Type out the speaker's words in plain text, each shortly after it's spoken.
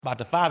About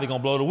the 5, he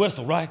gonna blow the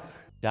whistle, right?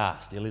 I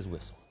steal his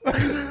whistle.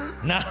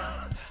 Now,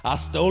 I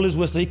stole his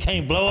whistle. He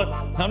can't blow it.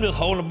 I'm just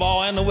holding the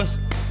ball and the whistle.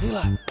 He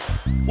like,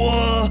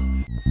 what?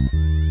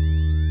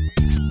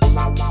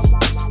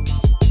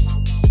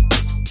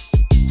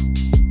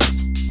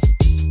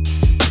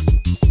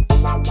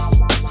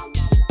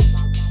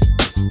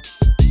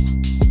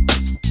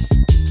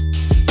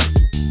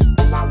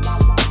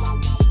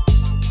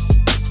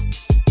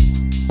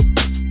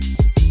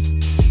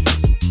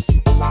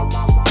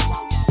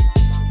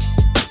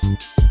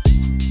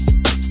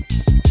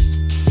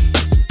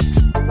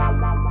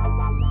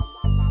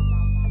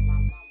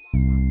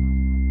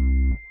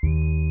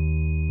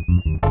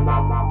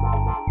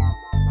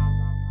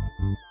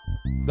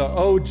 The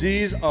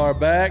OGs are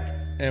back,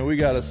 and we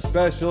got a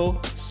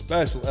special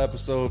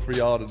episode for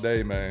y'all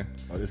today, man.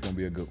 Oh, this is gonna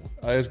be a good one.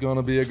 It's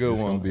gonna be a good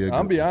one. Gonna be a good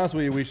I'm be honest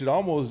with you, we should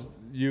almost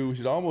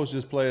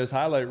just play his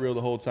highlight reel the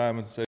whole time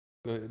and say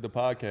the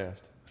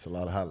podcast. It's a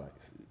lot of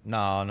highlights.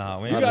 No.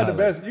 You got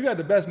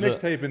the best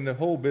mixtape in the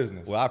whole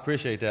business. Well, I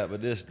appreciate that,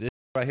 but this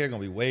right here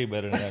gonna be way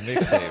better than that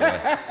mixtape,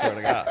 man. Swear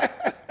to God.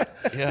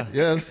 Yeah.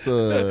 Yes,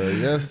 sir.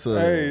 Yes, sir.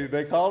 Hey,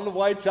 they call him the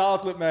white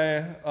chocolate,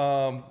 man.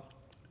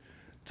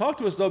 Talk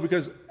to us though,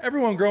 because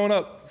everyone growing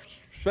up,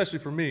 especially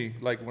for me,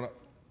 like when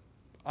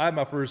I had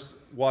my first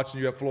watching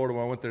you at Florida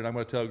when I went there, and I'm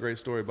going to tell a great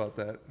story about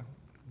that.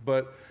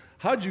 But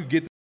how'd you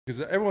get there?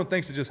 Because everyone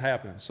thinks it just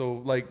happened.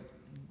 So like,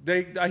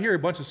 I hear a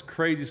bunch of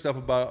crazy stuff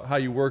about how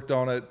you worked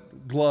on it,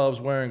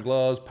 wearing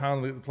gloves,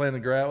 playing the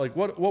ground. Like,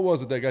 what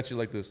was it that got you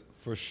like this?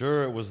 For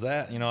sure, it was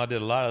that. You know, I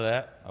did a lot of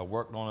that. I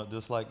worked on it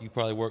just like you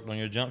probably worked on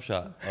your jump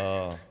shot.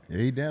 Yeah,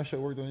 he damn sure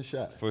worked on his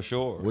shot. For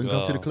sure. Wouldn't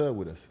come to the club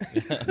with us.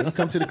 Wouldn't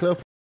come to the club.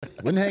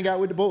 Wouldn't hang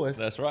out with the boys.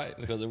 That's right,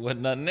 because there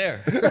wasn't nothing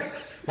there. There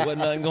wasn't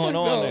nothing going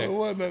on there. It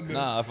wasn't nothing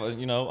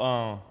there.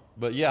 Nah,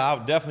 but yeah,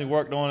 I definitely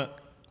worked on it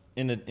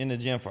in the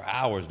gym for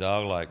hours,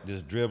 dog. Like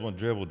just dribble,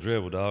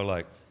 dog.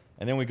 Like,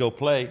 and then we go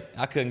play.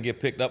 I couldn't get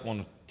picked up on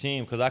the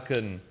team because I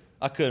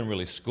couldn't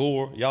really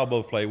score. Y'all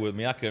both played with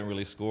me. I couldn't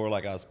really score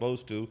like I was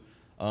supposed to.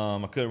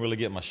 I couldn't really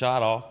get my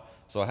shot off,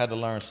 so I had to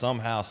learn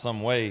somehow,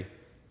 some way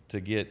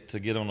to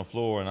get on the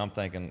floor. And I'm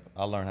thinking,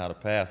 I learned how to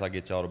pass. I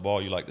get y'all the ball.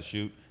 You like to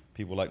shoot.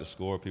 People like to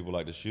score, people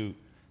like to shoot,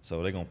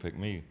 so they're going to pick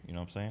me, you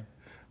know what I'm saying?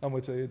 I'm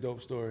going to tell you a dope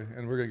story,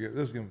 and we're going to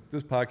get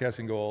this podcast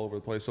can go all over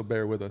the place, so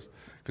bear with us,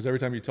 because every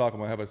time you talk,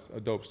 I'm going to have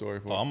a dope story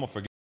for you. I'm going to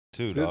forget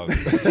too, dog.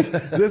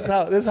 This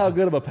is how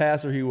good of a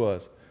passer he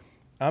was.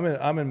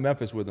 I'm in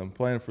Memphis with him,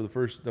 playing for the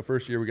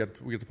first year we get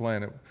to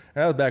playing it. And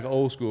that was back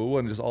old school. It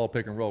wasn't just all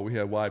pick and roll. We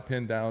had wide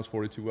pin downs,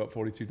 42 up,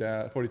 42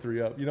 down,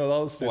 43 up. You know,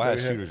 all this shit. I had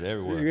shooters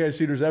everywhere. We had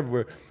shooters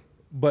everywhere.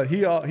 But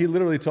he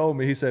literally told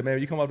me, he said, man,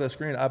 when you come off that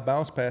screen, I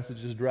bounce pass it,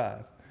 just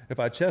drive. If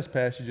I chest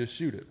pass, you just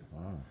shoot it.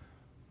 Wow.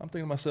 I'm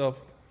thinking to myself,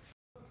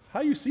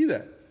 how you see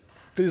that?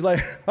 Because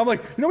I'm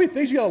like, you know how many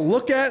things you got to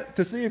look at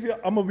to see if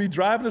I'm going to be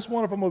driving this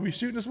one, if I'm going to be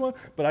shooting this one?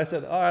 But I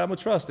said, all right, I'm going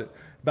to trust it.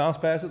 Bounce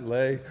pass it,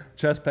 leg,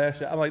 chest pass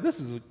shot. I'm like, this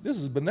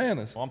is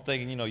bananas. Well, I'm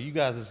thinking, you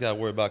guys just got to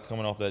worry about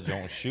coming off that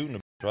joint and shooting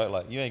the right?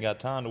 Like, you ain't got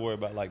time to worry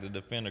about, like, the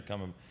defender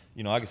coming.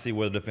 I can see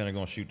where the defender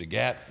going to shoot the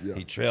gap. Yeah.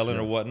 He trailing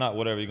or whatnot,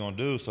 whatever you're going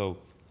to do. So,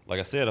 like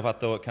I said, if I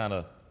throw it kind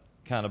of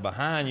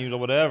behind you or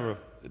whatever,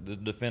 the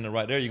defender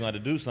right there, you're going to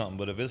have to do something.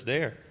 But if it's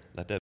there,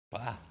 let that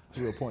fly. It's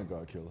a real point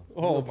guard killer.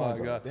 Oh, my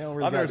God. They don't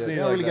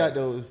really got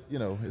those,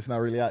 it's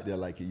not really out there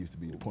like it used to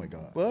be, the point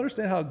guard. Well,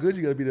 understand how good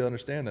you got to be to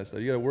understand that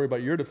stuff. You got to worry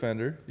about your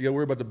defender. You got to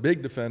worry about the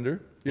big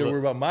defender. You got to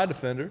worry about my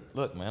defender.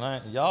 Look,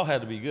 man, y'all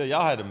had to be good.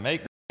 Y'all had to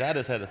make it. I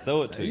just had to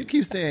throw it to you. You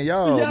keep saying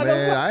y'all,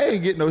 man. I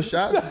ain't getting no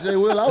shots. Jay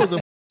Will, I was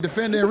a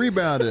defender and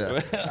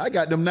rebounder. I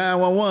got them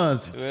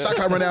 911s. Shot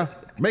clock right now.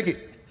 Make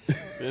it.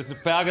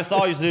 Pal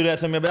Gasol used to do that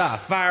to me, but I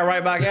fire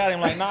right back at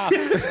him like, nah,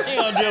 you ain't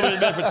gonna dribble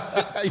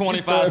this for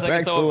 25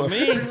 seconds, throw it to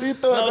me. He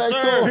throw it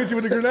back to him. Hit you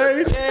with a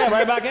grenade? Yeah,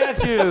 right back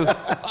at you.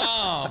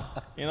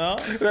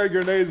 That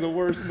grenade's the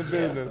worst in the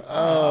business.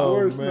 Oh,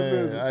 worst man. in the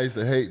business. I used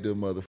to hate them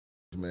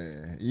motherfuckers,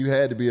 man. You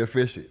had to be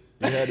efficient.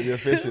 On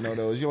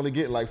those. You only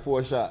get like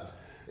 4 shots.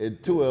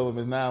 And 2 of them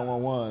is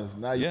 911s.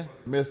 Now you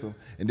miss them.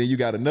 And then you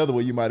got another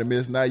one you might have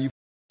missed. Now you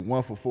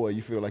 1 for 4.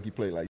 You feel like you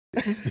played like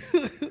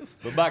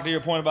But back to your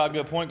point about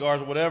good point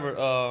guards or whatever,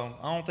 I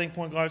don't think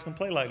point guards can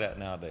play like that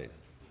nowadays.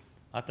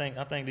 I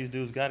think these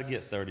dudes got to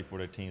get 30 for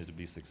their teams to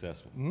be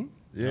successful. Mm-hmm.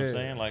 You know what I'm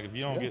saying? Like, if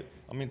you don't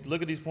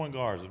look at these point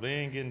guards. If they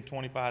ain't getting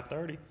 25,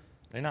 30,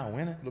 they're not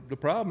winning. The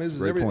problem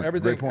is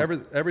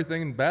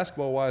everything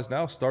basketball-wise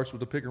now starts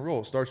with the pick and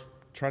roll. It starts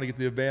trying to get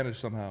the advantage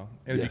somehow.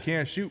 And if you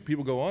can't shoot,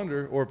 people go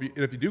under. Or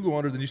if you do go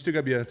under, then you still got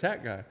to be an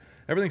attack guy.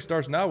 Everything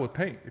starts now with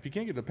paint. If you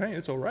can't get the paint,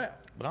 it's a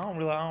wrap. But I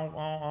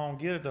don't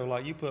get it though.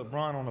 Like, you put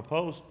Bron on the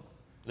post,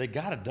 they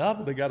got a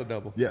double. They got a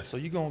double. Yes. So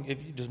if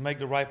you just make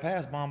the right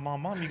pass, bomb,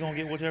 you're gonna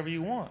get whatever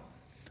you want.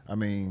 I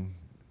mean,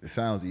 it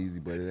sounds easy,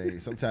 but it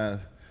ain't.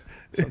 Sometimes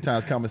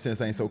common sense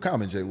ain't so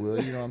common, Jay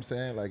Will. You know what I'm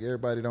saying? Like,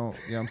 everybody don't,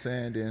 you know what I'm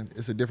saying? Then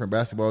it's a different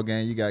basketball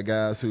game. You got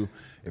guys who,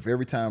 if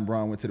every time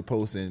Bron went to the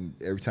post and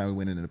every time we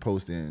went into the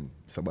post, then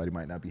somebody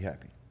might not be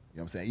happy. You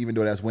know what I'm saying? Even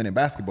though that's winning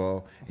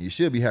basketball, and you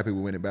should be happy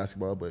with winning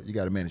basketball, but you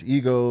got to manage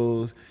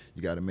egos,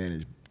 you got to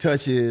manage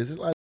touches. There's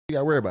a lot of you got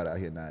to worry about out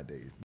here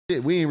nowadays.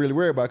 Shit, we ain't really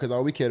worried about because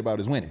all we cared about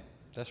is winning.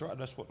 That's right.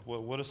 That's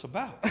what it's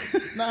about.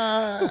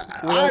 Nah,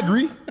 I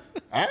agree.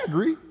 I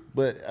agree.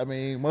 But, I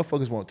mean,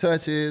 motherfuckers want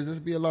touches. There's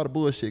be a lot of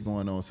bullshit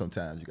going on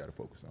sometimes you got to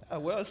focus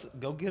on. Well,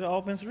 go get an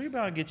offensive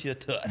rebound and get you a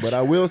touch. But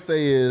I will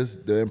say is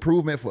the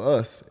improvement for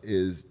us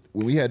is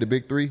when we had the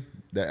big three,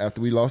 that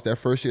after we lost that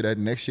first year, that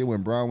next year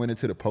when Brown went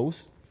into the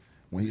post,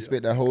 when he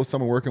spent that whole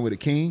summer working with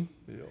Akeem,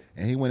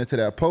 and he went into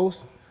that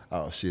post,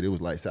 oh, shit, it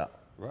was lights out.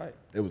 Right.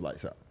 It was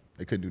lights out.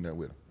 They couldn't do nothing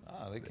with him.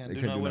 They can't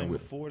do nothing with him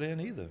before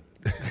then either.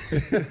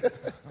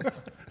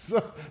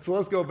 So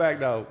let's go back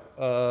now.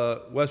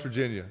 West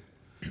Virginia.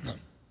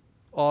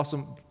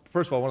 Awesome.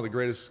 First of all, one of the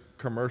greatest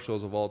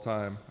commercials of all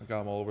time, I got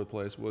them all over the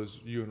place, was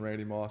you and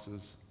Randy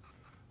Moss's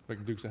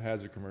like Dukes of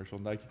Hazzard commercial,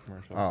 Nike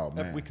commercial. Oh,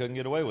 man. We couldn't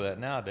get away with that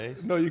nowadays.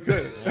 No, you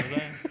couldn't. You know what I'm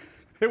saying?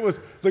 It was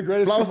the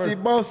greatest Flossy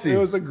Bossy. It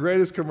was the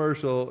greatest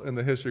commercial in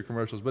the history of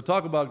commercials. But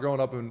talk about growing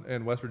up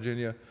in West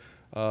Virginia,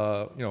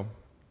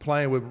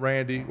 playing with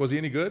Randy. Was he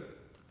any good?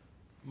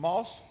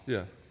 Moss?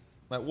 Yeah.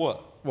 Like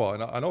what? Well,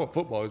 and I know at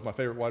football he's my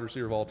favorite wide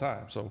receiver of all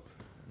time. So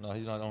No,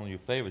 he's not only your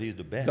favorite, he's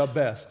the best. the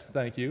best.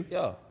 Thank you.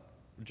 Yeah.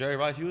 Jerry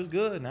Rice, he was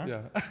good now.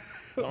 Yeah. I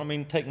don't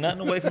mean take nothing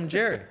away from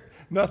Jerry.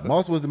 Nothing.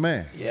 Moss was the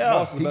man. Yeah.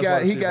 Moss is the He best got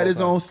wide he receiver got of his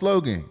all time. own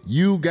slogan.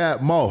 You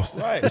got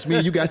Moss. Right. Which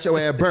means you got your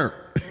ass burnt.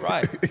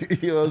 Right.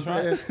 You know what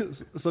I'm saying?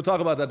 So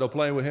talk about that though,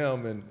 playing with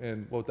him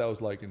and what that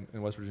was like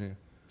in West Virginia.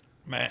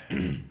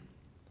 Man,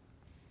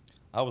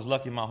 I was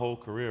lucky my whole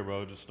career,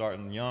 bro. Just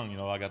starting young, you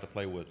know, I got to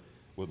play with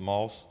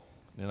Moss,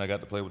 and I got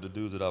to play with the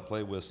dudes that I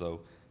played with.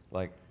 So,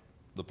 like,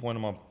 the point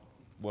of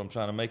what I'm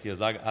trying to make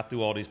is I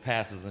threw all these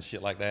passes and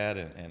shit like that,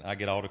 and I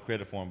get all the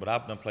credit for them. But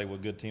I've done played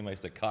with good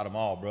teammates that caught them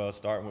all, bro,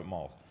 starting with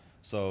Moss.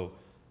 So,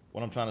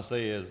 what I'm trying to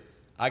say is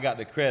I got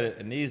the credit,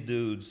 and these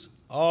dudes,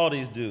 all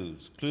these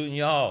dudes, including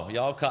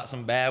y'all caught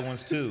some bad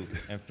ones too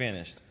and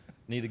finished.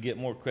 Need to get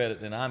more credit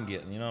than I'm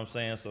getting, you know what I'm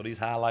saying? So these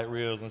highlight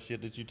reels and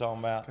shit that you talking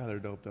about, God, they're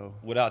dope though.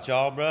 without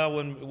y'all, bro,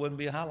 it wouldn't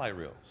be a highlight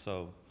reel.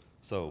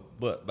 So,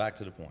 but back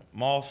to the point.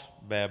 Moss,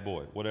 bad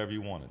boy, whatever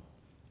you wanted.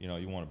 You know,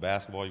 you wanted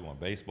basketball, you wanted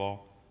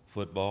baseball,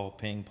 football,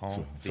 ping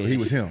pong. So he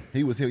was him.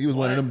 He was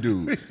one of them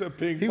dudes. He's a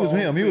ping He was pong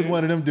him. He was fiend.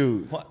 one of them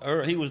dudes.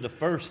 He was the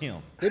first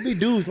him. It be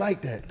dudes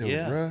like that, though,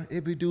 Yeah. bruh.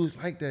 It be dudes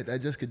like that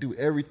just could do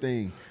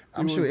everything.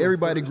 I'm was sure the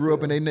everybody first, grew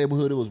up in their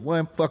neighborhood. There was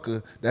one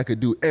fucker that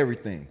could do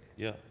everything.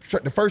 Yeah.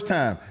 The first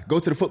time, go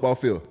to the football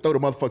field, throw the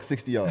motherfucker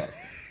 60 yards.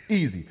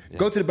 Easy.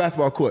 Go to the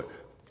basketball court,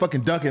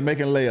 fucking dunking,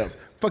 making layups.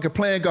 Fucking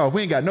playing golf.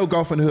 We ain't got no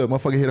golf in the hood.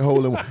 Motherfucker hit a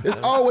hole in one. It's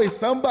always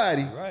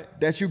somebody Right.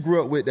 that you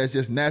grew up with that's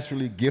just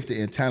naturally gifted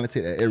and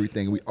talented at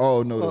everything. We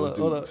all know those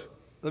Hold dudes. up.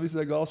 Let me see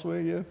that golf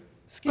swing again.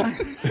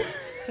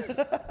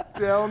 Yeah,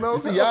 I don't know. You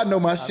see, y'all know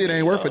my shit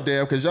ain't worth a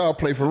damn because y'all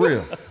play for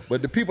real.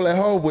 But the people at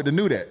home wouldn't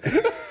have knew that.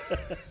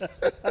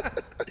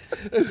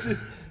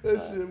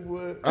 That shit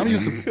would. I'm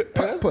used to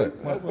putt.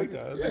 That's big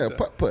time. That's Yeah, big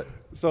time. putt.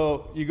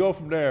 So you go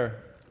from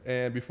there,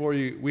 and before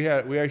we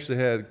actually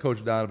had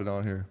Coach Donovan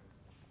on here,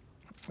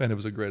 and it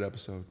was a great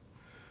episode.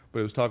 But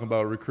it was talking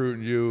about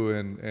recruiting you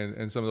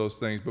and some of those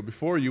things. But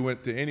before you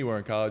went to anywhere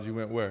in college, you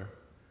went where?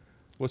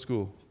 What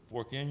school?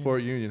 Fork Union.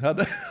 Fort Union. How'd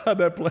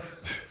that play?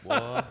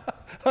 Boy,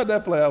 How'd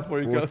that play out for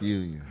you, Fork Coach?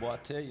 Union. boy, I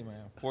tell you,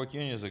 man, Fork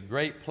Union is a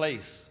great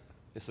place.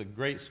 It's a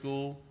great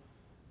school.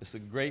 It's a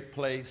great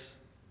place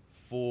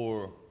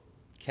for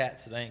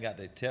cats that ain't got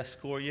their test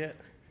score yet.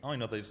 I don't even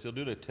know if they still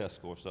do their test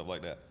score, stuff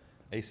like that.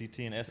 ACT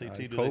and SAT.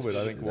 Do they COVID,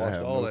 still- I think, I washed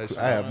have, all no that clue.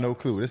 shit. I have no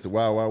clue. This is the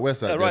Wild Wild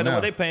West out Yeah, there right. now.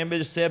 What they paying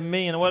bitches $7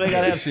 million, and what they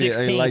gotta have Shit,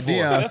 16 like for?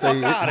 Deion Fuck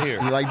outta say,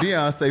 here. like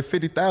Deion say,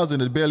 50,000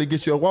 to barely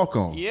get you a walk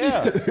on.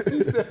 Yeah,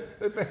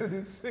 They paid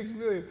him $6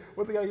 million.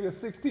 What they got to get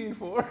 16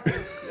 for?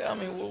 yeah. I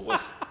mean,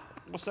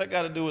 what's that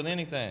got to do with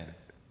anything?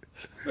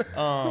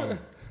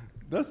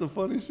 That's the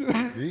funny shit.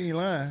 He ain't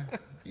lying.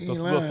 He ain't But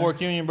lying. Fork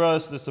Union, bro,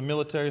 it's a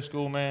military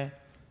school, man.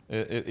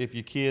 If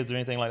your kids or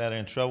anything like that are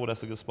in trouble,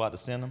 that's a good spot to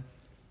send them.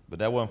 But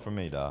that wasn't for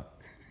me, dog.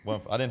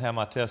 I didn't have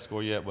my test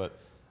score yet, but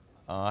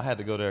I had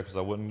to go there because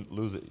I wouldn't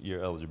lose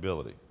your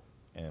eligibility.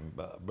 And,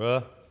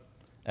 bruh,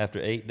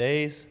 after 8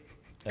 days,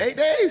 8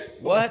 days?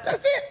 What?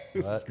 That's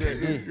it? That's great.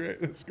 That's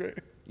great. That's great.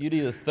 you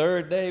did the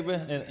third day, bro,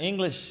 in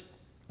English.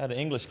 I had an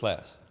English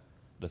class.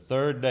 The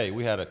third day,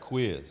 we had a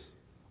quiz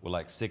with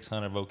like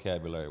 600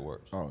 vocabulary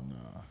words. Oh,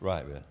 no.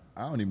 Right, man.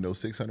 I don't even know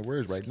 600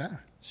 words right now.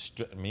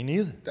 Me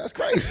neither. That's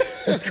crazy.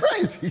 That's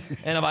crazy.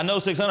 And if I know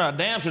 600, I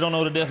damn sure don't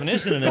know the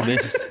definition of them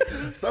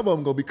bitches. Some of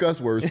them gonna be cuss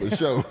words for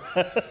sure.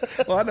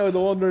 Well, I know the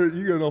one there,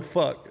 you're going to know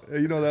fuck.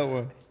 You know that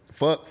one.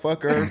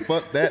 Fuck her,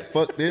 fuck that,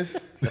 fuck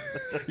this.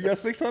 You got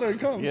 600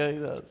 coming. Yeah, he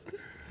does.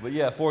 But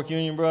yeah, Fork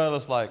Union, bro,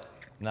 it's like,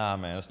 nah,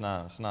 man, it's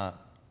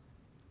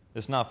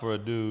not for a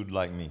dude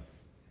like me.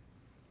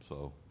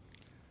 So,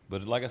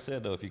 but like I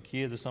said, though, if your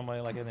kids or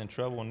somebody like that in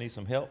trouble and need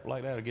some help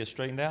like that or get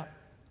straightened out,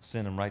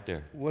 send them right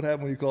there. What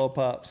happened when you called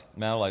Pops?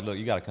 Man, I'm like, look,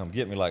 you got to come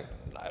get me. Like,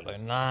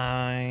 nah,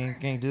 I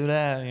can't do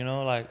that, you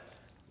know, like,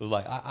 was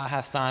like I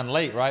had signed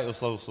late, right?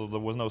 So there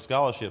was no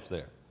scholarships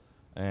there,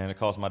 and it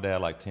cost my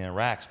dad like 10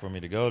 racks for me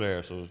to go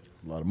there. So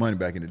A lot of money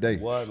back in the day.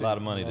 what a lot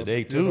of money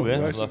today too,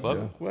 man.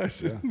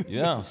 Question.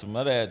 Yeah, so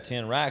my dad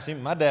 10 racks.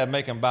 My dad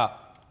making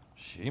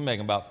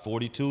about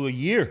 42 a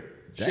year.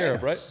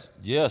 Sheriff, right?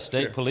 Yeah,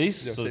 state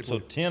police. Yeah, so state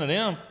police. 10 of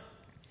them.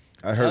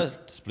 I heard.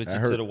 Split I you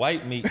heard. to the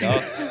white meat,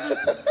 dog.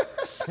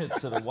 Split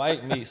to the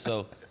white meat.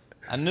 So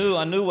I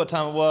knew what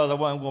time it was. I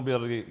wasn't gonna be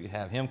able to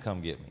have him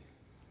come get me.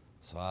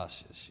 So I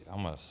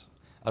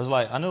was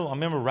like, I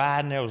remember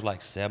riding there. It was like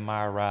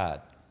 7-mile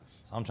ride.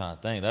 So I'm trying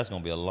to think. That's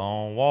gonna be a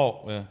long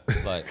walk, man.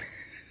 Like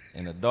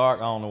in the dark,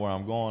 I don't know where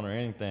I'm going or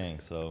anything.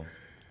 So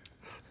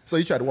So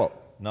you tried to walk.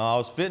 no, I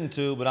was fitting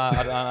to, but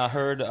I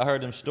heard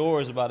them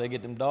stories about they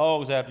get them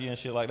dogs after you and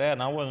shit like that,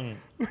 and I wasn't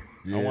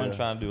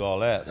trying to do all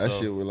that. That so,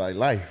 shit was like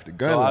life. The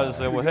gun. so I line. just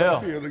said, well,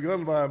 hell. Yeah, the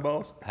gun line,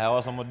 boss. How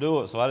else I'm gonna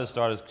do it? So I just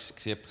started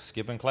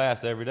skipping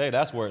class every day.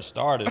 That's where it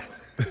started.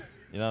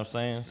 You know what I'm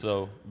saying?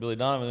 So Billy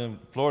Donovan in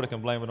Florida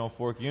can blame it on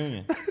Fork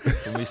Union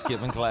for me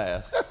skipping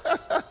class.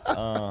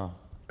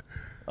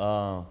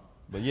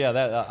 But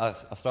yeah,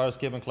 I started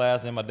skipping class,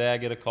 and then my dad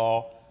get a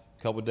call.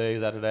 A couple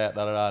days after that,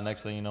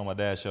 next thing you know, my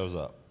dad shows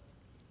up.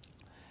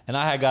 And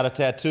I had got a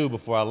tattoo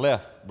before I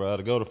left, bro,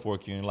 to go to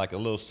Fork Union, like a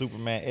little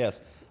Superman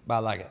S,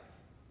 about like an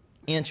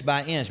inch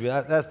by inch. But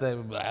I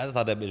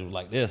thought that bitch was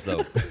like this, though.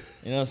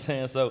 You know what I'm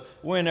saying? So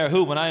we're in there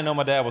hooping. I didn't know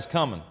my dad was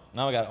coming.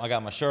 Now I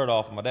got my shirt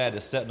off, and my dad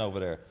just sitting over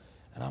there.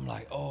 And I'm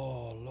like,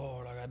 oh,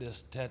 Lord, I got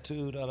this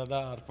tattoo,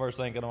 The first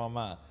thing got on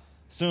my mind.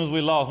 As soon as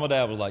we lost, my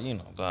dad was like,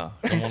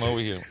 come on over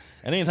here.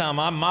 And anytime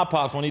my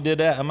pops, when he did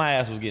that, my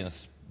ass was getting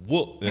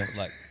whooped.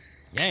 Like,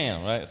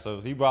 damn, right?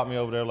 So he brought me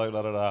over there,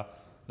 like,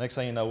 Next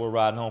thing you know, we're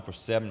riding home for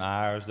 7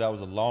 hours. That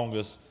was the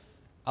longest.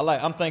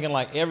 I'm thinking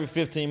like every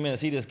 15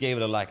 minutes, he just gave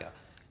it like a,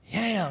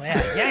 yam,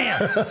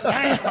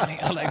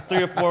 like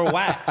 3 or 4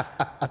 whacks.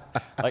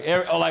 like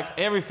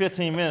every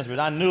 15 minutes, but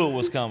I knew it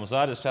was coming. So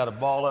I just tried to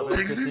ball up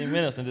every 15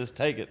 minutes and just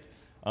take it.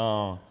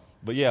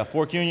 But yeah,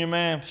 Fork Union,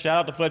 man, shout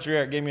out to Fletcher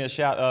Eric, gave me a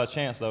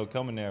chance though,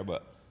 coming there,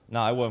 but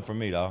no, it wasn't for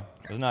me, dog.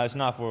 It's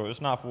not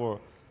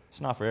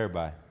for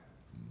everybody.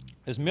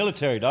 It's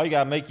military, dog. You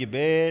gotta make your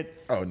bed.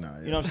 Oh no.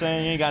 You know what I'm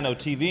saying? You ain't got no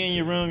TV in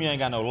your room. You ain't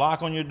got no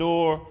lock on your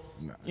door.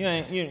 Nah.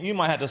 You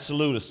might have to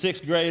salute a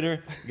 6th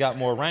grader. Got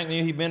more rank than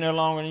you. He been there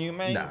longer than you,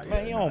 man.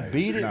 You don't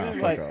beat it. Nah, It's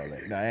fuck like, all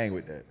that. Nah, I ain't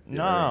with that.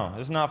 no,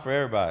 it's not for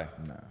everybody.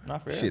 Nah.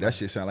 Not for Shit, everybody. that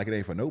shit sound like it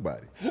ain't for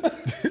nobody.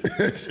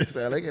 That shit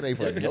sound like it ain't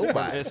for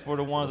nobody. It's for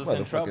the ones that's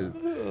in trouble.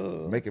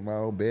 Motherfuckers making my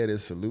own bed and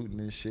saluting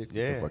and shit.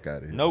 Get Yeah. the fuck out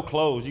of here. No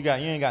clothes. You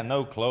ain't got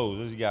no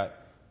clothes. You got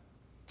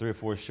 3 or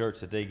 4 shirts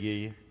that they give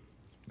you.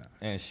 Nah.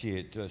 And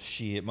shit,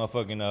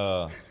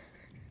 motherfucking,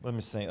 let me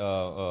say,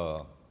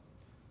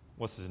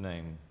 what's his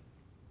name?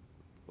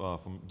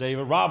 From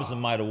David Robinson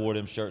might have wore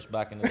them shirts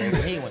back in the day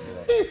when he went to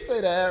that. He say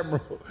the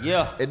Admiral.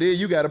 Yeah. And then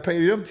you got to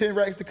pay them 10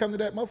 racks to come to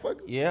that motherfucker?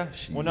 Yeah.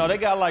 Shit. Well, no, they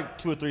got like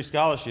 2 or 3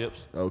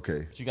 scholarships.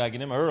 Okay. But you got to get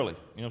them early.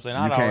 You know what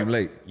I'm saying? You came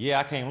late. Yeah,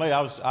 I came late.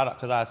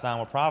 Because I signed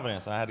with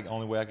Providence. And I had the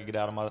only way I could get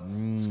out of my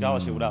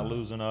scholarship without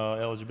losing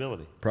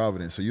eligibility.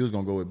 Providence. So you was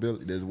going to go with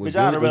Billy. Which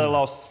I'd have rather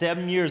lost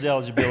 7 years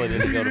eligibility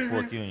than to go to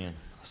Fork Union.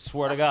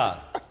 Swear to God.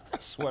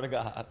 Swear to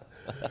God.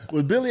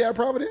 Was Billy at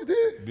Providence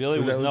then? Billy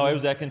was he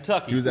was at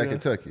Kentucky. He was at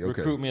Kentucky.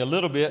 Okay. Recruit me a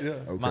little bit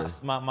Okay.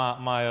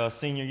 my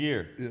senior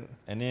year. Yeah.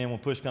 And then when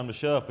push come to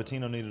shove,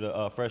 Patino needed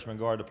a freshman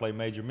guard to play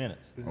major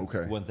minutes.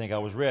 Okay. Wouldn't think I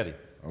was ready.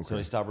 Okay. So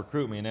they stopped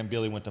recruiting me, and then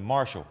Billy went to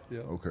Marshall.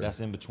 Yeah. Okay.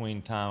 That's in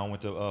between time I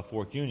went to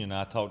Fork Union.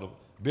 I talked to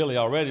Billy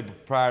already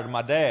prior to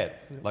my dad.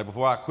 Like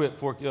before I quit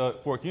Fork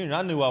Union,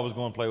 I knew I was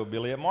going to play with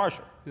Billy at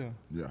Marshall. Yeah.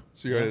 Yeah.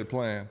 So you're ready to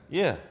plan.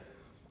 Yeah.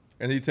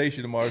 And he takes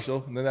you to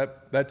Marshall, and then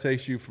that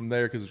takes you from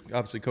there, because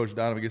obviously Coach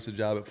Donovan gets a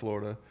job at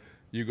Florida.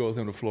 You go with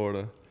him to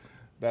Florida.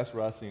 That's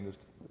where I seen this.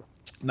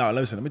 No,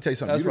 listen, let me tell you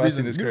something. That's You the where I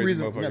reason, seen this you the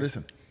crazy reason, motherfucker. now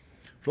listen,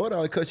 Florida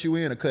ought to cut you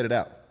in or cut it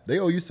out. They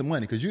owe you some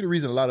money because you're the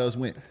reason a lot of us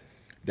went.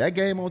 That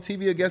game on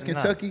TV against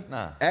Kentucky,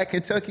 at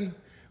Kentucky,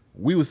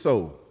 we was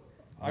sold.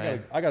 I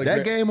got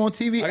That game on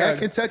TV at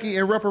Kentucky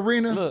in Rupp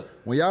Arena, Look.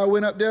 when y'all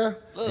went up there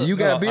and you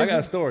got busy, I got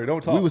a story.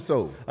 Don't talk. we was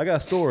sold. I got a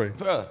story.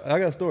 Bruh. I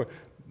got a story.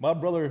 My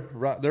brother,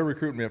 they're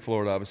recruiting me at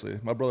Florida, obviously.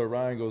 My brother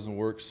Ryan goes and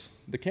works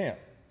the camp.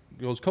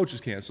 Those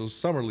coaches' camps, those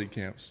summer league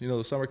camps. You know,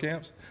 the summer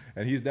camps?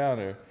 And he's down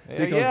there.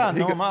 I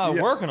know him. I was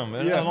working them.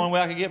 That's the only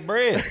way I could get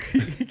bread.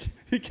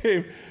 He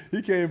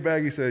came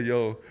back. He said,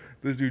 "Yo,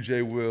 this dude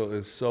Jay Will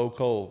is so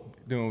cold,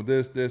 doing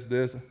this."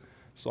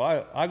 So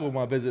I go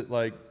my visit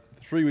like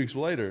 3 weeks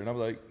later, and I'm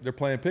like, they're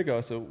playing pickup.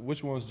 I said,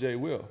 "Which one's Jay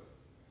Will?"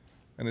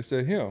 And they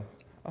said him.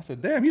 I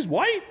said, "Damn, he's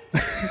white."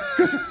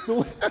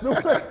 The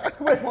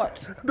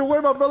way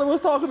my brother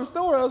was talking the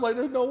story, I was like,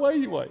 "There's no way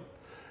he's white."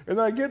 And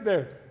then I get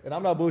there, and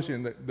I'm not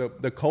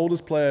bullshitting. The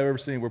coldest play I've ever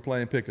seen, we're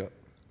playing pickup.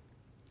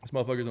 This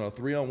motherfucker's on a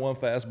 3-on-1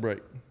 fast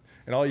break.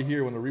 And all you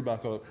hear when the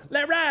rebound comes,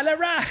 let ride.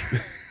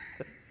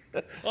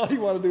 All he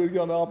want to do is get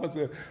on the offense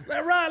and say,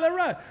 let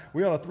ride.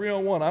 We on a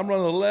 3-on-1. I'm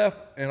running to the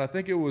left, and I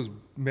think it was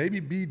maybe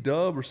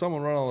B-Dub or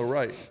someone running on the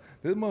right.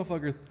 This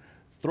motherfucker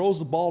throws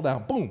the ball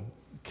down, boom,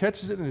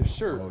 catches it in his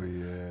shirt. Oh,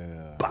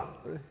 yeah.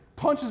 Bop,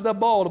 punches that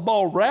ball. The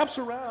ball wraps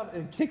around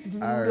and kicks it to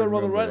the middle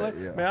of the right leg.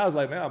 Yeah. Man, I was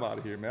like, man, I'm out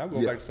of here, man. I'm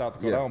going back to South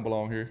Dakota. I don't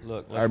belong here.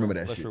 Look, I remember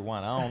that let's shit.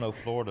 rewind. I don't know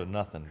Florida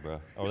nothing, bro.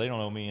 Or they don't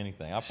owe me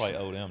anything. I probably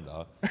owe them,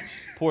 dog.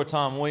 Poor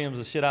Tom Williams,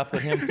 the shit I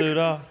put him through,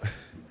 dog.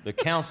 The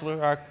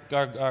counselor,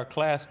 our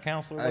class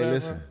counselor. Hey, whatever.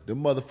 listen,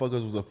 them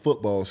motherfuckers was a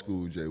football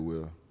school, Jay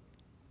Will.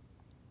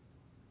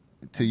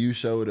 Until you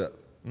showed up.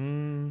 We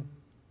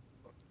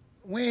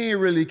ain't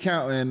really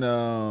counting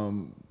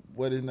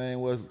what his name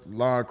was,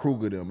 Lon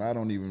Kruger them. I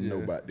don't even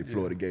know about the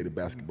Florida Gator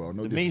basketball.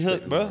 No The meat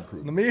disrespect hook, to Lon bro.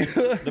 Kruger.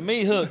 The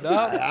meat hook,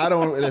 dog. I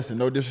don't listen.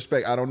 No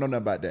disrespect. I don't know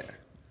nothing about that.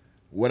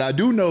 What I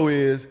do know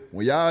is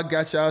when y'all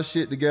got y'all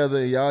shit together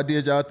and y'all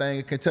did y'all thing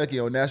in Kentucky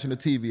on national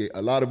TV,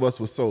 a lot of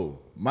us was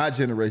sold. My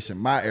generation,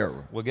 my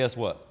era. Well, guess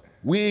what?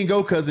 We ain't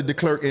go because of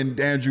DeClerc and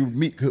Andrew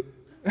Meat Hook.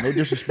 No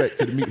disrespect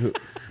to the Meat Hook,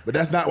 but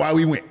that's not why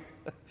we went.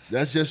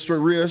 That's just straight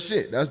real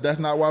shit. That's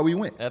not why we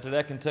went. After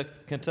that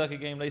Kentucky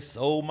game, they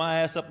sold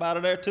my ass up out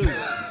of there too.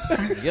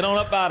 Get on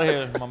up out of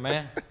here, my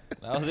man.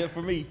 That was it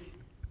for me.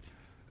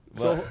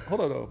 So,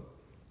 hold on, though.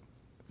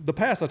 The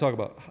pass I talk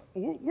about,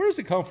 where does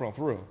it come from,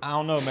 for real? I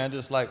don't know, man.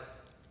 Just like,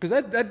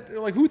 Because that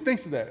like, who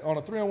thinks of that on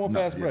a 3-on-1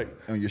 fast break?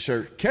 On your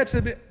shirt. Catch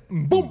it,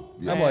 boom.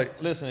 man, I'm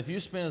like, listen, if you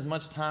spend as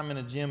much time in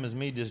the gym as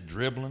me just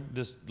dribbling,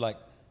 just like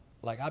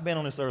I've been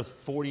on this earth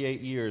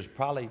 48 years,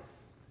 probably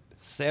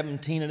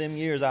 17 of them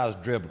years I was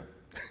dribbling.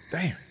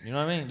 Damn. You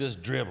know what I mean?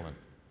 Just dribbling.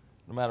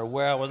 No matter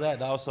where I was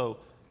at. Also,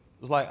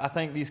 it's like I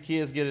think these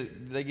kids get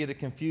it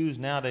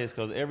confused nowadays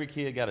because every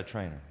kid got a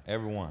trainer.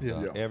 Everyone. Yeah.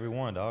 Dog. Yeah.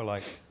 Everyone, dog.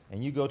 Like,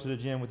 and you go to the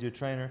gym with your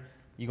trainer,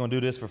 you're gonna do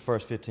this for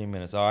first 15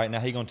 minutes. All right, now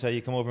he's gonna tell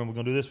you, come over and we're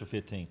gonna do this for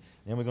 15.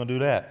 Then we're gonna do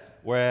that.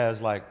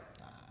 Whereas like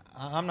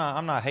I'm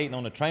not hating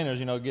on the trainers,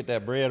 you know, get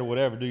that bread or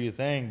whatever, do your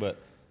thing,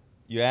 but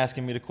you're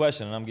asking me the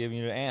question and I'm giving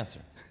you the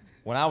answer.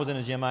 When I was in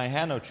the gym, I ain't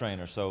had no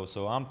trainer, so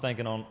I'm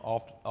thinking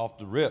off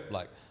the rip,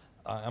 like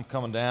I'm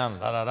coming down,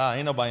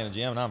 ain't nobody in the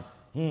gym, and I'm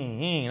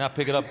and I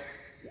pick it up,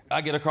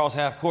 I get across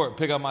half court,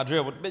 pick up my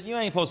dribble, but you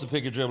ain't supposed to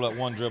pick your dribble up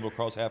one dribble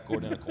across half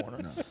court in the corner.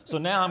 No. So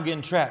now I'm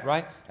getting trapped,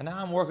 right? And now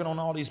I'm working on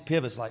all these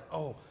pivots, like,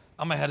 oh,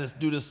 I'm gonna have to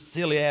do this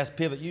silly ass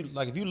pivot. You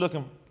like if you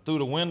looking through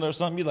the window or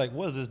something, you're like,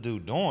 what is this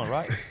dude doing,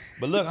 right?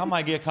 But look, I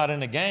might get caught in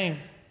the game.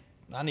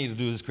 I need to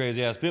do this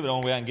crazy ass pivot. The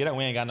only way I can get out,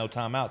 we ain't got no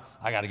timeouts.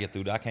 I got to get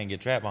through that. I can't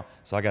get trapped on,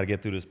 so I got to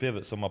get through this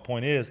pivot. So my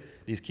point is,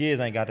 these kids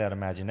ain't got that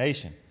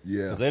imagination.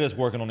 Yeah. Because they're just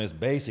working on this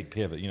basic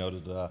pivot, you know,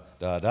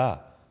 the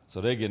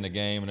So they get in the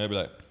game and they be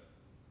like,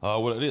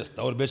 oh, what it is?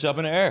 Throw the bitch up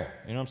in the air.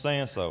 You know what I'm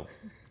saying? So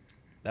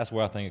that's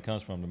where I think it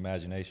comes from, the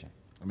imagination.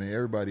 I mean,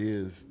 everybody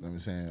is, I'm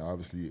saying,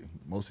 obviously,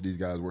 most of these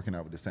guys working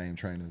out with the same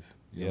trainers.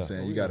 You know what I'm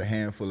saying? You got a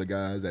handful of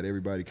guys that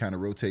everybody kind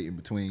of rotate in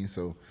between,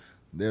 so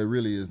there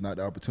really is not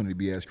the opportunity to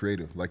be as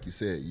creative. Like you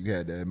said, you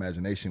had that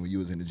imagination when you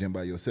was in the gym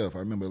by yourself. I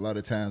remember a lot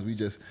of times we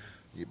just,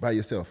 by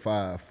yourself,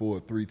 5,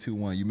 4, 3, 2,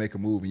 1, you make a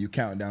move and you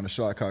counting down the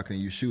shot clock and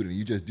you shoot it. And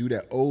you just do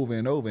that over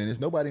and over, and there's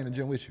nobody in the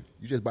gym with you.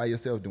 You just by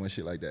yourself doing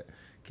shit like that.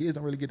 Kids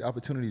don't really get the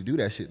opportunity to do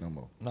that shit no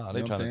more. No,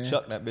 they trying to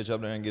chuck that bitch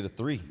up there and get a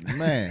 3.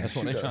 Man. That's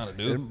what they trying to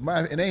do.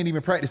 And they ain't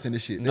even practicing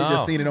this shit. They No.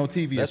 just seen it on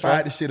TV and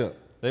fired the shit up.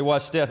 They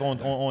watch Steph on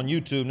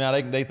YouTube now.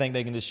 They think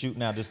they can just shoot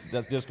now.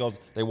 That's just because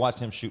they watched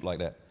him shoot like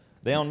that.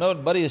 They don't know.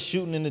 Buddy is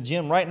shooting in the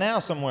gym right now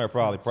somewhere,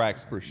 probably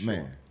practicing. for sure.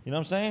 Man, You know what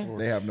I'm saying?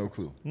 they have no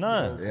clue.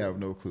 None. They have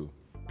no clue.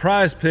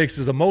 Prize Picks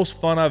is the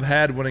most fun I've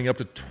had, winning up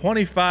to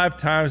 25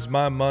 times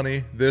my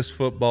money this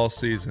football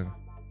season.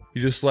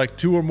 You just select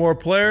 2 or more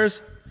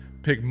players,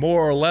 pick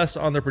more or less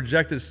on their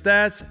projected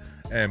stats,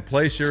 and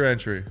place your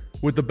entry.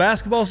 With the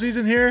basketball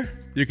season here,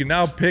 you can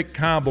now pick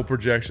combo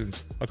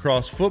projections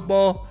across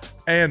football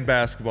and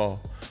basketball.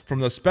 From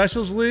the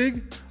Specials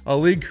League, a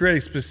league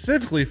created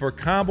specifically for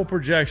combo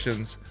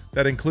projections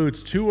that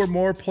includes 2 or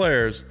more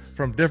players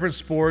from different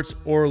sports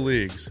or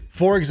leagues.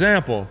 For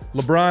example,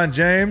 LeBron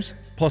James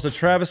plus a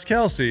Travis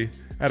Kelce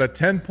at a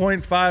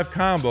 10.5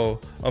 combo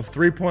of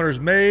 3-pointers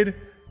made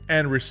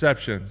and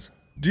receptions.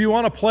 Do you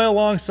want to play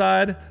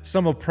alongside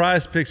some of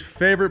Prize Picks'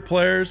 favorite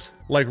players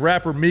like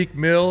rapper Meek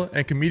Mill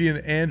and comedian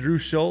Andrew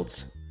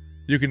Schultz?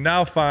 You can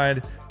now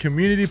find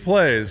community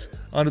plays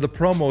under the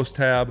promos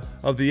tab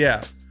of the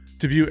app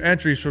to view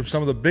entries from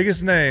some of the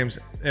biggest names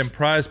in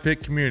Prize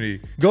Pick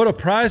community. Go to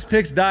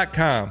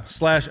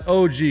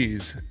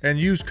prizepicks.com/OGs and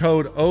use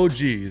code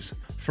OGs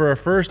for a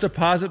first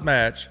deposit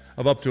match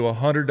of up to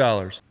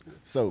 $100.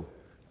 So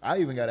I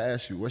even got to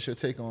ask you, what's your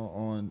take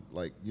on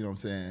like, you know what I'm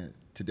saying,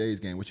 today's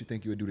game? What you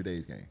think you would do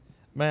today's game?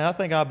 Man, I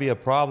think I'll be a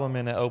problem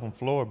in that open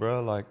floor,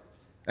 bro. Like,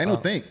 Ain't no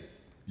think.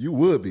 You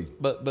would be.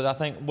 but I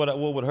think what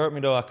would hurt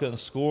me though, I couldn't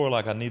score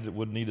like I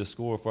would need to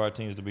score for our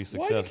teams to be Why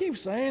successful. do you keep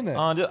saying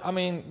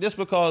that? Just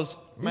because,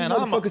 man, These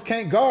motherfuckers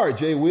can't guard,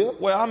 Jay Will.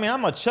 Well, I mean,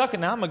 I'm gonna chuck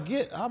it now. I'm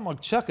gonna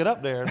chuck it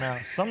up there now.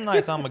 Some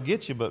nights I'm gonna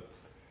get you, but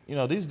you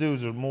know, these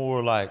dudes are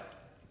more like,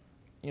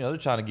 you know, they're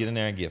trying to get in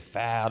there and get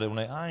fouled. And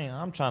I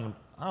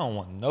don't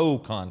want no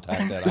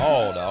contact at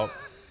all, dog.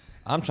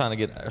 I'm trying to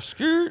get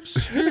skirt.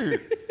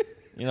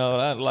 You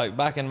know, like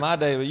back in my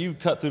day, when you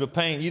cut through the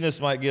paint, you just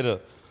might get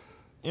a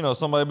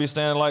somebody be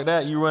standing like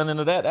that, you run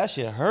into that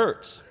shit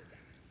hurts.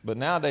 But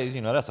nowadays,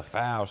 that's a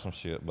foul or some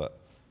shit. But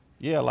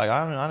yeah, like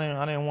I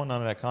didn't want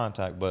none of that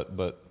contact.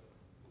 But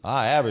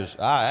I average.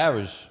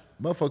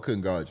 Motherfucker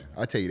couldn't guard you.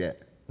 I tell you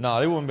that. No,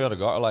 they wouldn't be able to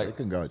guard. Like They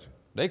couldn't guard you.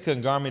 they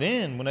couldn't guard me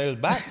then when they was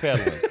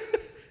backpedaling.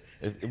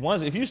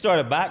 If you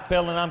started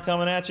backpedaling and I'm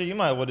coming at you, you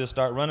might as well just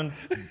start running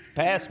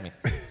past me.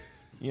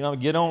 Go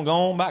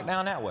on back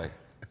down that way.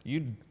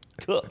 You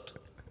cooked.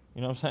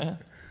 You know what I'm saying?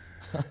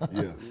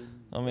 Yeah.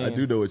 I mean, I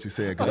do know what you're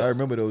saying because I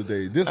remember those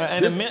days. in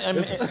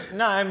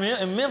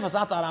Memphis,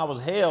 I thought I was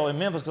hell in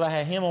Memphis because I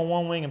had him on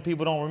one wing and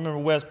people don't remember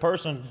Wes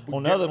Person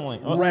on the other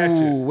wing.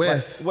 Ratchet. Ooh,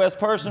 Wes. Wes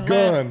Person,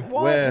 Gun. man.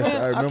 What, Wes, man?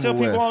 I remember tell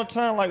people Wes. all the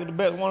time, like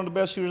one of the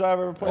best shooters I've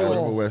ever played I with.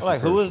 remember Wes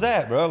Like, who Person. is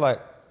that, bro?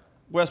 Like,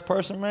 Wes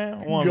Person,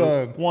 man. One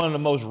of the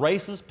most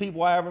racist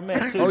people I ever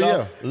met, too. Oh,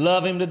 dog. yeah.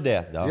 Love him to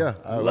death, dog. Yeah,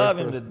 love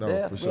him to no,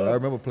 death, for bro. sure. I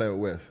remember playing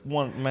with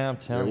Wes. Man, I'm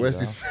telling you,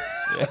 Wes,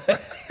 dog.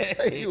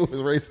 he was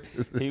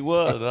racist. He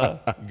was,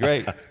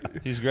 great.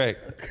 He's great.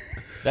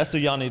 That's who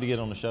y'all need to get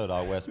on the show,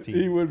 dog. Wes P.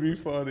 He would be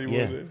funny,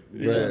 Yeah. wouldn't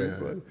he?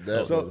 Man,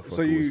 that So motherfucker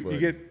so was you funny.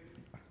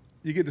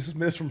 get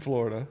dismissed from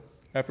Florida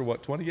after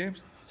what? 20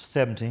 games?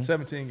 17.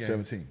 17 games.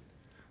 17.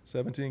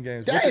 17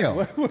 games. Damn,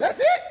 that's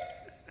it.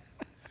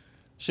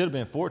 Should have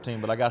been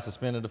 14, but I got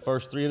suspended the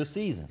first 3 of the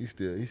season. He's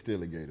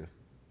still a Gator.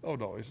 Oh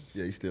no,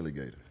 Yeah, he's still a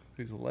Gator.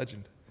 he's a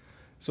legend.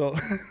 So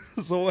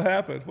so what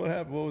happened? What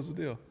happened? What was the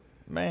deal?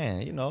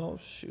 Man,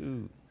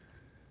 shoot.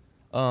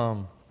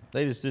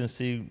 They just didn't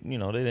see, they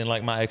didn't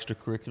like my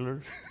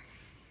extracurriculars.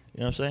 You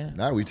know what I'm saying?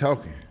 Now we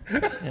talking. You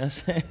know what I'm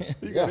saying?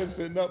 You got him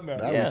sitting up now.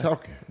 Now we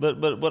talking. But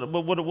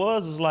what it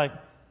was is like,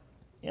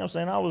 you know what I'm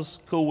saying? I was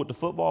cool with the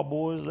football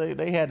boys.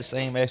 They had the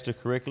same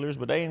extracurriculars,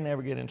 but they didn't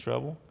ever get in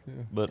trouble.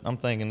 Yeah. But I'm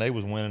thinking they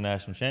was winning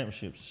national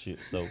championships and shit.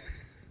 So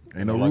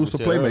Ain't no like rules we for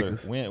said earlier,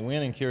 playmakers.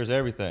 winning cures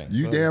everything.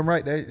 You damn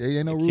right. They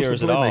ain't no rules Cures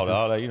for it all,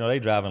 playmakers. dog. They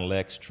driving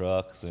Lex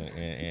trucks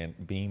and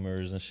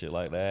Beamers and shit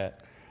like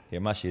that. Yeah,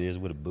 my shit is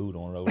with a boot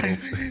on it,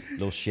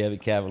 little Chevy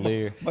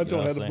Cavalier. My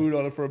joint had a boot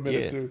on it for a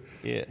minute Yeah, too.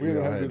 yeah. We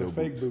don't have to had do the those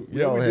fake boots. boot.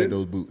 We all we had did.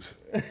 those boots.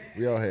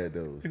 We all had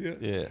those.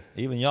 Yeah,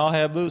 even y'all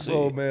had boots.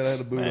 Oh man, I had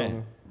a boot on Man,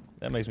 him.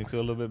 that makes me feel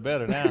a little bit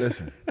better now.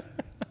 Listen,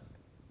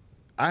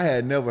 I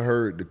had never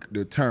heard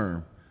the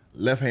term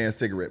left-hand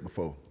cigarette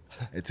before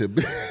until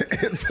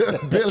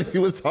Billy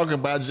was talking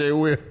about Jay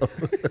Will.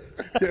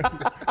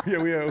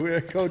 Yeah, we had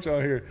a coach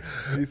on here.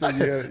 He said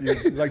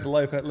you like the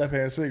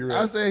left-hand cigarette.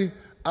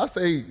 I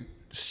say,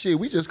 shit,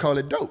 we just call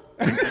it dope.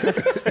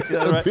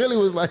 right. Billy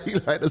was like, he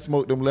liked to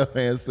smoke them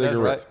left-hand That's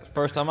cigarettes. right.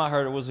 First time I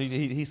heard it was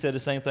he said the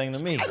same thing to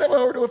me. I never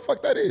heard what the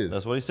fuck that is.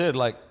 That's what he said.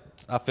 Like,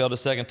 I failed the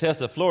second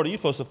test at Florida. You're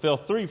supposed to fail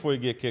 3 before you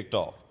get kicked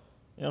off.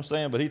 You know what I'm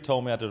saying? But he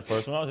told me after the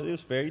first one, it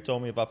was fair. He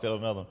told me if I failed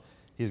another one,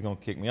 he's going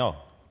to kick me off.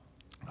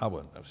 I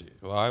wouldn't. Shit.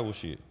 Well, all right, well,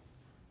 shit.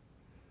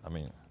 I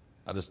mean,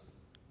 I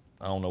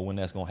don't know when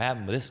that's going to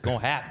happen, but it's going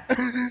to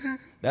happen.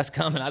 That's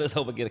coming. I just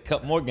hope I get a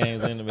couple more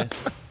games into me.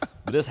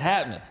 But it's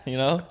happening,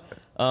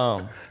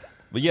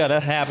 But yeah,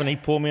 that happened. He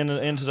pulled me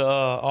into the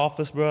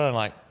office, bro, and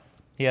like,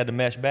 he had the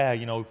mesh bag,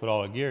 we put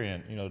all the gear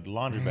in, the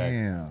laundry bag.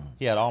 Damn.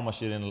 He had all my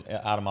shit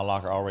out of my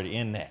locker already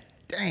in that.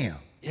 Damn.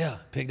 Yeah,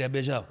 picked that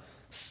bitch up,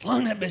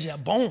 slung that bitch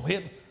out, boom,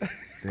 hit.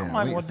 I'm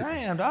like, well,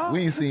 damn, dog.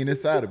 We ain't seen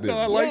this side of Billy.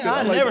 I like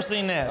that. I never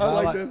seen that. I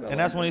dog. like that. And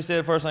that's when he said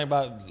the first thing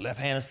about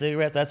left-handed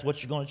cigarettes. That's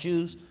what you're gonna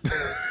choose.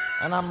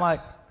 And I'm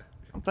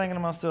thinking to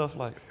myself,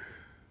 like,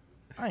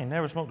 I ain't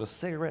never smoked a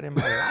cigarette in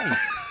my life.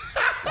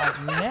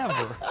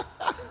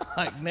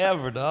 Like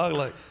never, dog.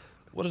 Like,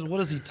 what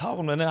is he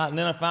talking about? And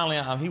then I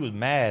finally, he was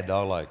mad,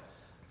 dog. Like,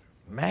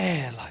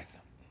 mad, like.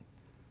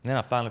 And then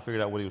I finally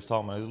figured out what he was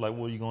talking about. He was like,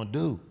 what are you gonna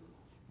do?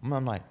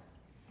 I'm like,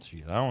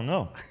 shit, I don't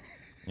know.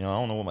 I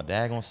don't know what my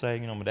dad gonna say.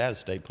 My dad's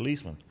a state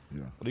policeman.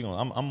 Yeah. What are you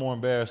gonna? I'm more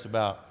embarrassed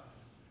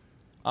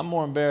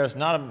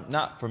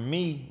not for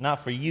me,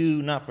 not for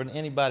you, not for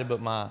anybody,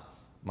 but my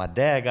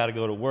dad got to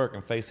go to work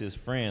and face his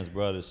friends,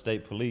 bro, the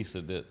state police.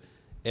 That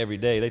every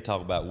day they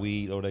talk about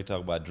weed or they talk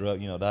about drug,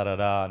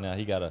 da. Now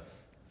he got to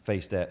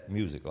face that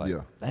music. Like,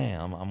 Yeah.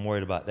 damn, I'm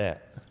worried about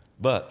that.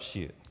 But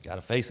shit, got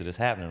to face it. It's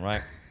happening,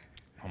 right?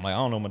 I'm like, I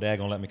don't know, my dad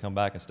gonna let me come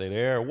back and stay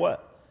there or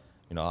what?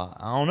 I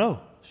don't know.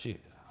 Shit,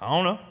 I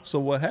don't know. So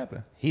what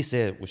happened? He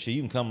said, well, shit,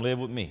 you can come live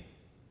with me.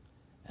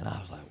 And I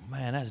was like,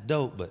 man, that's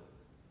dope, but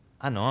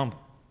I know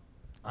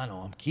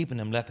I'm keeping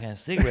them left-hand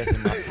cigarettes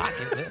in my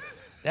pocket.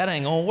 That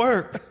ain't gonna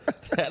work.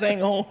 That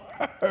ain't gonna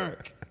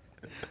work.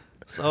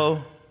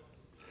 So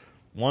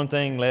one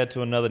thing led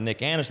to another.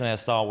 Nick Anderson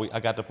I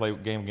got to play a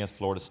game against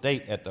Florida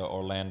State at the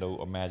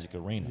Orlando Magic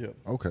Arena. Yep.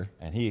 Okay.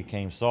 And he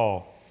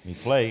saw me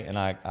play, and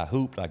I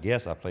hooped. I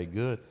guess I played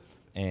good.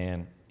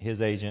 And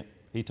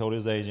he told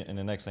his agent, and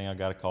the next thing I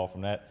got a call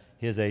from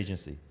his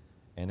agency.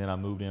 And then I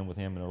moved in with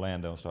him in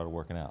Orlando and started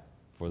working out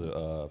for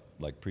the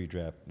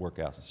pre-draft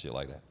workouts and shit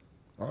like that.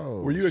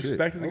 Oh, Were you shit.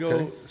 expecting to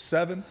Okay. go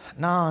 7?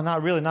 No,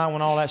 not really. Not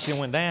when all that shit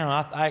went down.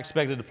 I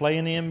expected to play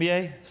in the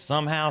NBA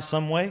somehow,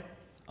 some way.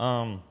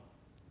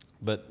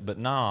 But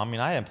no, I mean,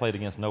 I hadn't played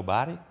against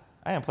nobody.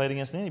 I hadn't played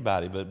against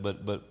anybody.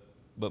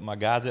 But my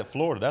guys at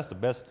Florida, that's the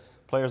best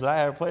players that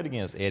I ever played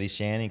against. Eddie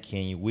Shannon,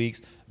 Kenyon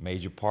Weeks,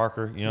 Major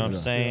Parker, you know what I'm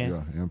saying?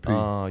 Yeah,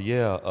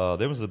 MP.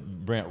 There was a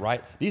Brent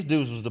Wright. These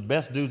dudes was the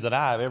best dudes that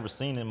I've ever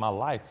seen in my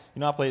life.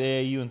 You know, I played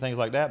AAU and things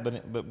like that,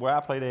 but where I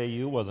played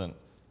AAU wasn't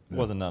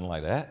nothing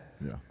like that.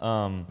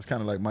 Yeah. It's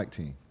kind of like Mike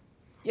team.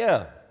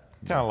 Yeah,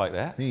 kind of like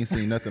that. He ain't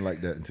seen nothing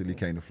like that until he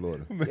came to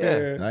Florida.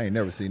 Yeah. And I ain't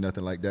never seen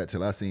nothing like that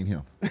till I seen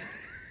him.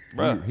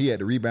 Bruh. He had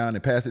to rebound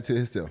and pass it to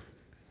himself.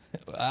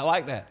 I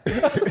like that.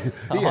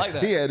 I like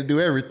that. He had to do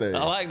everything.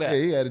 I like that.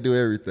 Yeah, he had to do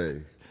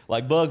everything.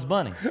 Like Bugs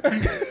Bunny.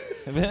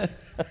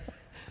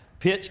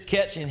 Pitch,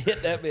 catch, and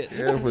hit that bit.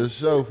 Yeah, for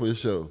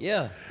sure.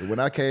 Yeah. But when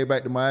I came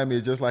back to Miami,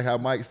 it's just like how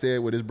Mike said,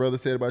 what his brother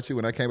said about you.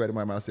 When I came back to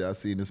Miami, I said, I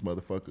seen this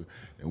motherfucker.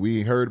 And we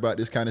ain't heard about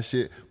this kind of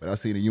shit, but I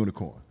seen a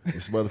unicorn.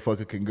 This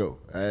motherfucker can go.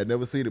 I had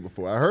never seen it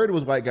before. I heard it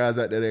was white guys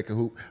out there that can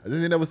hoop. I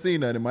just ain't never seen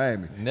nothing in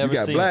Miami. Never you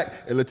got seen black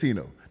and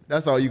Latino.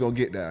 That's all you gonna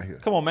get down here.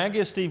 Come on, man.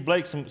 Give Steve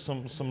Blake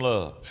some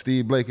love.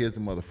 Steve Blake is the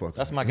motherfucker.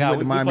 That's my guy.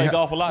 We play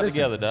golf a lot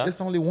together, dog. It's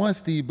only one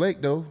Steve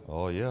Blake, though.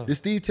 Oh, yeah. Did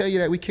Steve tell you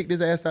that we kicked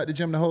his ass out the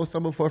gym the whole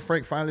summer before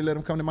Frank finally let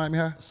him come to Miami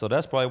High? So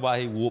that's probably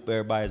why he whoop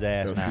everybody's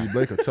ass Yo, now. Steve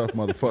Blake a tough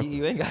motherfucker.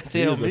 You ain't got to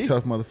tell He me. is a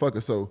tough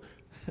motherfucker. So,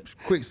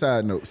 quick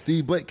side note.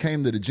 Steve Blake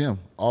came to the gym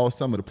all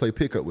summer to play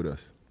pickup with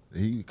us.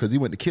 Because he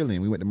went to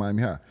Killeen. We went to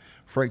Miami High.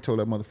 Frank told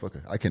that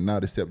motherfucker, I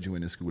cannot accept you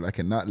in this school. I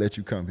cannot let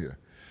you come here.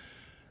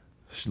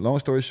 Long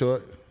story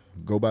short,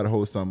 go by the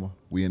whole summer.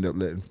 We end up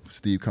letting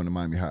Steve come to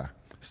Miami High.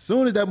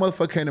 Soon as that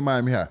motherfucker came to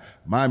Miami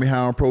High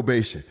on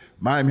probation,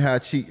 Miami High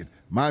cheating,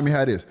 Miami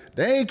High this.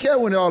 They ain't care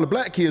when all the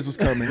black kids was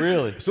coming.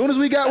 Really? As soon as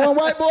we got one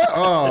white boy,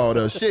 oh,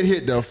 the shit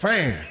hit the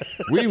fan.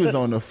 We was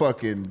on the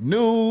fucking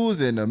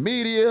news and the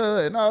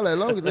media and all that.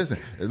 Listen,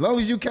 as long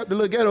as you kept the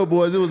little ghetto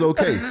boys, it was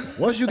okay.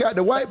 Once you got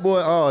the white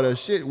boy, oh, the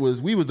shit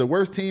we was the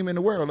worst team in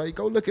the world. Like,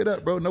 go look it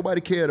up, bro.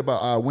 Nobody cared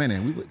about our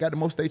winning. We got the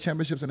most state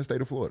championships in the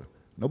state of Florida.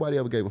 Nobody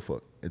ever gave a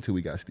fuck until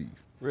we got Steve.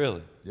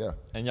 Really? Yeah.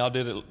 And y'all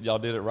did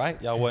it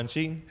right? Y'all wasn't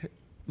cheating?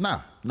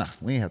 Nah,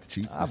 we ain't have to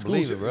cheat. I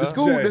believe it, bro. The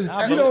school, Jay,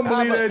 you don't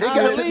believe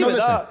that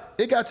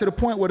shit? It got to the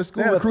point where the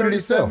school They had a recruited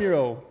itself.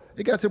 37-year-old.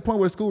 It got to the point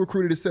where the school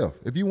recruited itself.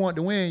 If you want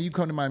to win, you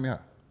come to Miami High.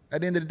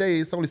 At the end of the day,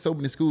 it's only so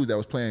many schools that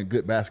was playing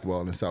good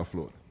basketball in South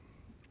Florida.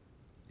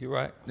 You're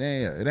right.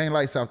 Yeah, it ain't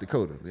like South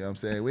Dakota. You know what I'm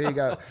saying? We ain't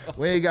got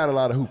a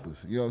lot of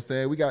hoopers. You know what I'm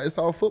saying? It's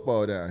all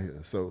football down here.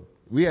 So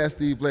we had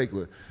Steve Blake,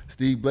 but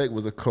Steve Blake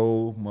was a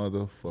cold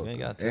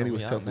motherfucker. And he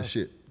was tough as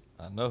shit.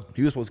 I know.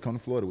 He was supposed to come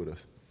to Florida with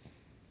us.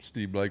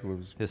 Steve Blake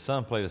was. His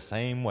son played the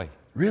same way.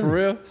 Really? For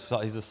real? So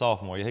he's a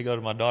sophomore. He go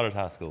to my daughter's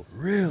high school.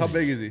 Really? How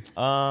big is he? He's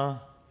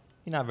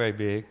not very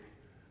big,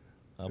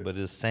 but it's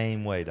the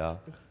same way, dog.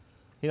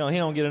 He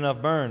don't get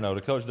enough burn though.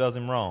 The coach does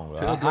him wrong.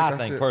 I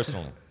think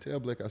personally.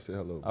 Tell Blake I said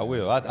hello. I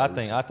will. I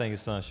think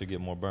his son should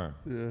get more burn.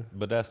 Yeah.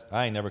 But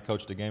I ain't never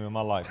coached a game in my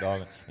life,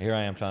 dog. And here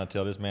I am trying to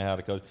tell this man how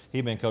to coach.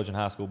 He been coaching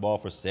high school ball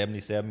for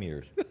 77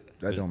 years.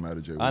 That don't matter,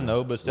 Jay. I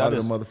know, but a lot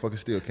of them motherfuckers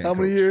still can't How coach.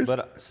 many years?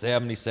 But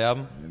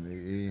 77.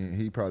 And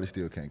he probably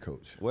still can't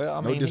coach. Well, I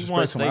No mean, he disrespect won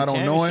to him. state I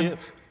don't know him.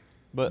 championships.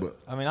 But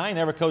I mean, I ain't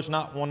never coached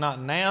not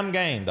damn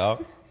game,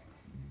 dog.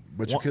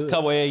 But you could.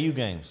 Couple AAU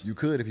games. You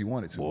could if you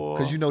wanted to. Boy.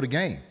 Because you know the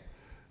game.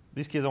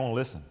 These kids don't want to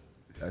listen.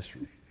 That's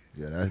true.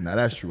 Yeah,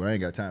 that's true. I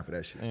ain't got time for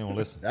that shit. They don't want to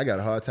listen. I got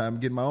a hard time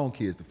getting my own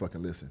kids to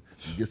fucking listen.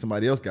 You get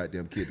somebody else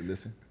goddamn kid to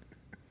listen.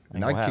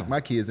 And I gonna can kick happen.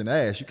 my kids in the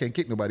ass. You can't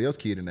kick nobody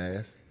else's kid in the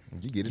ass.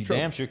 You get in You trouble.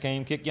 damn sure can't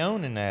even kick your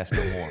own in the ass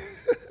no more.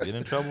 Get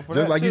in trouble for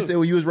Just that like too. you said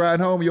when you was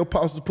riding home and your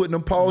pops was putting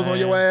them paws on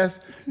your Man. ass.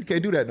 You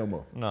can't do that no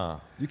more. Nah,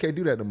 You can't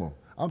do that no more.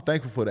 I'm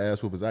thankful for the ass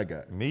whoopers I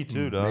got. me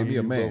too, dog. Made me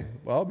a man.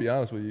 Well, I'll be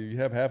honest with you. You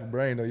have half a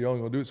brain, though. You're only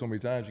going to do it so many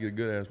times. You get a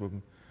good ass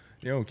whooping.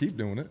 You don't keep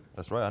doing it.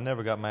 That's right. I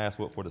never got my ass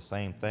whooped for the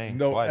same thing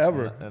No, twice.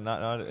 ever.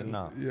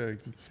 No. Yeah.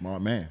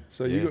 Smart man.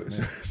 So Yeah, you go,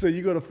 so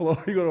you go to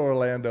Florida, you go to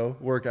Orlando,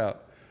 work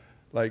out.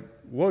 Like,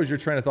 what was your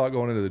train of thought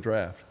going into the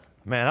draft?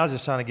 Man, I was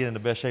just trying to get in the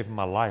best shape of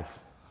my life.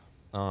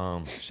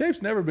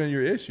 Shape's never been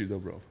your issue, though,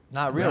 bro.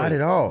 Not really. Not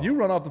at all. You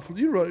run off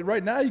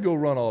right now. You go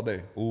run all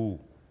day. Ooh,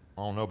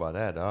 I don't know about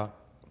that, dog.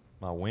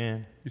 My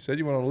win. You said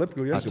you went on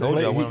elliptical I yesterday. told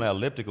you I went on that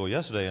elliptical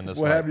yesterday, and it's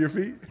What like, happened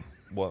to your feet?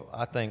 well,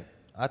 I think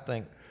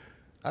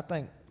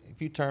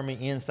if you turn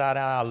me inside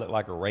out, I look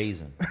like a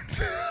raisin.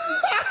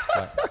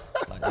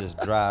 like just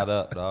dried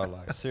up, dog.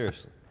 Like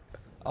seriously,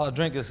 all I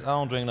drink is I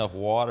don't drink enough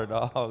water,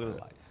 dog. It's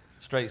like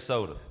straight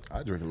soda.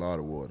 I drink a lot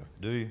of water.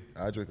 Do you?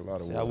 I drink a lot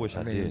of See, water. I wish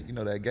I did. You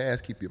know that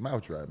gas keep your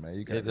mouth dry, man.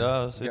 You It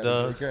does. It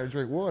does. You gotta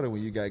drink water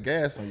when you got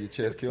gas on your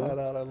chest, Inside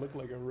killer. out, I look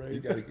like a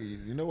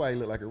raisin. You know why you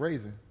look like a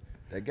raisin?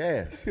 That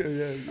gas.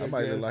 Yeah, I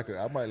might gas.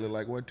 look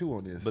like 1-2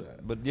 on this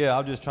side. But yeah,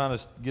 I'm just trying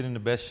to get in the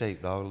best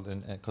shape, dog,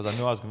 and because I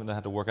knew I was going to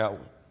have to work out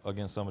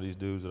against some of these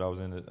dudes that I was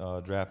in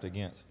the draft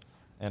against,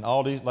 and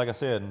all these, like I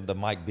said, the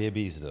Mike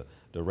Bibbies, the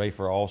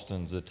Rafer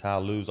Austins, the Ty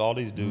Lues, all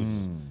these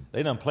dudes,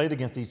 they done played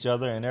against each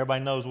other, and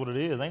everybody knows what it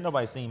is. Ain't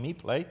nobody seen me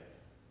play,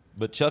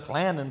 but Chuck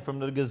Landon from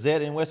the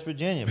Gazette in West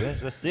Virginia, bitch.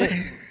 That's it.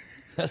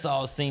 That's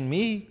all seen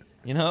me,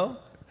 you know.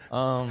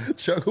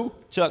 Chuck who?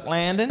 Chuck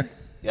Landon,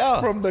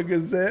 yeah, From the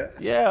Gazette.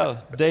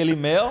 yeah, Daily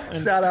Mail.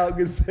 And, Shout out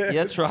Gazette.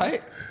 yeah, that's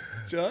right.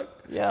 Chuck.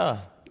 Yeah.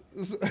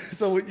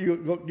 So you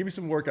go, give me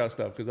some workout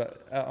stuff, because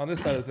on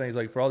this side of things,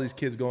 like for all these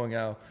kids going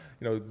out,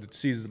 the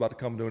season's about to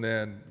come to an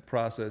end.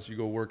 Process, you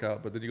go work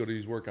out, but then you go to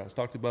these workouts.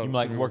 Talk to about. You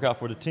like work out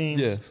for the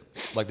teams? Yeah.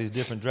 Like these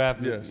different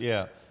draft. Yes.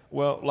 Yeah.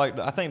 Well, like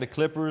I think the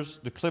Clippers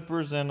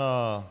and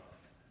I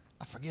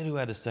forget who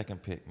had the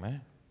second pick, man.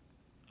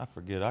 I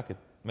forget.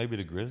 Maybe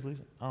the Grizzlies.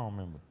 I don't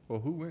remember. Well,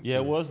 who went? Yeah, to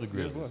it was the Yeah,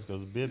 Grizzlies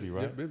because of Bibby,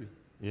 right? Yeah, Bibby.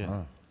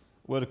 Yeah.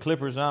 Well, the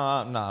Clippers,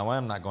 I'm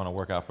not going to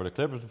work out for the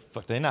Clippers.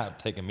 Fuck, they're not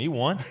taking me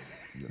one.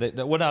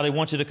 What now? They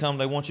want you to come.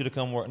 They want you to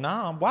come work.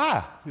 Nah,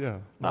 why? Yeah.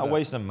 Not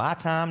wasting my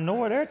time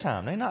nor their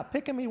time. They're not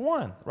picking me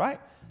one, right?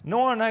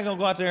 Nor they're gonna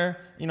go out there,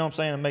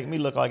 and make me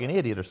look like an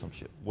idiot or some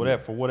shit,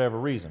 for whatever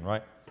reason,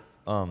 right?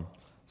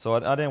 So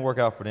I didn't work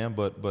out for them,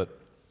 but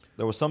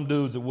there were some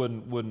dudes that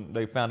wouldn't.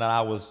 They found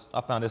out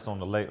I found this on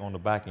the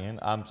back end.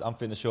 I'm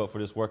finna show up for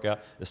this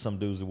workout. There's some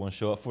dudes that wouldn't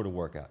show up for the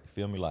workout. You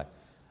feel me?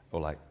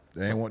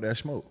 They ain't want that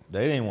smoke.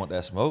 They didn't want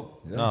that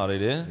smoke. Yeah. No, they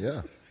didn't.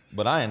 Yeah.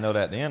 But I didn't know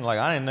that then. Like,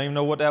 I didn't even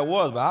know what that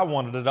was, but I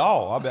wanted it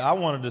all. I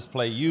wanted to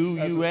play y'all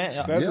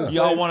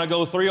want to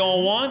go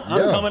 3-on-1?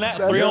 I'm coming at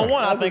 3-on-1.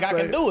 I think I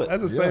can do it.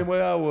 That's the same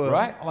way I was.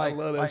 Right? I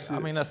love that shit. I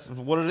mean, that's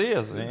what it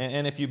is.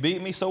 And if you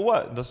beat me, so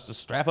what? Just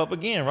strap up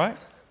again, right?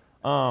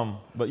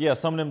 But yeah,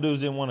 some of them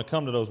dudes didn't want to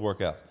come to those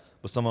workouts,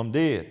 but some of them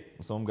did.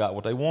 Some of them got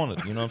what they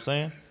wanted. You know what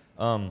I'm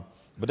saying?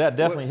 But that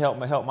definitely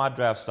helped my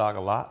draft stock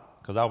a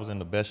lot, because I was in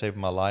the best shape of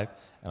my life,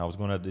 and I was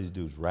going at these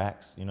dudes'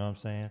 racks. You know what I'm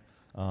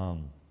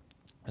saying?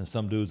 And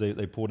some dudes,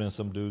 they pulled in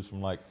some dudes from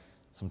like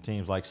some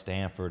teams like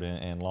Stanford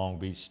and Long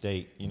Beach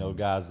State,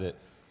 guys that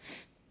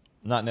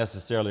not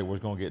necessarily was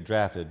going to get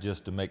drafted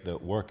just to make the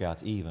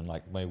workouts even.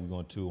 Like maybe we're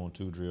going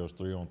 2-on-2 drills,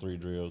 3-on-3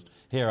 drills.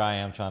 Here I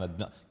am trying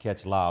to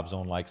catch lobs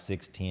on like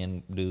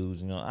 6'10"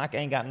 dudes. I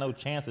ain't got no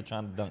chance of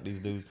trying to dunk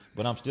these dudes,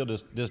 but I'm still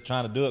just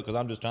trying to do it because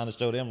I'm just trying to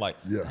show them like,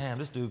 damn,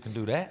 this dude can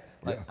do that.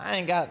 Like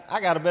I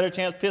got a better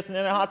chance pissing in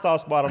a hot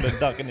sauce bottle than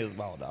dunking this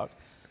ball, dog.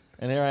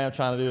 And here I am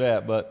trying to do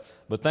that, but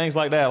things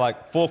like that,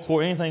 like full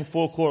court, anything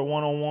full court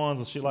 1-on-1s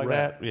and shit like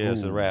that, yeah,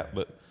 it's a wrap.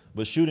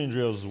 But shooting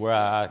drills is where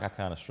I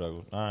kind of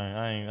struggled.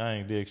 I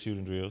ain't dig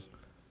shooting drills.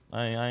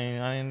 I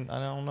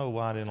don't know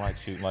why I didn't like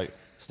shooting. Like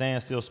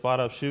stand still, spot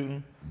up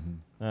shooting.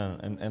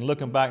 And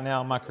looking back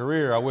now in my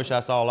career, I wish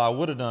that's all I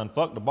would have done.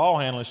 Fuck the ball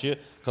handling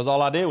shit, because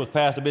all I did was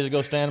pass the bitch and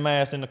go stand my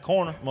ass in the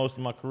corner most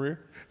of my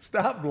career.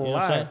 Stop lying. You know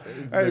what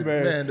I'm Hey,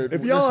 man,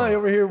 if y'all ain't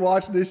over here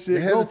watching this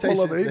shit, go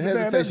pull up.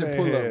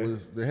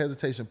 The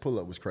hesitation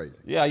pull-up was crazy.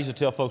 Yeah, I used to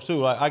tell folks, too,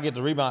 like, I get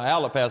the rebound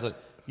outlet pass, like,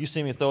 you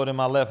see me throw it in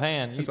my left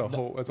hand. It's a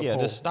hole.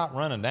 Just stop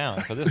running down,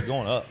 because it's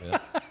going up. Man.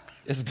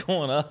 It's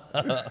going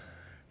up.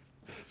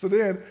 So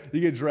then you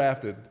get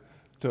drafted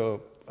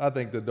to, I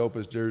think, the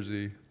dopest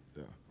jersey.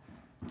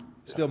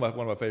 Still one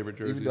of my favorite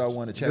jerseys. Even though I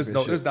won a championship.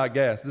 This is not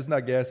gas. This is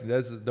not gassing.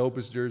 That's the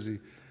dopest jersey.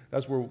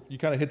 That's where you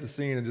kind of hit the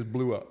scene and just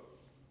blew up.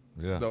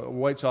 Yeah. The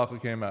white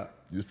chocolate came out.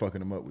 You was fucking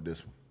them up with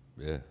this one.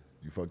 Yeah.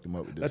 You fucked them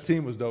up with this That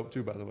team was dope,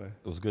 too, by the way.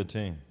 It was a good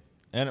team.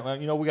 And,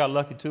 we got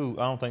lucky, too.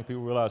 I don't think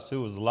people realize,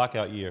 too, it was the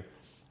lockout year.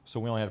 So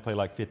we only had to play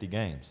like 50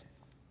 games.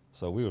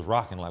 So we was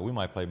rocking. Like, we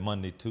might play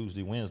Monday,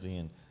 Tuesday, Wednesday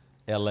in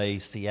L.A.,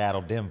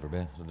 Seattle, Denver,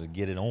 man, so to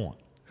get it on. You know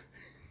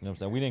what I'm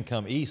saying? We didn't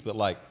come east, but,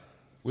 like,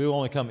 we would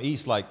only come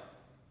east, like,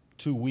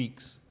 2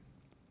 weeks.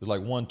 It was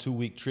like 1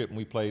 2-week trip, and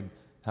we played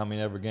how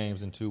many ever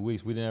games in 2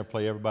 weeks. We didn't ever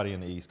play everybody in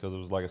the East because it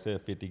was, like I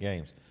said, 50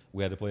 games.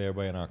 We had to play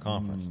everybody in our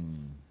conference.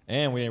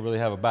 And we didn't really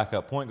have a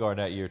backup point guard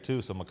that year,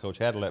 too, so my coach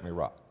had to let me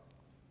rock.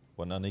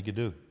 Wasn't nothing he could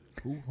do.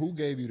 Who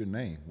gave you the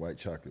name, White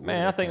Chocolate?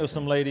 Man, I think it was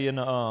some lady in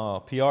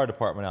the PR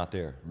department out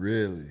there.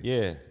 Really?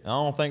 Yeah. I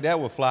don't think that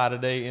would fly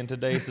today in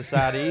today's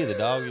society either,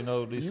 dog.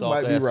 These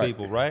soft-ass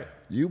people, right?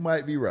 You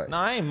might be right. No,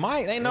 I ain't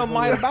might. Ain't no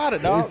might about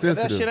it, dog.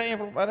 Sensitive.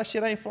 That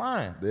shit ain't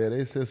flying. Yeah,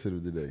 they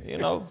sensitive today.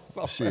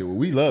 Shit, well,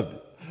 we loved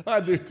it. I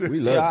do, too. We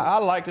loved it. I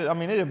liked it. I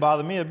mean, it didn't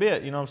bother me a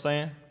bit, you know what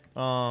I'm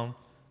saying?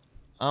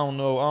 I don't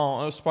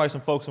know. There's probably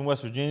some folks in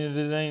West Virginia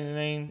that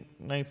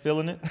ain't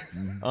feeling it.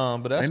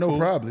 But that's ain't no cool.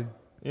 probably.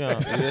 Yeah.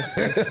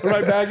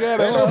 Right back at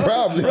him. Ain't no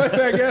problem. Right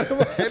back at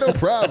him. Ain't no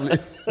problem.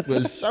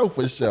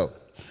 For sure.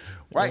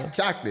 White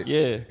Chocolate.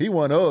 Yeah. He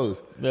one of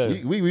those.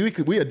 Yeah.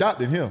 We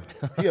adopted him.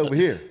 He over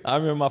here. I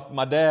remember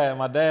my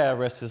dad,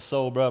 rest his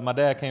soul, bro. My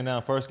dad came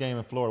down the first game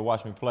in Florida to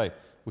watch me play.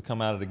 We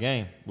come out of the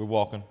game. We're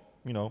walking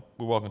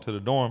to the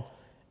dorm,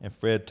 and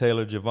Fred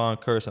Taylor,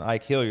 Javon Curse, and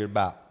Ike Hilliard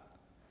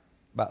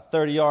about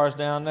 30 yards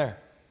down there.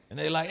 And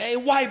they like, hey,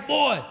 white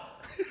boy.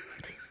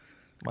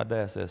 My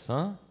dad said,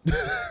 son,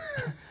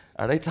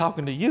 are they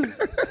talking to you?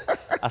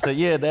 I said,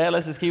 yeah, Dad,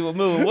 let's just keep it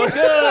moving. What's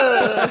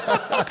good?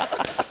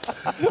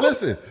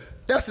 Listen,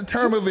 that's a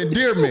term of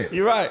endearment.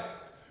 You're right.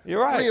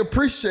 We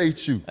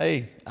appreciate you.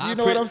 Hey, you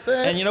know what I'm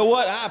saying? And you know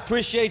what? I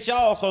appreciate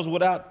y'all, because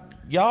without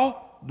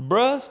y'all, the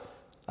bros,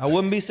 I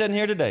wouldn't be sitting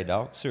here today,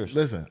 dog.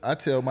 Seriously. Listen, I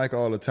tell Mike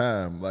all the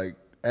time, like,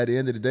 at the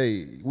end of the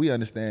day, we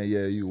understand,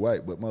 yeah, you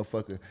white, but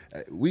motherfucker,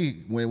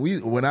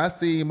 when I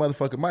see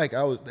motherfucker Mike,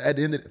 I was at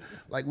the end of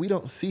like, we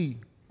don't see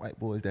white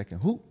boys that can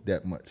hoop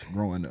that much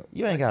growing up.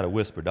 You ain't got to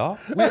whisper, dog.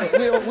 We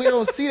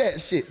don't see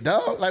that shit,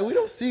 dog. Like, we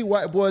don't see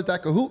white boys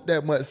that can hoop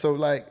that much. So,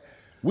 like,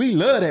 we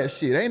love that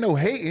shit. Ain't no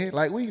hating.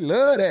 Like, we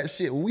love that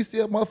shit. When we see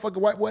a motherfucking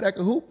white boy that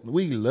can hoop,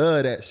 we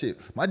love that shit.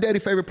 My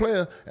daddy's favorite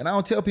player, and I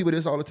don't tell people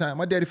this all the time,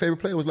 my daddy's favorite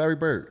player was Larry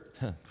Bird.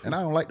 And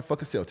I don't like the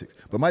fucking Celtics.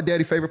 But my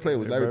daddy's favorite player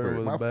was Larry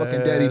Bird. My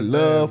fucking daddy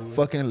loved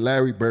fucking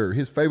Larry Bird.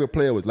 His favorite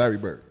player was Larry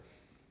Bird.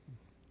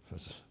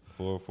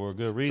 For a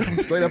good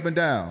reason. Straight up and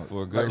down.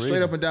 For a good like, reason.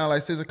 Straight up and down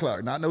like 6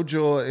 o'clock. Not no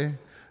Jordan.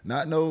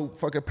 Not no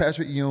fucking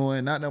Patrick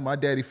Ewing. Not no, my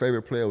daddy's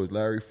favorite player was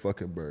Larry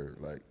fucking Bird.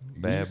 Like,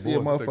 Bad you see a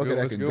boy. motherfucker that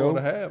That's a can good one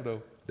go, to have,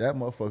 though. that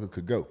motherfucker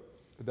could go.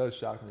 It does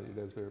shock me that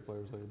your dad's favorite player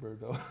was Larry Bird,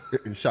 though.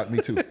 It shocked me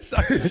too. It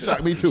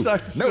shocked me too.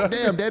 No,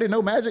 damn, daddy,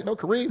 no Magic, no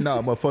Kareem.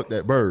 Nah, motherfuck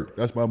that Bird.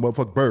 That's my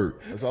motherfucking Bird.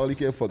 That's all he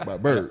can fuck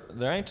about, Bird.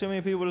 There ain't too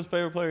many people whose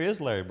favorite player is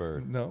Larry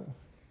Bird. No,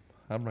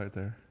 I'm right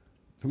there.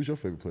 Who's your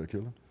favorite player,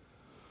 Killer?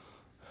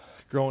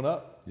 Growing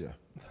up, Yeah.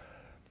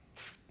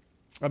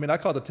 I mean, I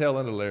caught the tail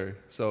end of Larry,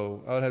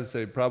 so I would have to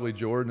say probably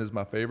Jordan is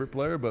my favorite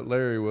player, but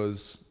Larry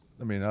was,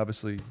 I mean,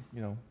 obviously,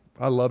 you know,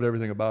 I loved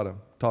everything about him.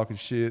 Talking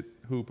shit,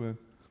 hooping,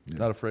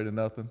 not afraid of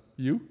nothing.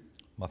 You?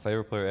 My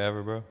favorite player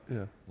ever, bro.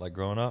 Yeah. Like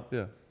growing up,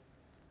 Yeah.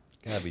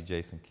 gotta be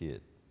Jason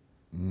Kidd.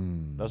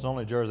 That's the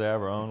only jersey I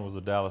ever owned was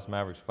the Dallas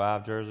Mavericks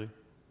 5 jersey.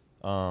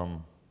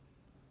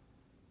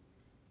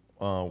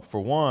 For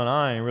one,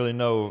 I ain't really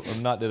know,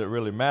 not that it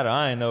really mattered,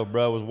 I ain't know if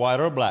bro was white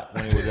or black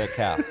when he was at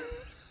Cal.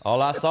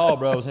 All I saw,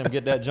 bro, was him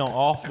get that junk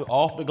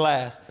off the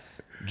glass,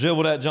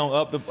 dribble that junk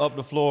up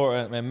the floor,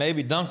 and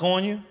maybe dunk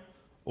on you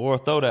or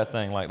throw that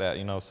thing like that,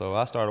 you know. So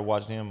I started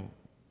watching him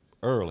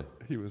early.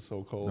 He was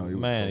so cold. No,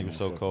 He was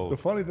so The cold.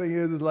 funny thing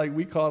is like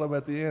we caught him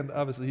at the end.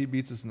 Obviously, he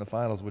beats us in the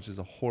finals, which is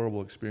a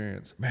horrible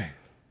experience. Man.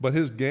 But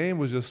his game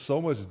was just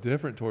so much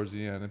different towards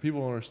the end, and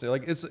people don't understand.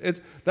 Like it's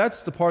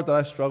that's the part that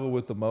I struggle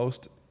with the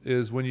most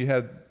is when you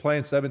had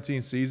playing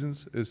 17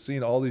 seasons, is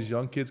seeing all these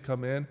young kids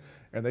come in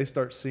and they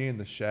start seeing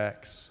the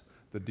Shaqs,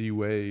 the D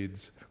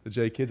Wades, the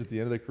J Kids at the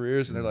end of their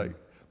careers, and they're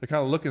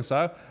kind of looking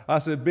inside. I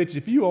said, bitch,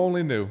 if you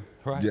only knew.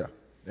 Right. Yeah.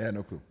 They had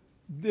no clue.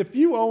 If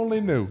you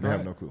only knew. They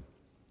have no clue.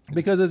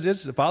 Because it's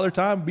just Father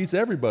Time beats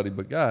everybody,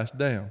 but gosh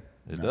damn.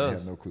 It They does.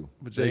 have no clue.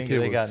 But They,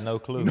 Kidd they was- got no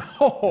clue. They have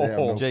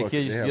no J fucking-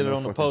 Kidd used they to have get it no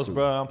on the fucking post, clue.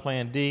 bro. I'm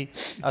playing D.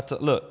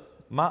 Look,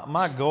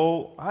 my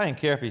goal, I didn't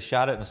care if he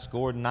shot it and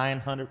scored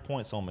 900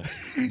 points on me.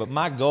 But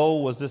my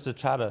goal was just to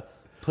try to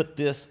put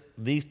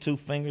these 2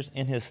 fingers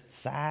in his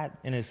side,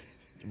 in his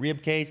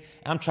rib cage.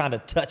 I'm trying to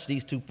touch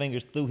these 2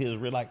 fingers through his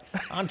rib. Like,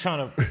 I'm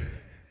trying to,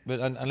 but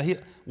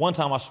one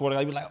time I swear to God,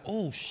 he'd be like,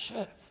 oh,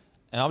 shit.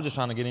 And I was just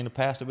trying to get him to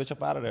pass the bitch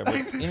up out of there. But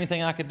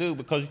anything I could do,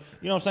 because, you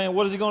know what I'm saying,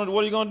 what are you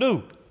going to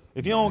do?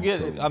 If you don't get,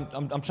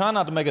 I'm trying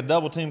not to make a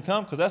double team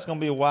come, because that's going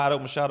to be a wide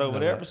open shot over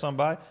there for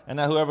somebody. And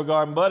now whoever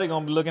guarding Buddy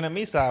going to be looking at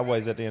me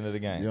sideways at the end of the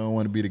game. You don't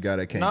want to be the guy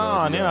that can't Nah,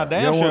 guard and you. then I You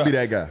damn don't sure. want to be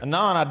that guy.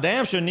 Nah, and I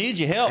damn sure need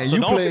your help. And So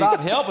you don't played-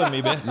 stop helping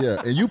me, man.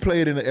 Yeah, and you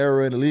played in an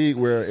era in the league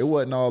where it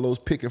wasn't all those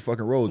pick and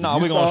fucking rolls. Nah,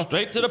 If we you going saw-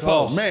 straight to the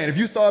post. Man, if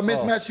you saw a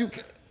mismatch, you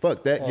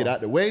fuck that, get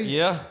out the way.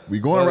 Yeah. We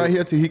going right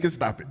here till he can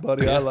stop it.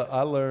 Buddy, I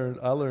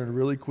learned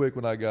really quick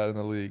when I got in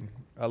the league.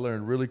 I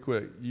learned really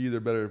quick. You either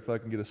better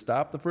fucking get a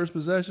stop the first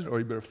possession, or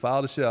you better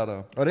foul the shit out of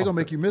them. Oh, they gonna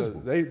make you miserable.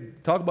 They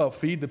talk about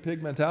feed the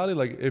pig mentality.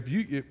 Like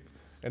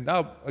and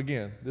now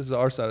again, this is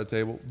our side of the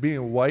table.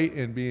 Being white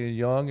and being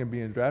young and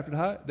being drafted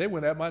high, they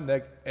went at my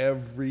neck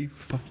every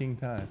fucking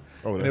time.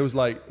 Oh, and it was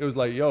like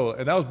yo,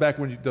 and that was back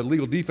when the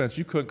legal defense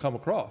you couldn't come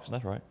across.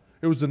 That's right.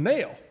 It was the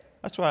nail.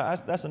 That's right.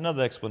 That's another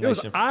It was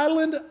explanation.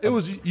 island. It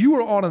was you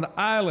were on an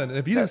island, and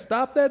if you didn't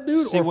stop that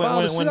dude See, or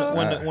foul the shit out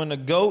of him, when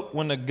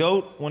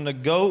the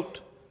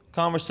GOAT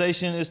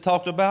conversation is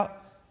talked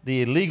about,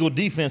 the illegal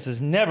defense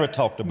is never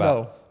talked about.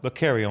 No. But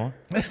carry on.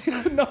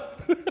 no.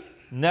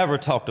 Never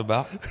talked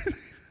about.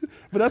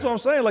 But that's what I'm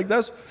saying. Like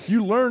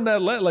you learn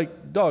that.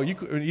 Like dog, you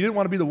didn't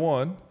want to be the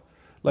one.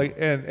 Like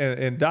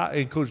and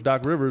Coach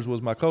Doc Rivers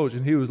was my coach,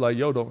 and he was like,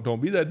 "Yo,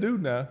 don't be that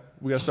dude now.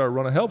 We got to start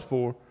running helps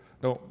for.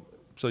 Don't."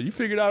 So you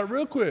figured out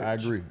real quick. I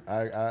agree.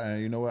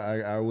 And you know what?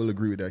 I will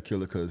agree with that,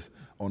 Killer, because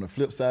on the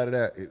flip side of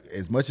that,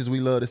 as much as we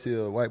love to see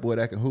a white boy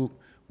that can hoop,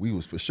 we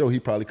was for sure he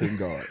probably couldn't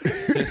guard.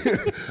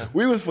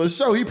 We was for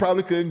sure he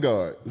probably couldn't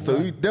guard. So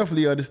we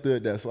definitely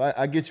understood that. So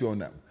I get you on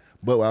that one.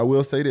 But I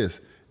will say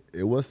this.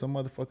 It was some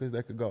motherfuckers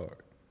that could guard.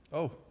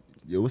 Oh,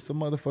 It was some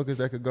motherfuckers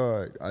that could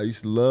guard. I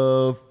used to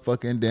love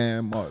fucking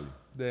Dan Marley.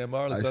 damn,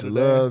 Marlon. I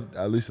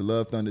used to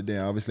love Thunder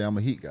Dan. Obviously, I'm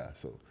a Heat guy,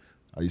 so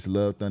I used to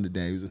love Thunder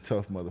Dan. He was a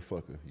tough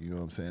motherfucker. You know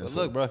what I'm saying? But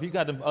So- look, bro, if you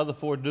got them other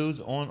 4 dudes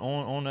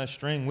on that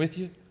string with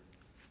you,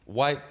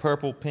 white,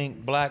 purple,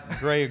 pink, black,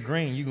 gray, or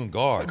green, you can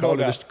guard. Call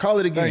doubt.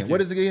 it again. Thank you.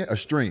 What is it again? A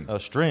string. A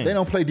string. They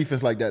don't play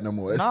defense like that no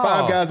more. It's No.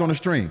 5 guys on a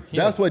string.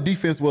 Yeah. That's what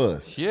defense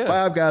was. Yeah.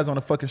 5 guys on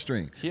a fucking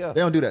string. Yeah.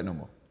 They don't do that no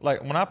more.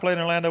 Like when I played in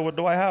Orlando with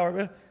Dwight Howard,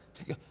 man,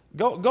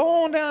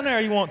 go on down there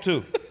if you want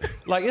to.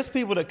 Like it's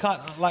people that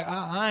like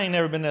I ain't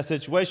never been in that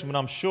situation, but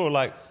I'm sure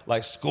like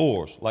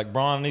scores, like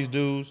Bron and these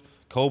dudes,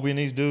 Kobe and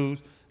these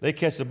dudes, they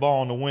catch the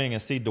ball on the wing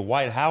and see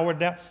Dwight Howard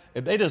down.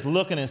 If they just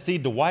looking and see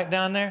Dwight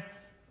down there,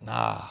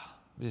 Nah.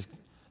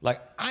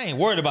 Like, I ain't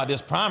worried about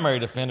this primary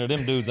defender.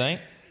 Them dudes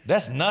ain't.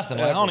 That's nothing.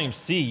 Like, I don't even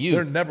see you.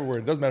 They're never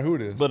worried. It doesn't matter who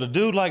it is. But a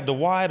dude like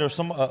Dwight or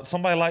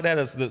somebody like that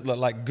that's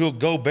like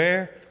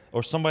Gobert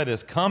or somebody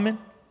that's coming,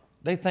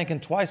 they thinking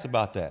twice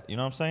about that. You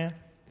know what I'm saying?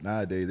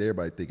 Nowadays,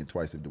 everybody thinking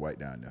twice if Dwight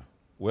down there.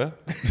 Well,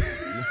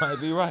 you might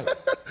be right.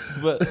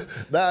 But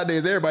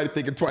nowadays, everybody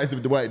thinking twice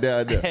if Dwight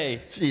down there.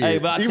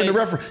 But even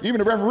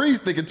the referees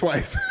thinking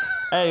twice.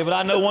 Hey, but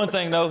I know one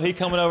thing though. He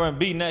coming over and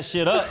beating that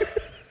shit up.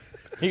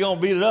 He gonna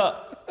beat it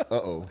up.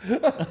 Uh-oh.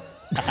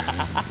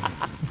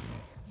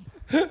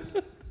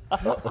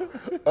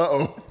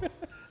 Uh-oh.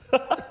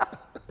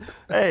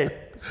 Hey,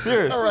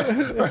 serious. All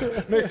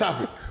right. Next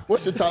topic.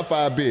 What's your top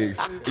 5 bigs?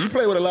 You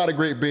play with a lot of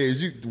great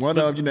bigs. One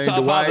of them you named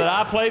top Dwight. 5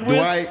 that I played with?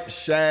 Dwight,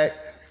 Shaq,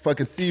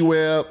 fucking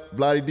C-Web,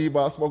 Vlade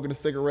Divac smoking the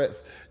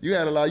cigarettes. You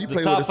had a lot. You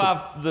played with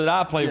top 5 that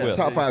I played with.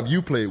 Top 5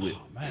 you played with.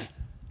 Oh, man.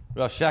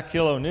 Well,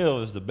 Shaquille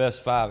O'Neal is the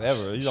best 5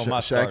 ever. He's on my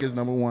Shaq is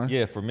number 1.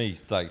 Yeah, for me,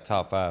 it's like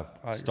top 5.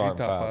 Starting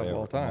top 5 ever. of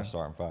all time.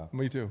 Starting 5.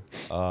 Me too.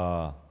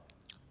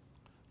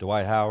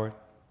 Dwight Howard.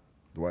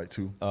 Dwight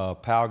 2. Pau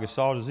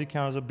Gasol, does he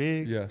count as a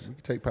big? Yes. You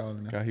can take Pau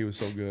in there. God, he was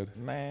so good.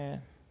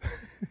 Man.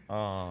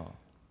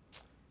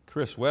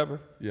 Chris Webber.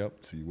 Yep.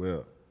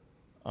 C-Web.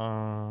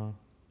 I'm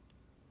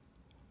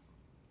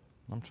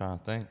trying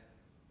to think.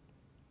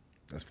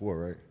 That's 4,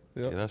 right?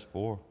 Yep. Yeah, that's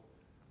 4.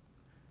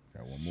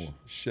 Got one more.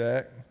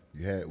 Shaq.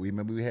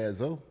 Remember we had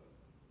Zoe.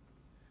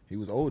 He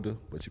was older,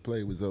 but you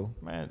played with Zoe.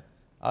 Man,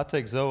 I'll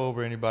take Zoe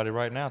over anybody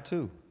right now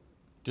too.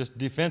 Just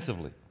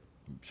defensively.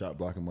 Shot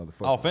blocking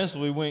motherfucker.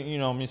 Offensively,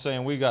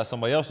 we got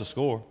somebody else to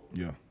score.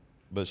 Yeah.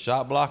 But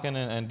shot blocking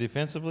and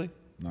defensively,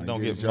 No,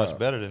 don't get much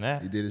better than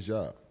that. He did his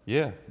job.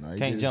 Yeah. No, he did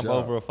Can't his jump job.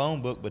 over a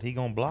phone book, but he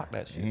gonna block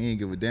that shit. He ain't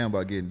give a damn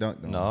about getting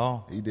dunked on.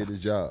 No. He did his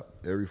job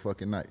every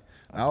fucking night.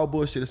 Now, all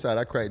bullshit aside,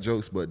 I crack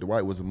jokes, but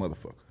Dwight was a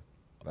motherfucker.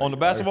 On the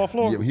basketball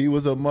floor? Yeah, he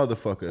was a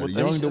motherfucker. Well, The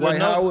young he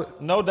Dwight Howard.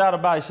 No doubt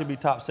about it, he should be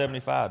top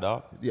 75,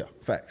 dog. Yeah,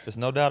 facts. There's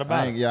no doubt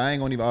about it. I ain't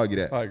gonna even argue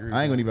that. I agree.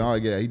 I ain't gonna even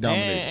argue that. He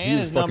dominated. He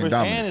was fucking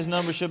dominant. And his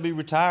numbers should be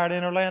retired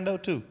in Orlando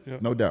too.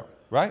 Yep. No doubt.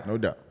 Right? No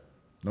doubt.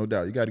 No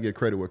doubt. You got to give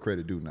credit where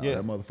credit due. Now Yeah.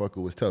 that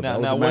motherfucker was tough. Now,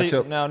 that was a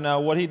matchup.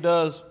 now, what he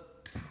does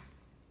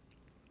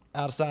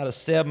outside of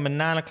 7 and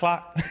 9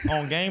 o'clock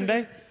on game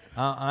day,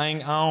 I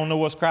don't know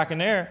what's cracking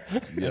there,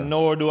 and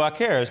nor do I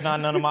care. It's not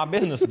none of my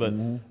business.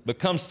 But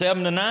come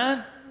 7 to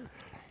 9,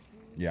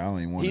 Yeah, I don't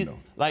even want to know.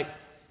 like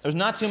there's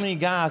not too many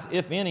guys,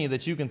 if any,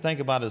 that you can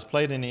think about that's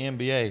played in the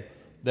NBA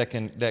that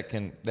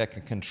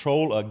can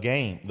control a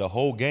game, the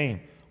whole game,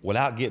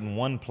 without getting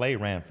one play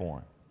ran for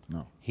him.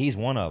 No. He's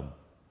one of them.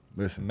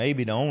 Listen.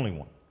 Maybe the only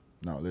one.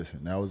 No,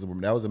 listen. That was a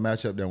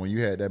matchup that when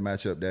you had that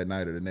matchup that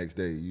night or the next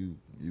day, you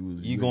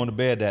going to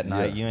bed that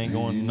night. You ain't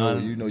going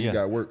none. You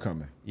got work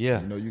coming.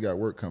 Yeah. You know you got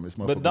work coming. This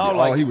But motherfucker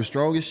dog, he was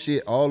strong as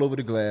shit, all over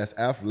the glass,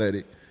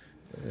 athletic.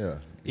 Yeah.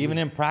 Even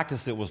in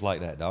practice, it was like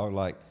that, dog.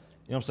 Like,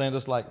 you know what I'm saying?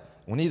 Just like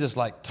when he just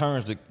like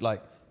turns to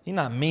like he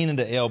not meaning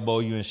to elbow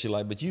you and shit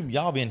like, but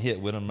y'all been hit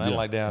with him, man,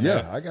 like down there.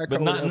 Yeah, I got but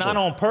caught with not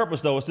elbow. on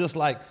purpose though. It's just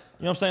like,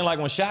 you know what I'm saying? Like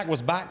when Shaq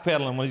was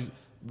backpedaling when he's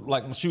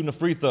like shooting a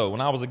free throw,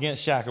 when I was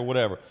against Shaq or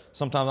whatever.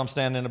 Sometimes I'm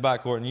standing in the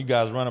backcourt and you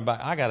guys running back.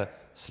 I gotta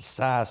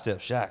sidestep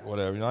Shaq,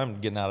 whatever. You know, I'm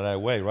getting out of that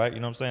way, right? You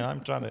know what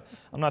I'm saying?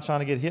 I'm not trying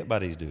to get hit by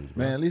these dudes,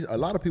 bro. Man, at least a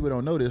lot of people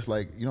don't know this.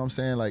 Like, you know what I'm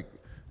saying? Like,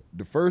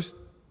 the first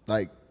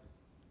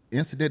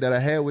incident that I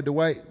had with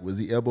Dwight was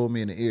he elbowed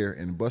me in the ear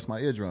and bust my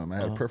eardrum. I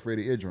had a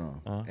perforated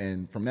eardrum,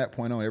 and from that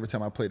point on, every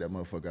time I played that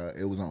motherfucker,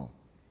 it was on.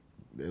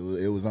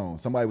 It was on.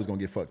 Somebody was gonna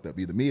get fucked up,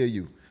 either me or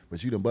you.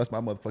 But you done bust my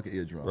motherfucking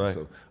eardrum. Right.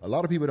 So a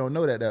lot of people don't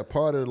know that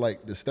part of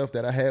like the stuff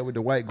that I had with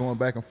Dwight going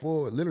back and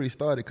forth literally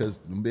started because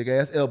them big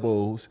ass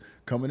elbows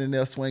coming in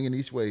there swinging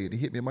each way. They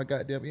hit me in my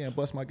goddamn ear and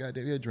bust my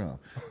goddamn eardrum.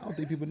 I don't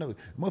think people know.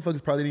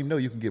 Motherfuckers probably didn't even know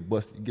you can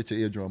get your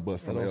eardrum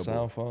bust from That an don't elbow.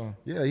 sound fun.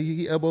 Yeah,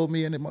 he elbowed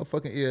me in the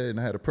motherfucking ear and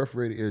I had a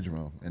perforated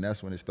eardrum. And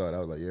that's when it started. I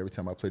was like, yeah, every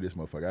time I play this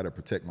motherfucker, I gotta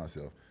protect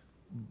myself.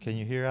 Can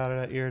you hear out of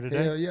that ear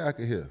today? Hell yeah, I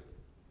could hear.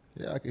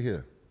 Yeah, I could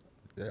hear.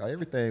 Yeah,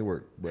 everything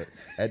worked. But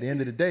at the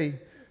end of the day,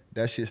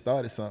 that shit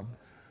started something.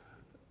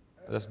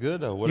 That's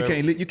good though.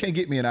 Whatever. You can't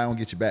get me and I don't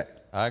get you back.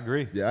 I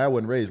agree. Yeah, I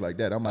wasn't raised like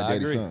that. I'm my I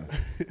daddy's agree. son.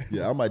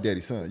 Yeah, I'm my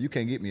daddy's son. You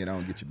can't get me and I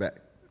don't get you back.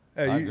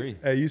 Hey, I you, agree.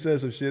 Hey, you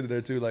said some shit in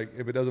there too, like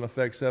if it doesn't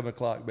affect 7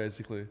 o'clock,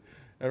 basically.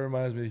 That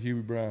reminds me of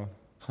Hubie Brown.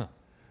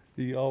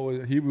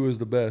 Hubie was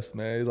the best,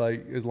 man.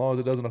 Like as long as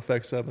it doesn't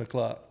affect 7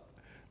 o'clock.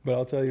 But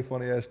I'll tell you a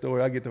funny ass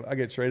story. I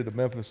get traded to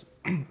Memphis,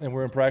 and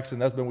we're in practice. And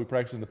that's when we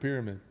practice in the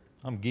pyramid.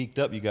 I'm geeked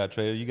up. You got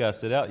traded. You got to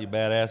sit out your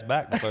badass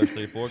back the first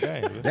 3 or 4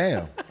 games.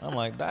 Damn. I'm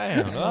like,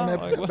 damn.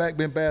 dog. That back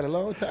been bad a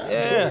long time.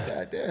 Yeah.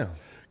 Goddamn.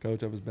 Coach,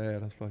 that was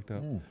bad. That's fucked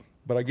up.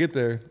 But I get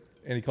there,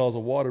 and he calls a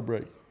water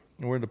break,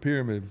 and we're in the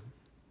pyramid,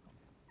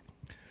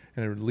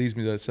 and it leads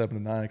me to that 7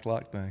 to 9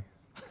 o'clock thing.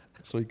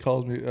 So he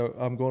calls me.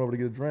 I'm going over to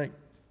get a drink,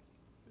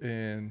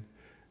 and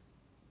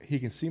he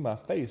can see my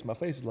face. My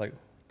face is like,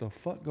 what the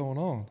fuck going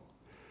on?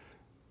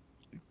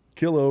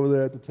 Killer over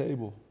there at the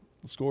table,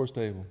 the scores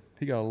table.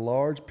 He got a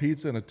large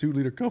pizza and a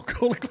 2-liter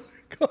Coca-Cola.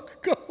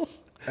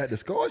 At the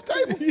scores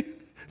table?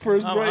 for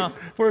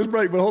his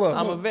break. But hold on.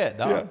 I'm a vet,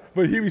 dog. Yeah.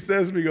 But he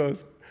says to me, he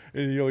goes,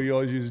 and he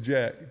always uses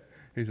Jack.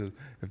 He says,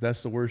 if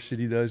that's the worst shit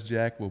he does,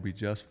 Jack will be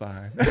just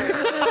fine.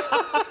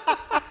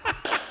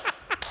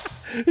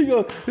 He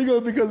goes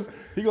because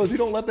he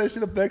don't let that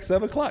shit affect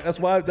 7 o'clock. That's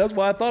why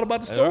I thought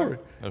about the story.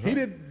 That's He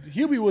right. did.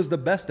 Hubie was the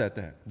best at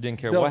that. Didn't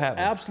care The what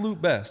happened.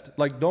 Absolute best.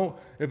 Like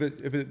if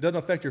it doesn't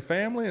affect your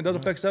family and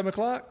doesn't affect 7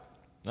 o'clock.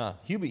 No,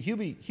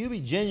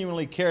 Hubie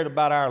genuinely cared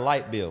about our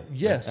light bill.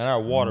 Yes. And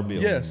our water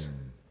bill. Yes.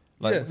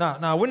 Like, yes.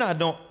 nah, we're not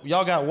doing.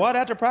 Y'all got what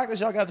after practice?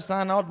 Y'all got to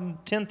sign all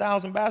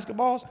 10,000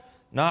 basketballs?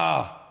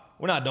 Nah,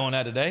 we're not doing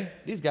that today.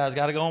 These guys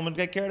got to go home and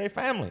take care of their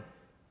family.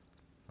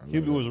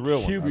 Hubie was a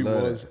real one. Hubie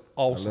was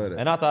awesome.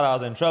 And I thought I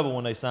was in trouble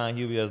when they signed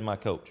Hubie as my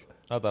coach.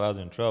 I thought I was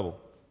in trouble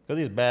because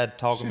he was bad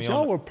talking me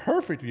Y'all on. were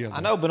perfect together. I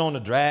know, but on the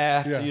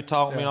draft, Yeah, you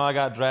talking me, yeah. I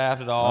got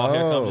drafted. Oh,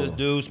 here comes Oh. this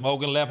dude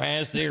smoking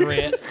left-hand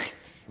cigarettes.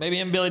 Maybe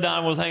him and Billy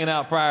Donovan was hanging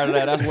out prior to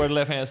that. That's where the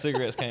left-hand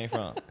cigarettes came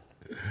from.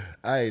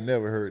 I ain't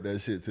never heard that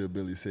shit till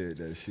Billy said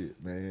that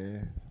shit,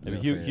 man.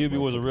 Hubie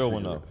was a real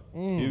one, though.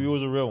 Hubie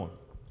was a real one.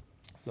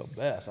 The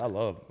best. I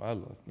love.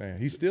 Man,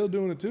 he's still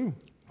doing it too.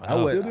 I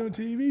know. Still doing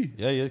TV.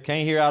 Yeah, you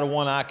can't hear out of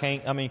one eye.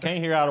 Can't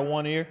hear out of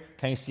one ear.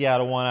 Can't see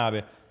out of one eye.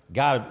 But you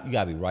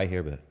gotta be right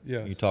here, but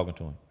Yes. you talking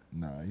to him.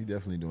 Nah, he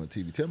definitely doing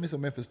TV. Tell me some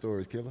Memphis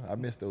stories, Killer. I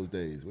missed those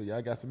days. Well,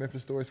 y'all got some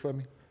Memphis stories for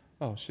me?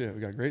 Oh shit, we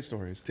got great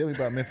stories. Tell me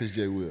about Memphis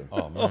J. Will.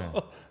 Oh man,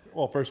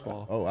 Well, first of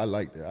all, Oh, I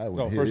like that. I no,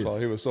 want to hear first of this. all,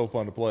 he was so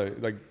fun to play.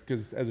 Like,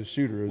 because as a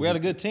shooter, we had a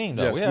good team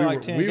though. Yes, we had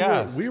like 10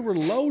 guys. We were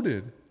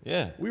loaded.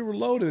 Yeah. We were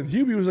loaded.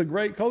 Hubie was a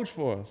great coach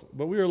for us,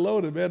 but we were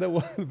loaded, man.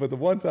 But the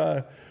one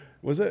time,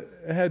 it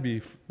had to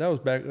be, that was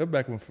back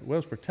when, that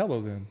was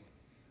Fratello then,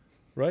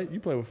 right? You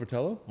played with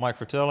Fratello? Mike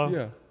Fratello.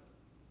 Yeah.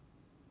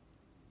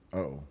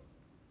 Uh-oh.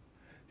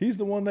 He's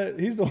the one that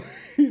kept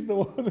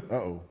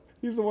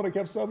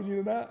subbing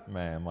you tonight.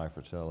 Man, Mike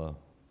Fratello.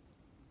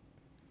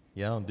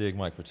 Yeah, I don't dig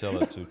Mike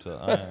Fratello too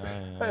tough. I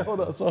ain't- Hey, hold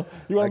on. So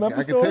you want a I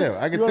Memphis can story? tell.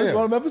 I can You tell.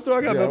 want a Memphis story?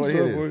 I got Yeah, I a Memphis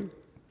wanna hear story for this.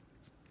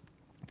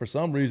 you. For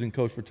some reason,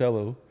 Coach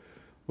Fratello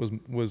was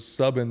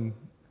subbing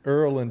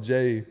Earl and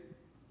Jay.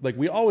 Like,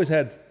 we always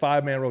had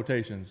 5-man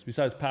rotations.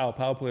 Besides Powell.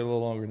 Powell played a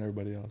little longer than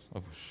everybody else.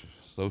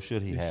 So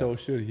should he have. So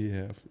should he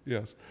have?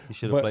 Yes. He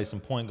should have played some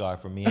point guard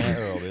for me and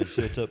Earl. It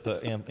should have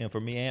took in for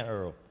me and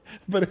Earl.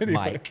 But anyway,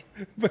 Mike.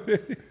 But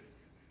anyway,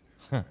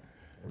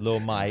 Little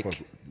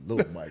Mike.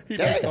 Little Mike. He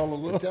just called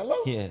him Lil. Fratello?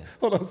 Yeah.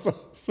 hold on.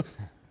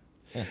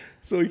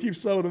 So he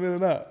keeps subbing him in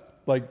and out.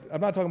 Like, I'm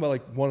not talking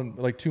about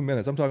like 2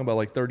 minutes. I'm talking about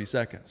like 30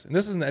 seconds. And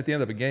this isn't at the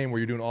end of a game where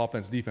you're doing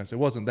offense, defense. It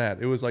wasn't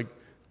that. It was like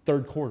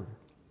third quarter.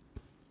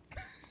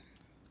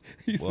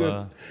 He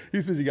said,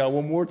 you got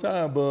one more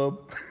time, bub.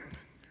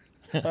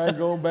 I ain't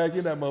going back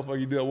in that motherfucker.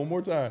 You do that one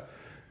more time.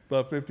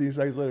 About 15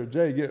 seconds later,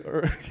 Jay, get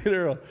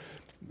Earl.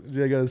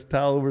 Jay got his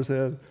towel over his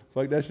head.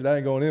 Fuck that shit. I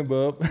ain't going in,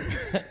 bub.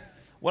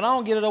 Well, I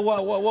don't get it.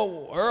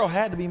 What Earl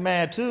had to be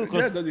mad too,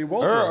 because Yeah, he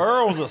won't.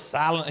 Earl was a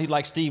silent. He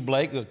like Steve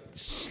Blake, would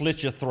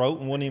slit your throat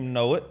and wouldn't even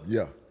know it.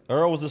 Yeah.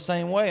 Earl was the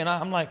same way, and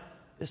I'm like,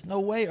 there's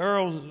no way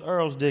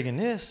Earl's digging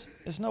this.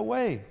 There's no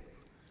way.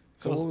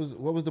 So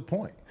what was the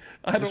point?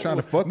 I Just don't- trying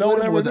to fuck no with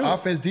one him? ever Was it knew.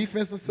 offense,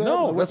 defense, or something?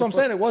 No, Like, that's the what I'm fuck?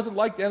 saying. It wasn't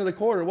like the end of the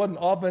quarter. It wasn't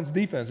offense,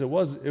 defense. It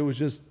was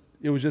just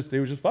they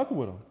were just fucking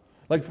with him.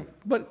 Like,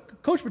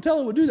 but Coach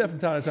Fratello would do that from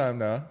time to time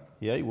now.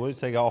 Yeah, he would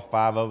take all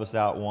 5 of us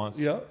out once.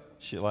 Yeah.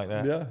 Shit like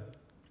that. Yeah.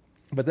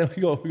 But then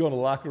we go in the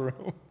locker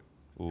room.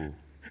 Ooh.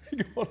 We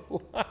go in the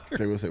locker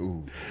Jay will say,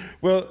 ooh.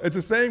 Well, it's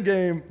the same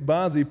game.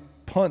 Bonzi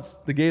punts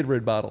the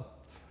Gatorade bottle.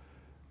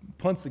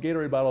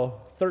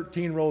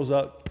 13 rolls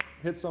up,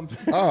 hits something.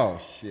 Oh,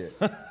 shit.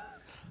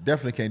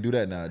 Definitely can't do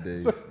that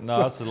nowadays. No,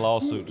 that's a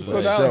lawsuit. So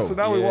today.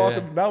 now we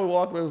Yeah.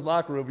 walk in his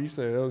locker room. You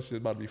say, "Oh shit,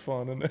 about to be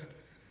fun," isn't it?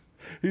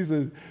 He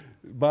says,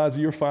 "Bonzi,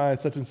 you're fine,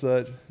 such and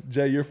such.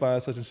 Jay, you're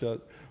fine, such and such."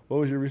 What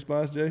was your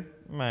response, Jay?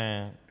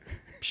 Man.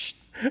 Psst.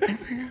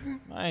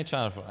 I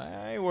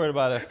ain't worried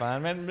about that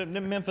fine. Man, the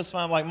Memphis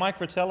fine, like Mike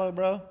Fratello,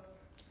 bro.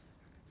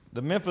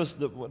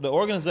 The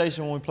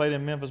organization when we played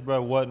in Memphis,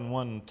 bro, wasn't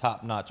one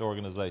top-notch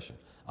organization.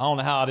 I don't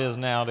know how it is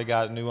now. They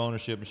got new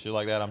ownership and shit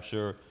like that. I'm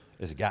sure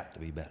it's got to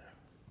be better.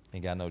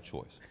 Ain't got no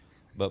choice.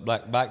 But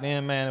back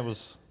then, man, it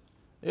was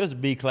a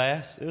B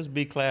class. It was a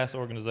B class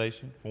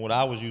organization from what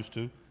I was used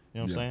to. You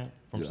know what I'm saying?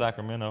 From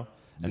Sacramento.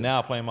 And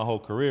now playing my whole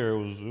career,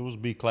 it was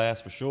B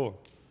class for sure.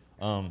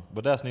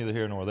 But that's neither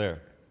here nor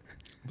there.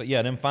 But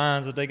yeah, them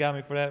fines that they got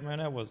me for that, man,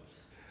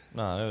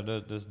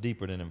 that's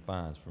deeper than them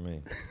fines for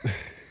me.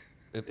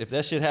 If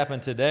that shit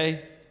happened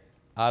today,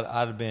 I'd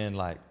have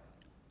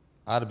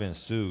been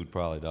sued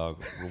probably,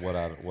 dog. For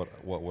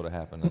what would have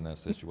happened in that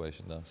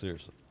situation, dog?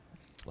 Seriously,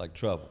 like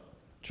trouble.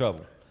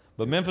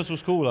 But Memphis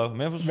was cool though.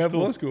 Memphis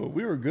was cool.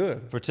 We were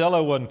good.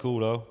 Fratello wasn't cool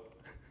though.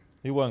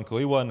 He wasn't cool.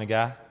 He wasn't the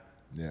guy.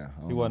 Yeah.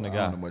 He wasn't the I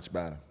guy. don't know much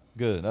about him.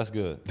 Good. That's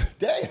good.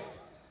 Damn.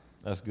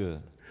 That's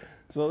good.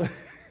 So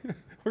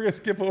we're gonna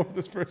skip over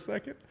this for a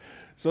second.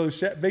 So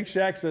Big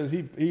Shaq says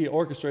he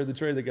orchestrated the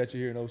trade that got you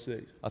here in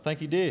 06. I think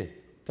he did.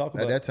 Talk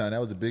about At that time, that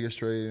was the biggest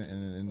trade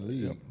in the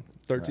league. Yep.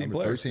 13 I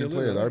remember players, 13 still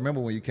players. is, I huh?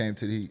 remember when you came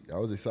to the Heat. I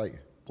was excited.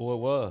 Well, it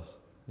was.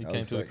 He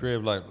came to the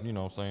crib like, you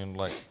know, saying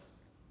like,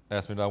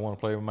 asked me, do I want to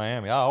play with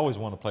Miami? I always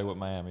want to play with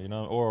Miami, you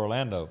know, or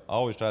Orlando. I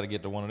always try to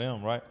get to one of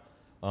them, right?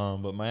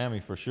 But Miami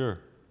for sure.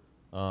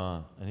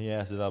 And he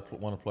asked, did I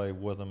want to play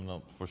with him?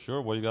 For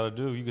sure. What you got to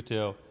do? You could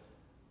tell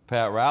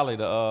Pat Riley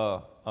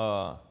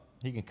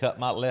he can cut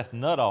my left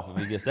nut off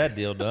if he gets that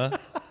deal done,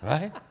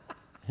 right?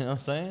 You know what I'm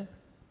saying?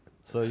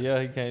 So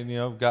yeah, he came. You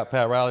know, got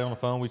Pat Riley on the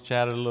phone. We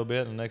chatted a little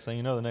bit, and the next thing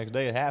you know, the next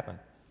day it happened.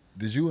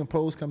 Did you and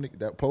Pose come?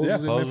 That Pose Yeah,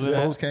 was in Pose Memphis. was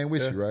there. Pose came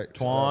with you, right?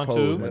 Twan, Pose,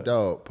 too. my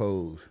dog,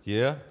 Pose.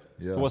 Yeah.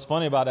 Yeah. So what's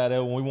funny about that is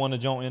when we won the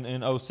joint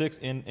in 06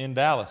 in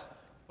Dallas,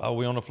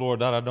 we on the floor,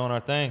 doing our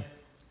thing.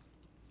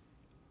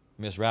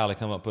 Miss Riley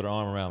come up, put her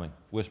arm around me,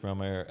 whisper in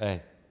my ear,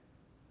 "Hey,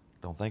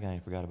 don't think I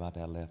ain't forgot about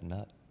that left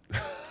nut."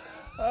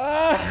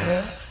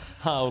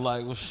 I was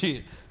like, well,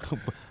 shit,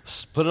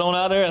 put it on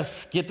out there and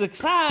get the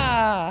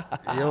side.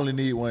 You only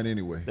need one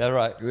anyway. That's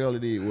right. You only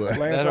need one. Lance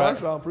That's right.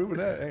 Armstrong proving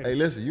that. Ain't Hey, it?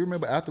 listen, you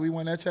remember after we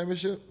won that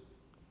championship?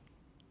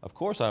 Of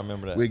course I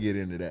remember that. We'll get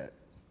into that.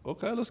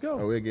 Okay, let's go.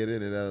 Oh, we'll get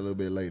into that a little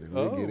bit later.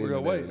 Oh, We'll get we're into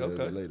gonna that wait. a little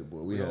Okay. bit later, boy.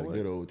 We We're had a gonna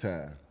good wait. old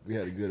time. We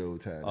had a good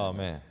old time. Oh,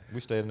 man.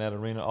 We stayed in that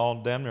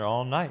arena damn near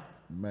all night.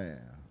 Man,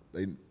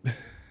 they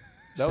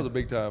That was a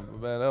big time,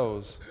 man. That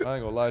was. I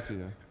ain't gonna lie to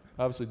you.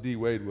 Obviously, D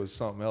Wade was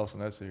something else in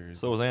that series.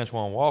 So was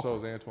Antoine Walker. So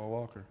was Antoine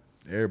Walker.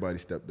 everybody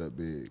stepped up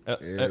big.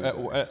 At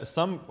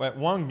Everybody.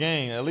 one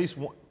game, at least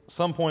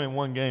some point in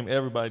one game,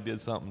 everybody did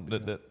something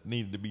that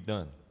needed to be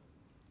done.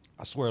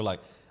 I swear,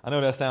 like, I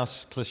know that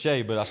sounds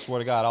cliche, but I swear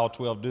to God, all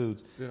 12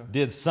 dudes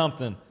did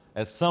something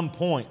at some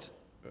point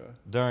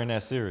during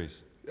that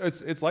series.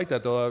 It's like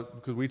that though,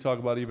 because we talk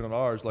about even on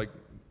ours, like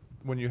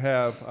when you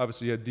have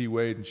obviously you had D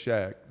Wade and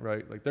Shaq,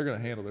 right? Like they're gonna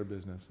handle their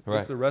business. Right.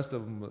 It's the rest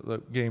of them,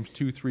 like, games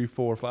 2, 3,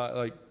 4, 5.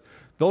 Like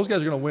those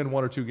guys are gonna win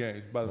 1 or 2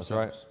 games by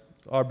themselves.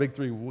 right. Our big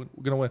three, we're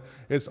gonna win.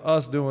 It's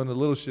us doing the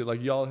little shit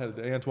like y'all had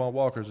the Antoine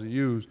Walkers, the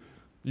U's,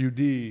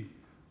 UD.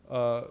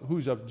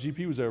 Who's up?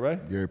 GP was there,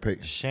 right? Gary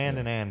Payton.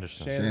 Shannon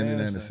Anderson.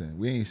 Shannon Anderson.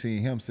 We ain't seen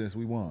him since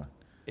we won.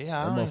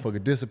 Yeah, That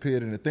motherfucker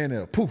disappeared in the thin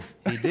air. Poof.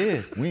 he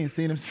did. We ain't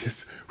seen him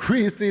since.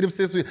 We ain't seen him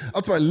since we.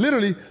 I'm talking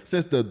literally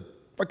since the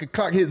fucking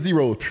clock hit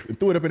 0 and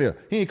threw it up in there.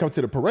 He ain't come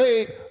to the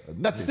parade. Or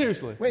nothing.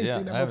 Seriously. We ain't Yeah,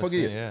 seen that I haven't motherfucker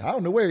seen- yet. yeah. I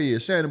don't know where he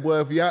is. Shannon boy,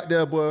 if you out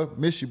there, boy,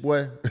 miss you,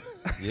 boy.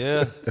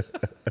 Yeah.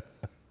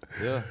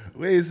 Yeah.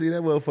 We ain't seen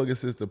that motherfucker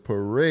since the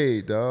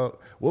parade, dog.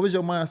 What was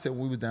your mindset when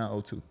we was down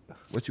 0-2?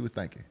 What you was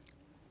thinking?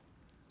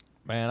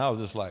 Man, I was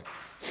just like,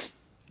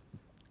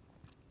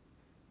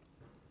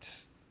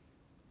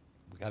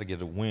 we got to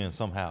get a win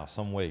somehow,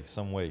 some way.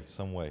 You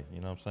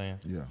know what I'm saying?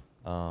 Yeah.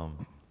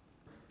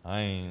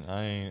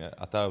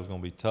 I thought it was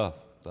gonna be tough.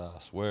 I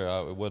swear,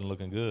 it wasn't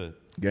looking good.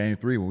 Game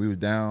 3 when we was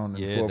down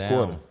in the fourth down.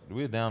 quarter.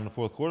 We were down in the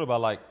fourth quarter by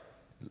like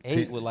 8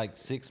 Ten- with like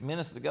 6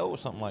 minutes to go or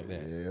something like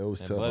that. Yeah, it was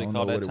and tough. I Buddy don't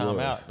called know that what it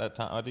timeout. was. That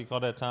time, what do you call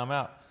that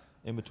timeout?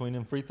 In between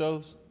them free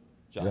throws,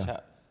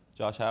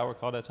 Josh Howard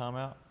called that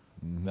timeout.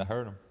 Mm-hmm. That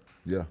hurt him.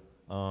 Yeah.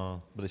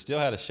 But they still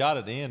had a shot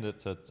at the end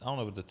to I don't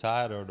know if it was the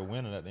tie or the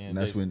winner at the end.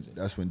 And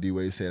that's when D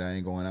Wade said I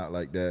ain't going out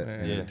like that Man.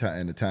 in, Yeah.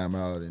 the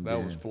timeout. And That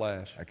then was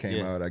flash. I came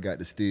Yeah. out, I got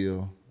the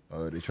steal.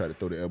 They tried to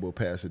throw the elbow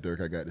pass to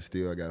Dirk. I got the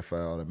steal. I got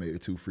fouled. I made the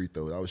 2 free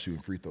throws. I was shooting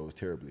free throws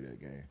terribly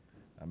that game.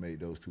 I made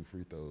those 2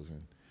 free throws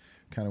and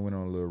kind of went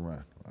on a little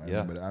run. I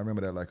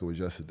remember that like it was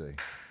yesterday.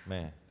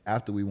 Man.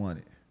 After we won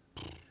it,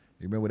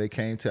 you remember they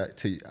came to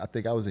I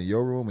think I was in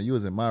your room and you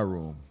was in my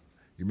room.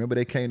 You remember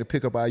they came to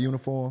pick up our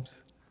uniforms?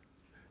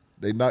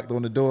 They knocked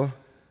on the door.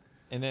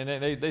 And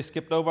then they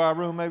skipped over our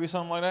room, maybe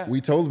something like that.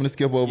 We told them to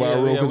skip over Yeah, our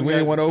room yeah, because we we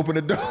didn't got- want to open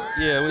the door.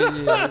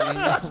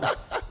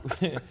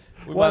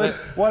 we Why might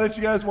have- did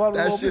you guys want to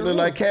That open shit the looked room?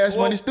 like Cash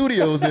Money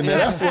Studios in there.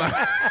 That's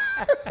why.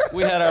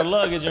 we had our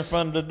luggage in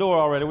front of the door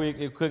already.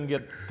 It couldn't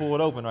get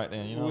pulled open right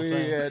then. You know what I'm We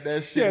saying? had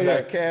that shit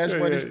like Cash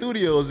Money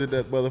Studios in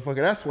that motherfucker.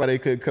 That's why they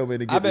couldn't come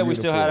in and get I bet the we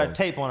still had our uniforms.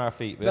 tape on our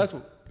feet. Man. That's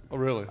what. Oh,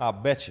 really? I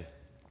bet you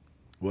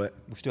What?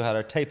 we still had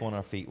our tape on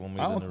our feet when we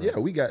was in the room. Yeah,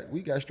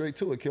 we got straight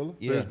to it, killer.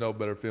 Yeah. There's no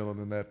better feeling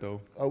than that, though.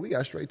 Oh, we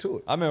got straight to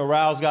it. I remember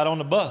Rouse got on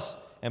the bus,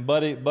 and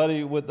Buddy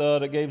with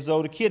that gave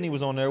Zoe the kidney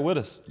was on there with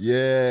us.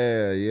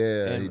 Yeah. he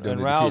And, done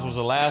and it Rouse again. was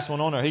the last one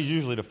on there. He's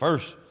usually the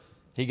first.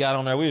 He got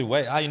on there. We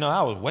wait. I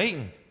was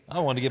waiting. I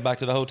wanted to get back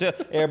to the hotel.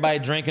 Everybody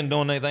drinking,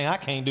 doing their thing. I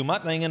can't do my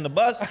thing in the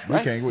bus. We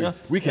right? can't wait. Yeah.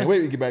 We can't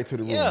wait to get back to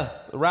the room. Yeah.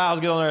 Rouse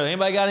get on there.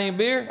 Anybody got any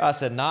beer? I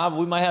said, nah, but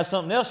we might have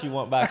something else you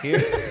want back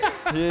here.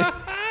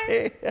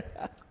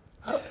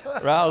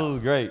 Rouse was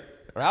great.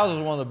 Rouse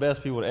was one of the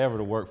best people ever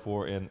to work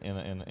for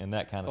in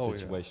that kind of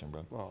situation,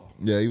 bro. Oh,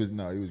 Yeah, he was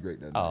great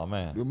that night. Oh,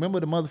 man. Remember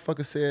the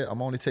motherfucker said,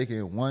 I'm only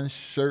taking one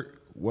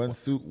shirt, one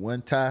suit,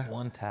 one tie.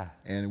 One tie.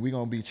 And we're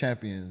going to be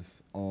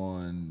champions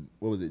on,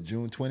 what was it,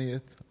 June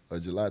 20th or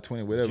July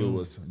 20th, whatever it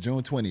was,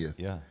 June 20th.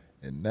 Yeah.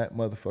 And that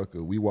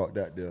motherfucker, we walked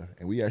out there,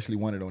 and we actually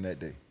won it on that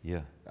day.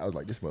 Yeah. I was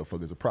like, this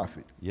motherfucker's a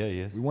prophet. Yeah, he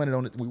is. We won it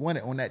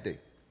on that day.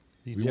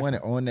 He's we won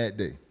it on that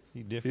day. He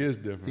he different. is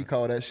different. He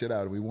called that shit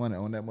out, and we won it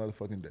on that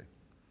motherfucking day.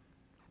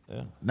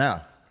 Yeah.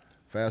 Now,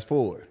 fast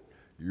forward.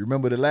 You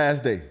remember the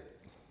last day?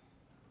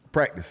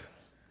 Practice.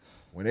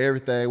 when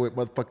everything went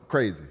motherfucking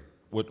crazy.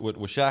 With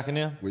Shaq and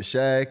them? With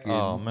Shaq and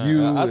Oh, man.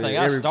 you. I think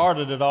I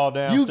started it all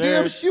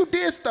downstairs. You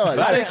did start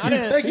it.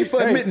 Thank you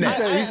for admitting that.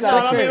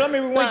 Let me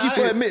rewind. Thank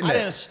you for admitting that.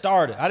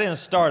 I didn't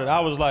start it.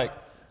 I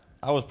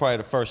was probably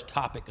the first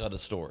topic of the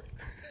story.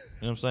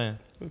 You know what I'm saying?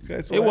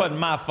 Okay, so it wasn't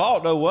my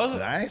fault though, was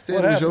it? I ain't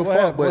saying it was your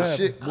fault, but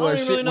shit. I don't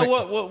even really know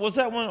what was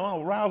that when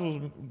Rouse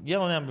was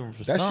yelling at me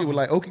for something. That shit was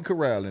like Okie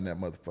Corral in that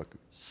motherfucker.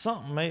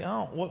 Something, mate.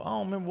 I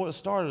don't remember what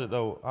started it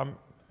though. I'm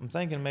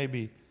thinking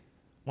maybe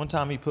one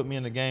time he put me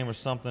in the game or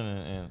something,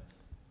 and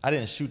I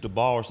didn't shoot the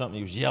ball or something.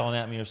 He was yelling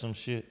at me or some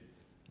shit,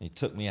 and he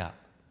took me out,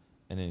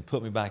 and then he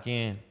put me back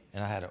in,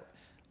 and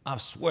I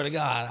swear to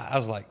God, I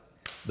was like,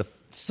 as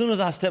soon as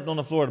I stepped on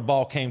the floor, the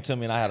ball came to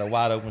me, and I had a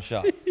wide open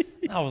shot.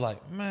 And I was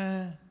like,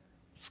 man,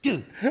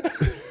 skip.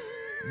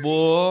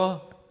 Boy,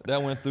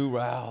 that went through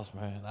Rouse,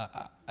 man.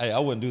 I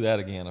wouldn't do that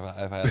again if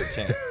I had a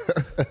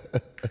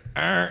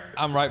chance.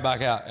 I'm right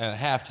back out at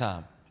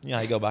halftime. You know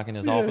how he go back in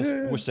his office?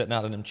 Yeah. We're sitting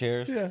out in them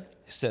chairs. Yeah.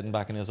 He's sitting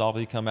back in his office.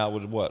 He come out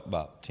with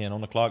about 10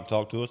 on the clock,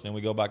 talk to us, and then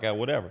we go back out,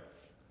 whatever.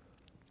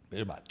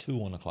 It's about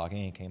 2 on the clock. He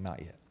ain't came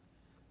out yet.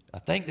 I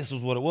think this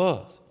was what it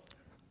was.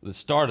 It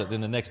started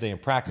then the next day in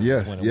practice.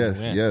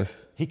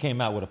 Yes. He came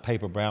out with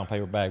a brown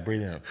paper bag,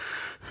 breathing.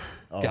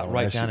 Got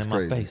right down in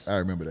my face. I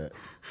remember that.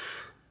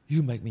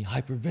 You make me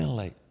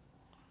hyperventilate.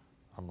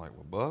 I'm like,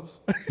 well, Bubs?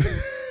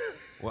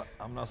 What?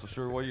 I'm not so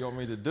sure what you want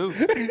me to do.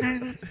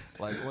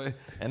 Like, what?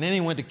 And then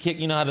he went to kick.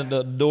 You know how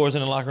the doors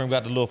in the locker room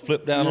got the little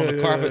flip down on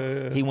the carpet?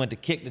 Yeah. He went to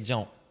kick the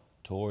joint.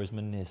 Tore his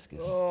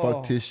meniscus.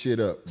 Fucked his shit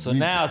up. So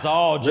now it's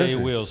all Jay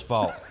Will's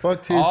fault.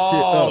 Fucked his shit up.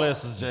 All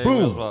this is Jay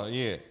Will's fault.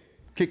 Yeah.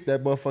 Kicked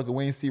that motherfucker.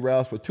 We ain't see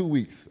Rouse for 2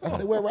 weeks. I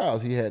said, where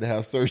Rouse? He had to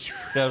have surgery.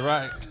 That's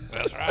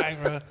right,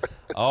 bro.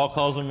 All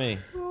cause of me.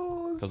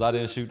 Because I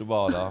didn't shoot the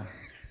ball, dog.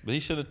 But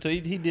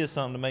he did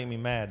something to make me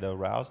mad, though,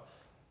 Rouse.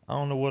 I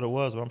don't know what it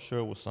was, but I'm sure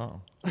it was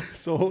something.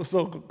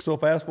 So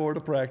fast forward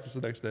to practice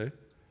the next day.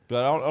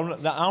 But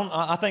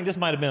I think this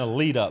might have been a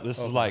lead up. This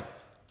is like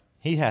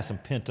he has some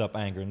pent up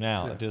anger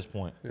now at this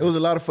point. It was a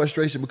lot of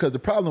frustration because the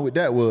problem with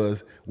that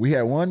was we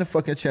had won the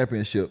fucking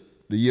championship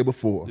the year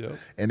before,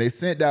 and they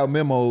sent out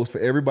memos for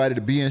everybody to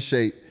be in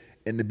shape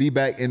and to be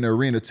back in the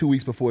arena 2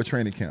 weeks before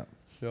training camp.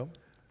 Yep.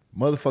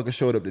 Motherfucker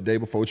showed up the day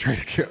before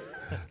training camp,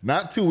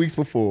 not 2 weeks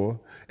before,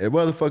 and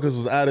motherfuckers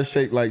was out of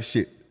shape like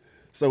shit.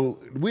 So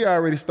we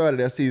already started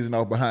that season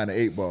off behind the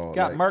 8 ball.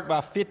 Got murked by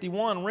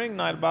 51 ring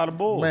night by the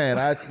Bulls.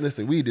 Man,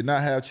 listen, we did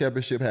not have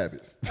championship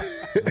habits.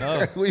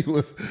 No.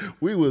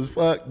 we was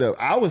fucked up.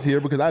 I was here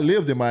because I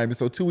lived in Miami,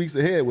 so 2 weeks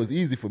ahead was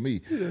easy for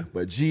me. Yeah.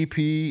 But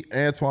GP,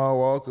 Antoine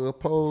Walker,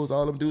 Pose,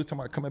 all them dudes talking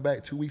about coming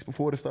back 2 weeks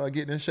before to start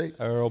getting in shape.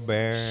 Earl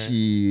Barron.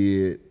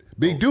 Shit.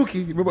 Big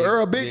Dookie. Remember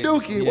Earl Big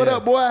Dookie? Yeah. What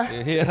up,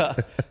 boy? Yeah.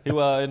 He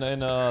was in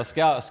the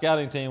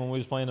scouting team when we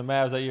was playing the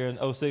Mavs that year in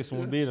 2006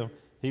 when we beat them.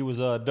 He was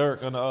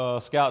Dirk on the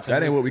scout team.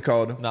 That ain't what we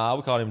called him. Nah,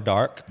 we called him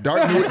Dark.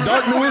 Dark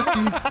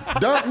Nowitzki.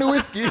 Dark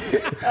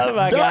Nowitzki. Oh,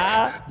 my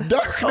God.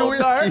 Dark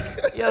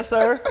Nowitzki. Yes,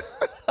 sir.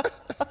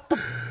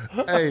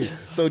 Hey,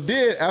 so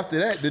then after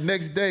that, the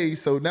next day,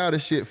 so now the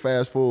shit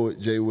fast forward,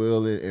 Jay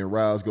Will and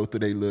Rouse go through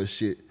their little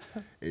shit.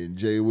 And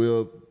Jay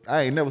Will,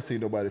 I ain't never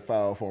seen nobody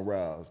foul off on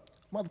Rouse.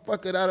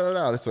 Motherfucker,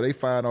 da. So they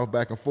find off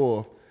back and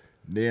forth.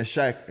 And then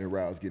Shaq and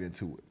Rouse get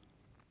into it.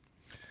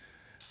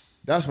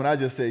 That's when I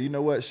just said, you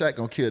know what? Shaq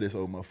gonna kill this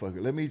old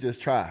motherfucker. Let me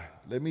just try.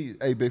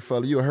 Hey, big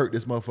fella, you'll hurt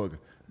this motherfucker.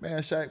 Man,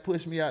 Shaq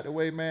pushed me out the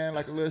way, man,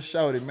 like a little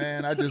shouty,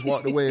 man. I just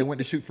walked away and went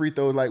to shoot free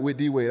throws like with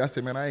D-Wade. I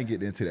said, man, I ain't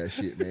getting into that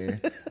shit, man.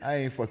 I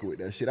ain't fucking with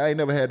that shit. I ain't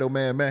never had no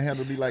man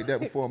handle me like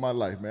that before in my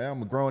life, man.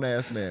 I'm a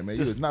grown-ass man, man.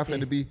 You was not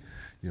finna be,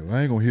 I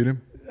ain't gonna hit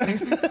him.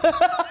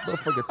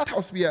 Motherfucker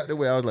tossed me out the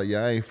way. I was like,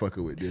 I ain't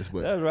fucking with this.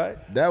 But that's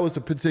right. That was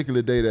the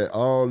particular day that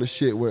all the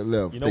shit went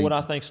left. You know what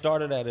I think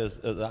started that is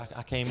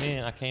I came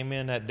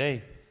in that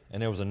day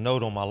and there was a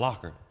note on my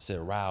locker that said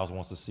Rouse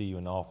wants to see you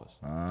in the office.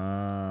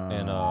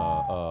 And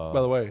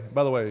by the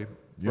way,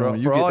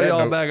 for all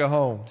y'all back at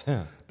home,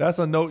 that's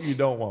a note you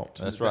don't want.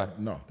 That's right.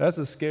 No, that's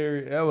a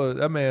scary.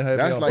 That man had.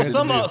 That's like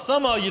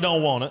some of you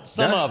don't want it.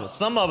 Some of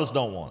us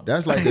don't want it.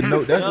 That's like the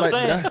note. That's you know what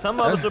I'm saying? Some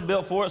of us are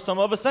built for it. Some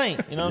of us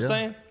ain't. You know what I'm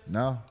saying?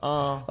 No,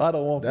 I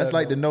don't want. That's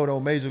like the note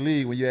on Major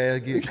League when your ass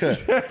get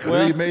cut.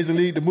 Read Major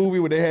League the movie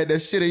where they had that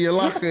shit in your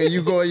locker and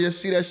you go and you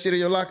see that shit in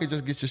your locker,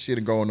 just get your shit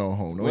and going on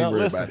home. Don't even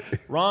worry about it.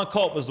 Ron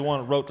Culp was the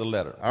one that wrote the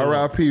letter.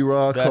 R.I.P.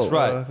 Ron Culp. That's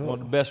right.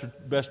 One of the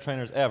best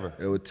trainers ever.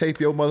 It would tape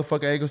your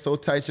motherfucking ankle so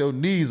tight your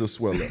knees will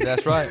swell up.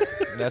 That's right.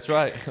 That's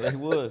right. They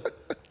would.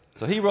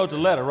 So he wrote the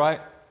letter, right?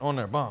 On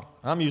there, boom.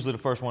 I'm usually the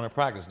first one at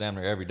practice damn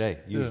near every day,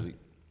 usually. Yeah.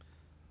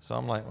 So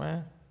I'm like,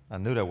 man, I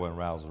knew that wasn't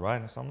Rouse's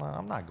writing. So I'm like,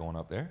 I'm not going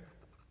up there.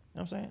 You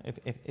know what I'm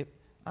saying? If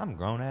I'm a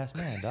grown-ass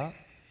man, dog.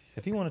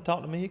 If he want to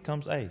talk to me, he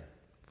comes, come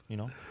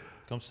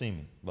see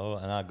me.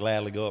 And I'll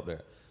gladly go up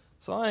there.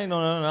 So I ain't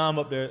know nothing. I'm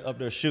up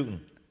there shooting.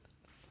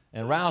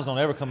 And Rouse don't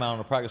ever come out on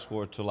the practice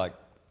court till like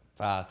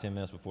 5-10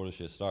 minutes before the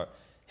shit start.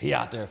 He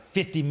out there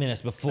 50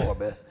 minutes before,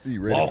 man.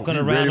 Walking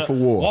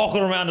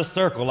around the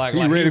circle like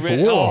ready for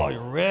war. Oh,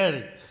 you're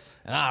ready.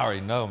 And I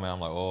already know, man. I'm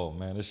like, oh,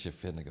 man, this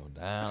shit finna go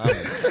down.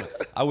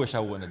 I wish I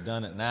wouldn't have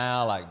done it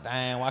now. Like,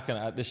 damn, why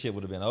couldn't I? This shit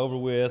would have been over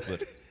with.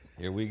 But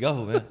here we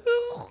go, man.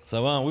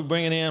 So we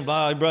bring it in,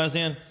 blah, he brought us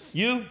in.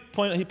 He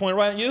pointed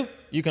right at you.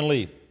 You can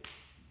leave.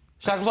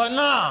 Shaq was like,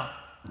 nah.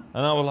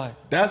 And I was like,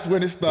 that's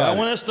when it started. That's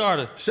when it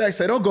started. Shaq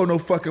said, don't go no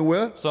fucking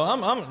well. So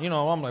I'm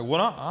like, what?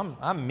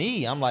 I'm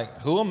me. I'm like,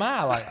 who am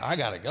I? Like, I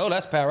gotta go.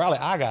 That's Pat Riley.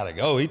 I gotta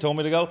go. He told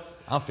me to go.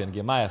 I'm finna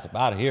get my ass up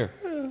out of here.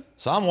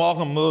 So I'm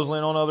walking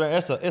muzzling on over there.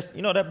 It's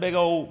that big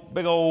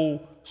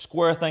old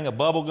square thing of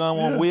bubble gum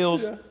on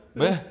wheels. Yeah.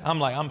 But I'm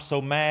like, I'm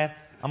so mad.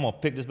 I'm gonna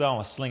pick this bitch. I'm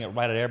gonna sling it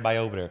right at everybody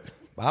over there.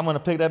 But I'm gonna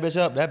pick that bitch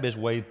up. That bitch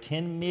weighed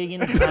 10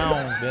 million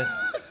pounds, bitch.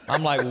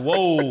 I'm like,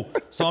 whoa.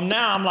 So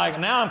now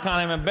I'm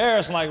kind of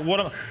embarrassed. Like,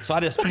 so I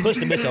just pushed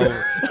the bitch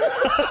over.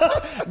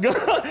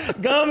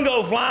 Gum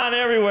go flying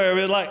everywhere.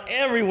 It's like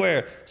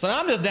everywhere. So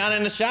I'm just down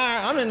in the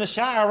Shire. I'm in the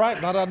Shire, right?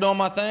 Doing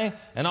my thing.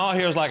 And all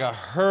here is like a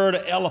herd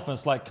of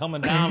elephants like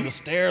coming down the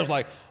stairs.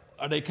 Like,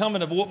 are they coming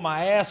to whoop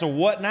my ass or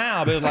what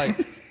now? But it's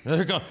like,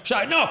 they're going,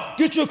 Shaq, no,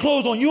 get your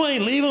clothes on. You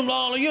ain't leaving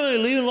long. You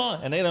ain't leaving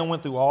long. And they done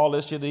went through all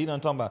this shit that he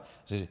done talking about.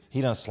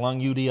 He done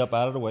slung UD up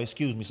out of the way.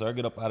 Excuse me, sir.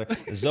 Get up out of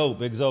there. Zoe,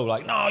 Big Zoe.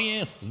 Like, no,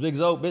 yeah. Big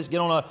Zoe, bitch, get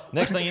on.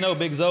 Next thing you know,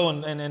 Big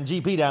Zoe and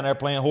GP down there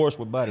playing horse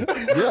with Buddy.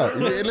 Yeah.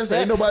 Listen,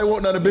 ain't nobody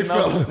want another big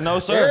fella. No,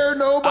 sir. Ain't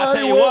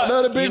nobody want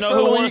another big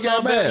fella when you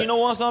got mad. You know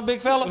what's some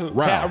big fella?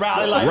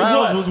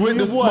 Riles was with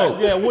the smoke.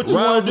 Yeah, what you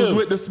Riles was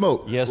with the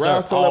smoke. Yes, sir.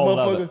 Riles told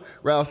that motherfucker.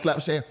 Riles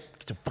slapped Shan.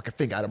 Get your fucking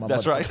finger out of my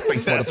motherfucking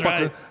face, That's motherfucker.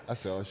 Right. I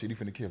said, oh shit, he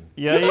finna kill him.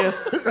 Yeah, he is.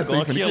 He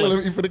finna kill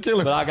him. He finna kill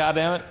him. But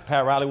goddamn it,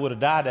 Pat Riley would have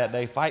died that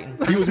day fighting.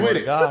 He was with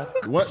it.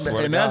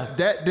 And that's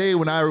that day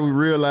when I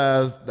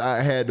realized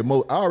I had the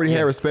most. I already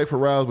had respect for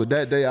Riles, but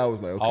that day I was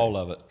like, okay, all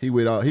of it. He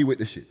with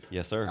the shits.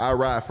 Yes, sir. I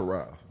ride for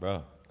Riles,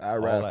 bro. I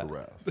ride for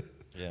Riles.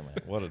 Yeah, man.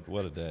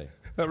 What a day.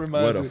 That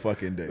reminds me. What a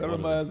fucking day. That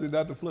reminds me,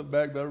 not to flip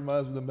back, that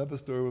reminds me of the Memphis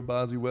story with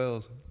Bonzie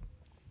Wells.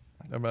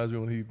 That reminds me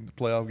when the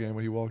playoff game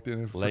when he walked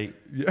in late.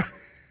 Yeah.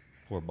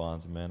 Poor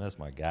Bonzi, man. That's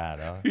my guy,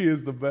 dog. He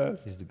is the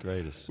best. He's the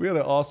greatest. We had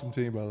an awesome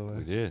team, by the way.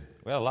 We did.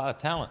 We had a lot of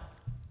talent.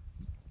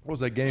 What was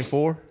that, game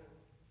 4?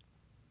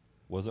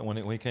 Was it when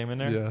he came in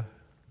there? Yeah.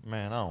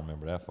 Man, I don't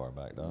remember that far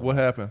back, dog. What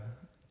happened?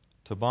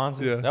 To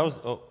Bonzi? Yeah.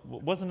 That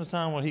wasn't the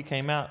time when he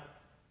came out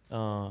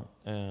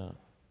and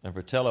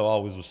Fratello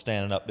always was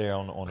standing up there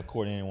on the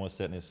court and anyone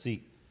sat in his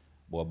seat.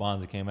 Boy,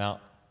 Bonzi came out,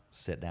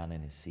 sat down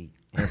in his seat.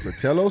 In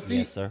Fratello's seat?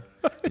 Yes, sir.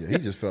 Yeah, he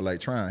just felt like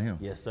trying him.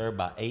 Yes, sir.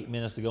 About 8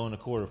 minutes to go in the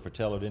quarter,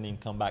 Fratello didn't even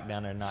come back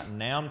down there. Not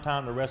now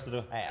time the rest of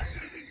the half.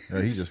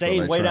 Yeah, he just stayed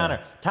like way trying. down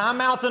there.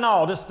 Timeouts and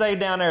all. Just stayed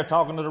down there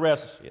talking to the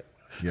refs and shit.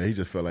 Yeah, he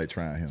just felt like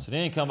trying him. So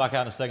then he come back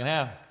out in the second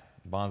half.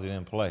 Bonzi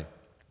didn't play.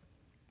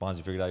 Bonzi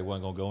figured out he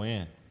wasn't going to go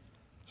in.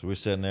 So we're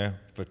sitting there.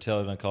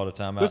 Fratello done called a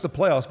timeout. This is the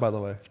playoffs, by the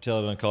way.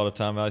 Fratello done called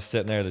a timeout. He's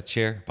sitting there at the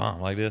chair,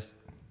 boom, like this.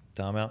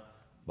 Timeout.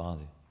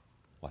 Bonzi,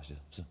 watch this.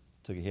 So,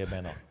 took your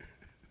headband off.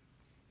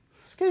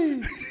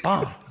 Ski.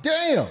 Bomb.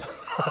 Damn.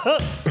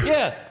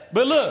 Yeah,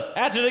 but look,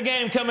 after the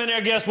game come in there,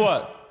 guess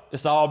what?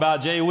 It's all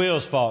about Jay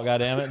Will's fault,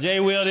 goddammit. Jay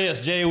Will this,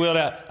 Jay Will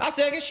that. I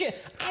said,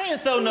 shit, I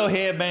didn't throw no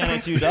headband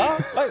at you,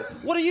 dog. Like,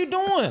 what are you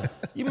doing?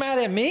 You mad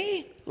at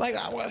me? Like,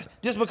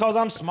 just because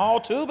I'm small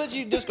too, but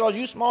just because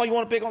you small, you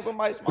want to pick on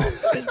somebody small?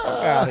 Get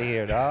out of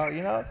here, dog,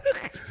 you know?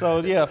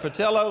 So, yeah,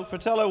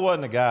 Fratello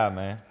wasn't the guy,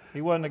 man.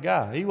 He wasn't the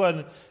guy. He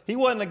wasn't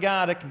the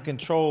guy that can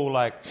control,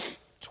 like,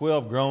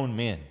 12 grown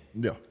men.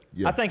 Yeah.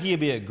 Yeah. I think he'd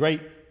be a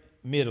great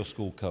middle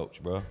school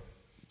coach, bro.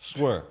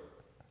 Swear.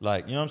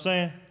 Like, you know what I'm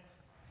saying?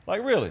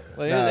 Like, really.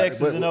 Like,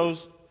 his X's and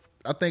O's.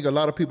 I think a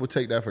lot of people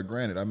take that for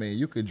granted. I mean,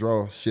 you could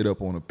draw shit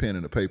up on a pen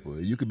and a paper.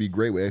 You could be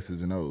great with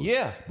X's and O's.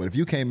 Yeah. But if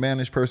you can't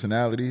manage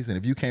personalities and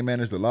if you can't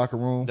manage the locker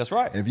room. That's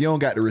right. And if you don't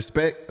got the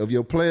respect of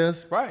your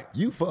players. Right.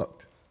 You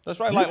fucked. That's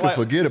right. You can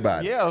forget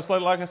about it. Yeah, it's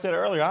like I said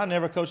earlier, I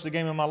never coached a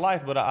game in my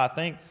life, but I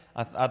think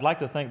I'd like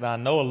to think that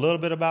I know a little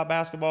bit about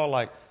basketball,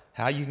 like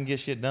how you can get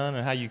shit done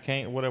and how you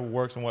can't, whatever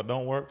works and what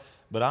don't work.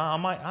 But I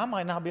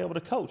might not be able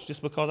to coach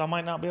just because I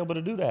might not be able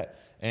to do that.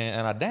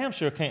 And I damn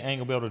sure ain't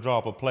gonna be able to draw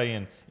up a play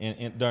in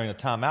during a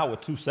timeout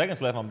with 2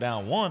 seconds left. I'm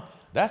down 1.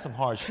 That's some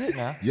hard shit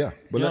now. Yeah.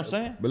 But you know what I'm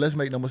saying? But let's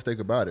make no mistake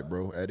about it,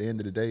 bro. At the end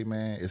of the day,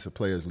 man, it's a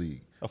players'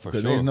 league. Oh, for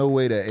because sure. there's no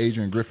way that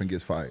Adrian Griffin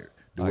gets fired.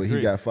 The way agree.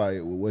 he got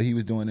fired, with what he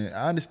was doing.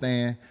 I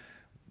understand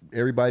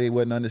everybody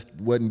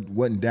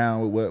wasn't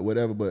down with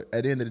whatever, but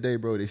at the end of the day,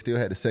 bro, they still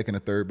had the second or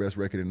third best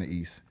record in the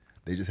East.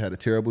 They just had a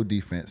terrible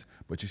defense,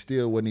 but you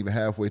still wasn't even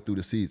halfway through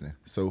the season.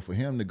 So for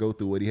him to go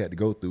through what he had to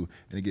go through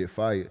and to get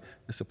fired,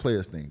 it's a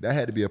player's thing. That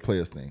had to be a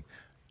player's thing.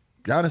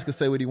 Giannis could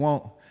say what he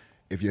want.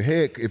 If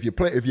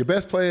your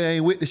best player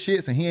ain't with the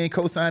shits and he ain't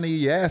co-signing you,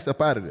 your ass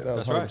up out of there.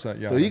 That's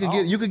 100%. Yeah. So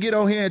you could get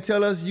on here and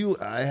tell us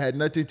I had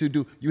nothing to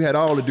do. You had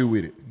all to do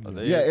with it.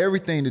 You had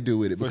everything to do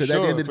with it. Because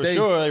at the end of the day,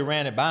 for sure they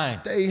ran it by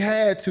him. they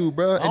had to,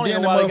 bro. I don't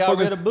even know why they got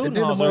rid of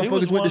Budenholzer. He was motherfuckers one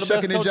went of to the best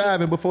shucking and coaches.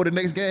 jiving before the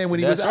next game when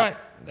he That's was right.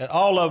 out.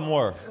 All of them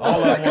were.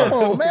 All of them Come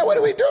on, man. What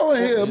are we doing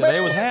here, man?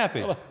 They was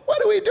happy.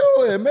 What are we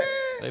doing, man?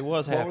 They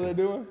was What happy. were they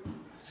doing?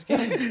 I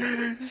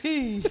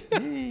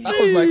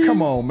was like,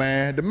 come on,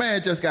 man. The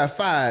man just got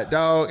fired,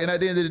 dog. And at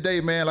the end of the day,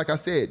 man, like I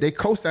said, they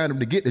co-signed him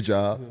to get the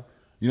job.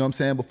 You know what I'm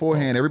saying?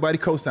 Beforehand, everybody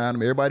co-signed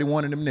him. Everybody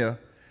wanted him there.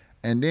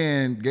 And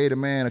then gave the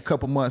man a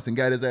couple months and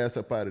got his ass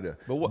up out of there.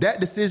 That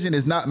decision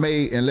is not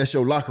made unless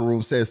your locker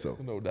room says so.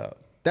 No doubt.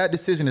 That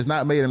decision is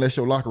not made unless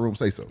your locker room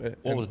say so.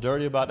 What was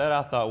dirty about that,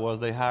 I thought, was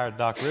they hired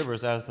Doc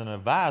Rivers as an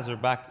advisor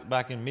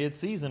back in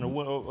mid-season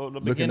or the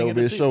beginning of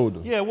the season. Looking over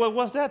his shoulder. Yeah,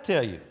 what's that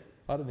tell you?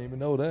 I didn't even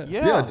know that.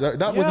 Yeah,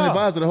 Doc was an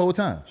advisor the whole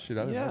time. Shit,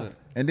 I didn't know that.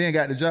 And then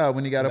got the job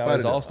when he got up out of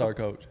He's there. all-star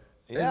coach.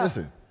 Yeah.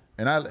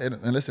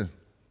 And listen,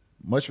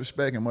 much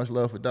respect and much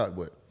love for Doc,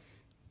 but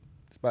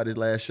it's about his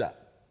last shot.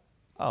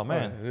 Oh,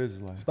 man. It is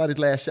his last. It's about his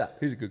last shot.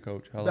 He's a good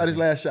coach. About his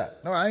last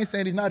shot. No, I ain't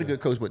saying he's not a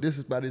good coach, but this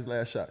is about his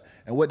last shot.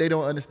 And what they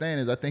don't understand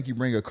is I think you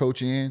bring a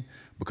coach in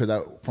because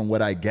from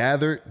what I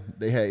gathered,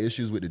 they had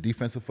issues with the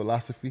defensive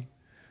philosophy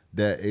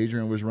that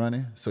Adrian was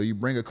running. So you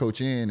bring a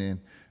coach in and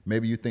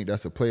maybe you think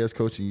that's a player's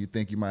coach and you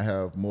think you might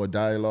have more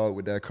dialogue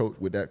with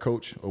that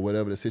coach or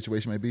whatever the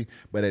situation may be.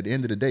 But at the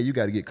end of the day, you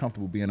got to get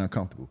comfortable being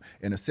uncomfortable.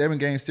 In a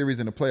 7-game series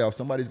in the playoffs,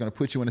 somebody's going to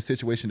put you in a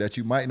situation that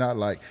you might not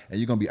like and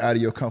you're going to be out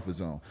of your comfort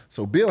zone.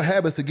 So build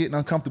habits of getting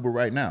uncomfortable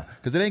right now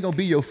because it ain't going to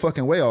be your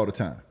fucking way all the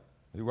time.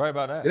 You're right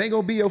about that. It ain't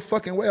going to be your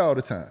fucking way all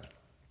the time.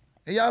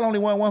 And y'all only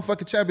won one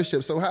fucking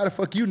championship, so how the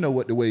fuck you know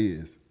what the way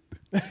is?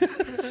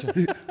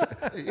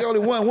 You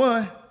only won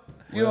one.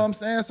 You know what I'm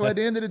saying? So at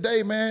the end of the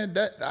day, man,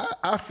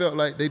 I felt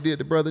like they did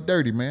the brother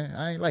dirty, man.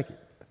 I ain't like it.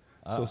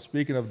 So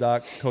speaking of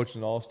Doc coaching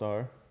an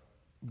all-star,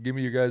 give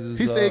me your guys'.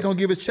 He said he's going to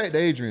give his check to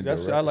Adrian, though,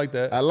 right? I like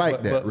that. I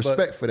like that.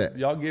 Respect for that.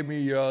 Y'all give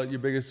me your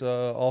biggest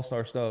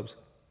all-star snubs.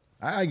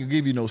 I ain't going to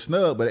give you no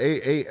snub, but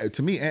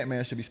to me,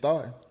 Ant-Man should be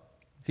starting.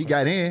 He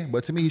got in,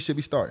 but to me, he should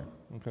be starting.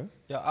 Okay.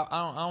 Yeah,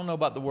 I don't know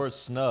about the word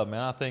snub,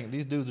 man. I think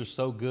these dudes are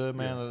so good,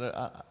 man.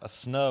 That a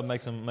snub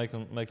makes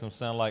them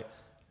sound like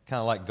kind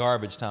of like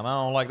garbage time. I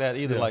don't like that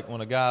either. Yeah. Like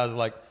when a guy's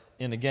like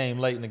in the game,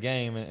 late in the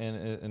game,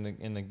 and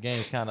the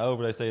game's kind of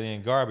over, they say they're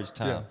in garbage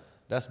time. Yeah.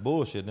 That's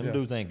bullshit. Them Yeah.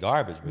 dudes ain't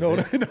garbage, bro.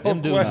 No,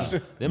 them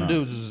question.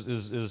 dudes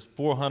is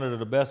 400 of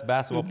the best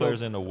basketball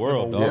players in the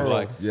world, dog. Yes.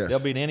 Like Yes. they'll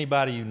beat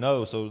anybody you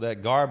know. So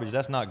that garbage,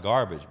 that's not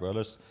garbage, bro.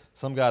 There's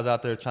some guys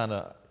out there trying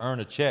to earn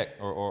a check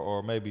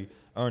or maybe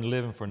earn a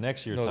living for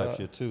next year type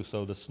shit too.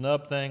 So the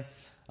snub thing,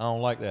 I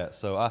don't like that.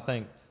 So I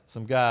think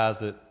some guys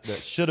that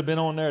should have been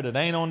on there that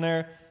ain't on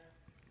there.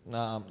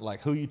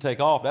 Like who you take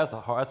off, that's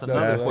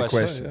another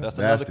question. That's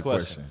another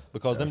question.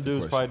 Because them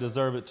dudes probably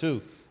deserve it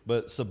too.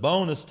 But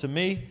Sabonis to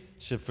me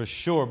should for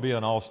sure be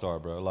an all-star,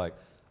 bro.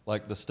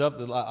 Like the stuff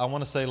that I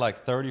want to say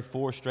like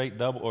 34 straight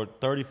double or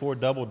 34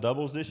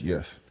 double-doubles this year.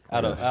 Yes.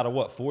 Out of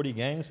what, 40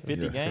 games,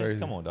 50 games? Crazy.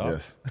 Come on, dog.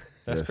 Yes.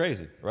 That's Yes.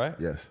 crazy, right?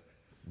 Yes.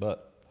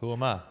 But who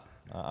am I?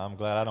 I'm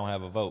glad I don't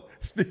have a vote.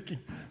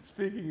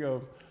 Speaking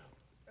of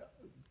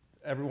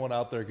everyone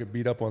out there could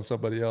beat up on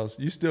somebody else,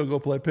 you still go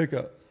play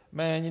pickup.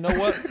 Man, you know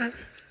what?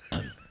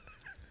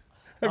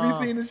 Have you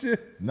seen the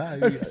shit? Nah,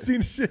 Have you seen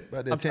the shit?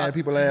 About that tearing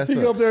people ass He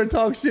go up. up there and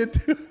talk shit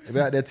too.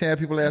 About that tearing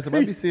people ass up.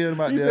 I be seeing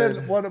him out He there.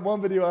 said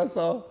one video I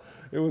saw,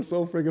 it was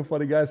so freaking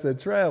funny. Guy said,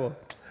 travel.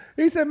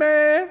 He said,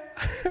 man,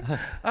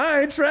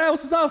 I ain't traveled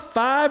since I was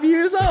 5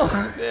 years old.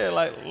 Yeah,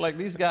 like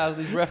these guys,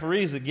 these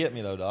referees that get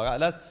me though, dog.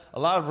 That's a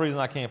lot of the reason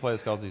I can't play is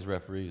because these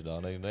referees,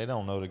 dog. They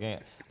don't know the game.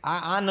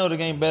 I know the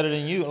game better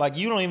than you. Like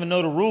you don't even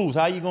know the rules.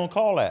 How you gonna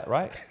call that,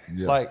 right?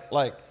 Yeah.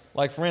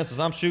 Like for instance,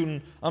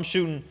 I'm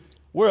shooting.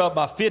 We're up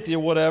by 50 or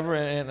whatever,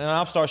 and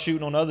I start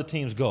shooting on the other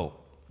team's goal.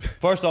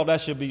 First off,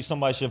 that should be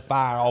somebody should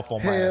fire off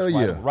on my Hell ass,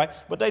 yeah. right?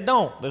 But they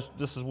don't.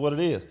 This is what it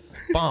is.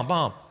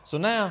 Bomb. So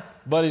now,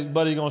 buddy's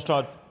gonna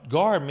start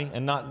guarding me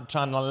and not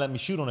trying to let me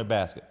shoot on the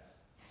basket.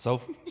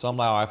 So I'm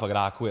like, all right, fuck it,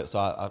 I'll quit. So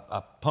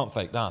I pump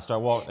fake down,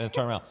 start walking and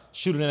turn around,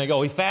 shoot it in and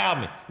go. He fouled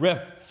me.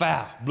 Ref,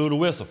 foul, blew the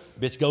whistle.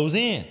 Bitch goes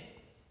in.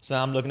 So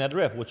I'm looking at the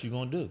ref. What you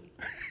gonna do?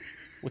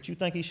 What you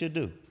think he should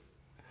do?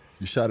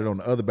 You shot it on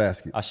the other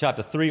basket. I shot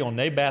the 3 on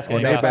their basket. On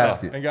and their got fouled.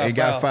 basket. And got And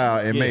got fouled.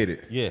 fouled and Yeah, made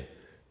it. Yeah.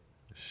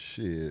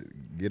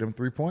 Shit. Get him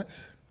 3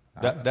 points?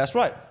 That's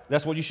right.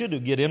 That's what you should do.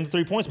 Get him the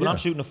 3 points, but Yeah. I'm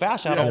shooting a foul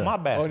shot on my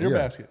basket. On your Yeah.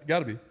 basket. Got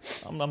to be.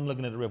 I'm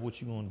looking at the ref.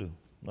 What you gonna do?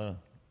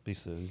 Be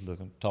still. He's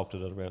looking. Talk to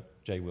the other ref.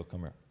 Jay will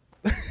come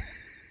here.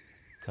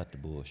 Cut the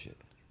bullshit.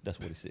 That's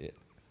what he said.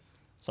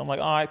 So I'm like,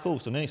 all right, cool.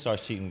 So then he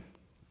starts cheating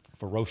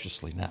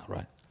ferociously now,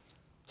 right?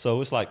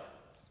 So it's like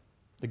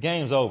the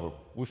game's over.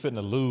 We're fitting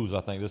to lose. I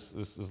think this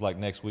is like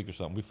next week or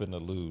something. We're fitting to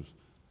lose.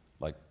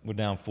 Like we're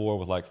down 4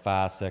 with like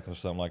 5 seconds or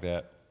something like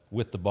that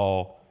with the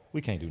ball.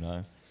 We can't do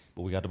nothing,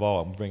 but we got the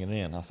ball. I'm bringing it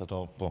in. I said,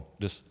 oh, boom,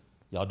 just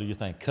y'all do your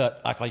thing.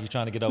 Cut. Act like you're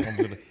trying to get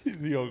open.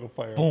 You gonna go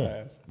fire Boom.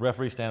 fast.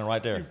 Referee standing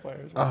right there. He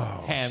fires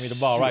Hand me the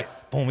ball, right?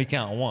 Boom, he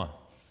counting 1,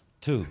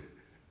 2,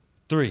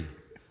 3,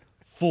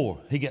 4.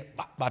 He get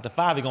about to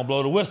 5, he gonna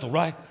blow the whistle,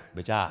 right?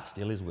 Bitch, I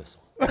steal his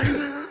whistle.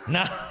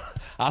 Now,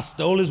 I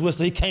stole his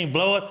whistle. He can't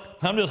blow it.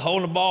 I'm just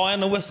holding the ball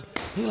and the whistle.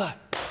 He like,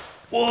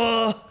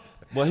 what?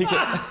 But he could.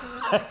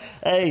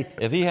 Hey,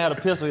 if he had a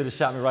pistol, he'd have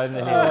shot me right in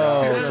the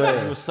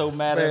head. He was so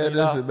mad at Man,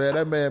 me. listen, man,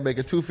 that man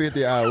making $250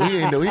 an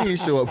hour. He ain't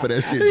show up for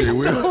that shit, Jay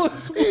Will.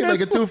 He ain't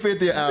making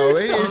 $250 an hour.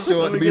 He ain't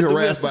show up to be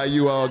harassed by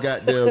you all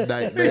goddamn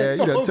night, man.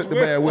 You done took the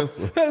man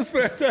whistle. That's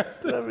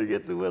fantastic. Let me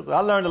get the whistle. I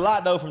learned a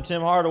lot though from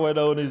Tim Hardaway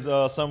though in these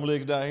summer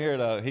leagues down here.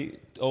 Though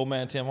old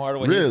man Tim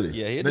Hardaway. Really?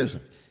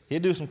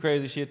 He'd do some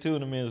crazy shit too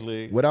in the men's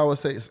league. What I would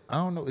say is, I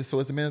don't know. So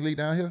it's a men's league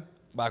down here?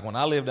 Back when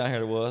I lived down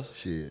here, it was.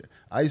 Shit.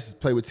 I used to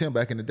play with Tim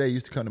back in the day. He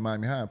used to come to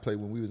Miami High and play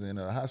when we was in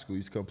high school. He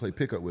used to come play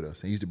pickup with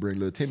us. And he used to bring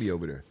little Timmy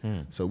over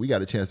there. So we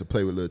got a chance to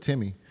play with little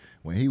Timmy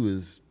when he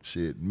was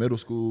middle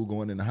school,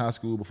 going into high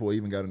school before he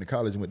even got into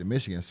college and went to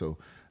Michigan. So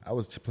I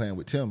was playing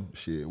with Tim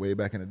way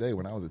back in the day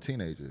when I was a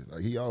teenager.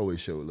 Like he always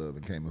showed love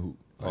and came and hoop.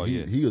 Like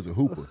he was a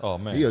hooper. Oh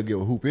man, he'll give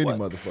a hoop any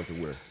motherfucker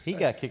where. He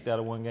got kicked out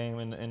of one game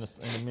in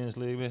the men's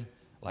league, man,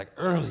 like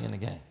early in the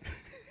game.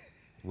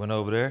 Went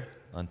over there,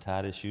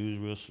 untied his shoes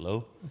real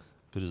slow,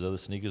 put his other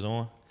sneakers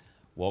on,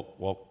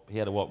 walk. He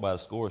had to walk by the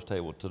scores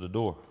table to the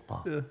door.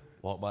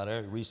 Walk by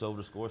there, reached over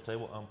the scores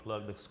table,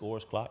 unplugged the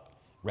scores clock,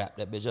 wrapped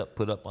that bitch up,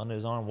 put up under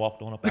his arm,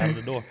 walked on up out of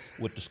the door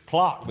with the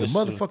clock. The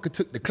motherfucker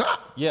took the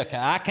clock. Yeah,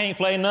 I can't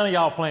play. None of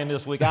y'all playing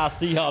this week. I'll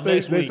see y'all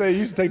next They week. say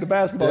you should take the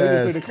basketball.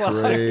 That's you just take the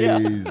clock.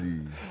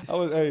 crazy.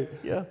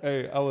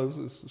 I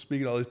was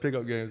speaking of all these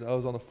pickup games. I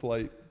was on a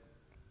flight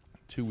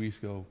 2 weeks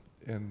ago,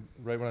 and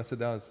right when I sit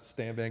down, it's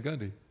Stan Van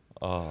Gundy.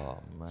 Oh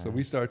man. So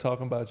we started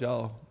talking about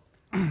y'all.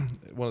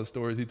 One of the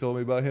stories he told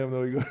me about him,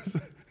 though,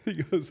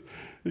 he goes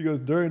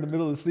during the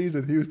middle of the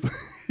season,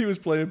 he was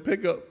playing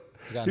pickup.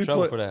 You got in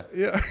trouble for that.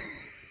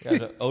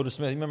 Yeah. Otis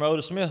Smith. You remember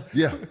Otis Smith?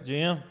 Yeah.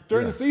 GM?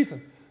 During the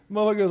season.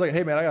 Motherfucker was like,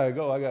 hey man, I gotta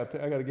go. I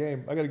got a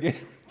game.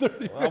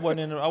 30 I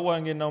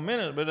wasn't getting no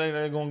minutes, but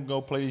they're gonna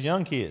go play these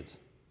young kids.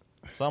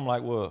 So I'm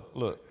like, well,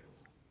 look,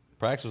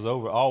 practice is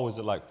over always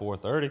at like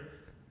 4:30.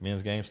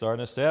 Men's game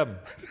starting at 7.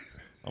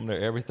 I'm there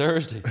every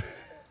Thursday.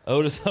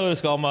 Otis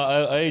called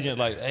my agent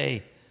like,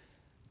 hey,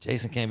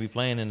 Jason can't be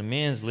playing in the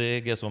men's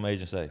league. Guess what my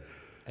agent say?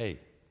 Hey,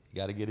 you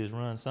got to get his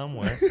run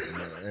somewhere.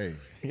 Hey.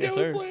 Yes,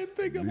 sir. playing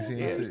pickup. At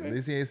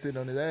least he ain't sitting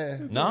on his ass.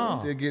 No.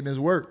 He's still getting his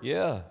work.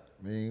 Yeah.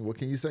 I mean, what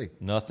can you say?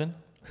 Nothing.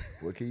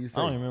 What can you I say?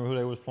 don't even remember who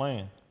they was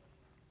playing.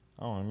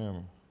 I don't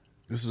remember.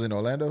 This was in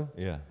Orlando?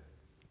 Yeah.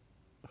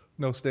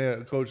 No,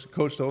 Stan. Coach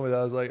told me that.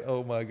 I was like,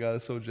 oh my God,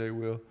 it's so Jay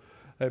Will.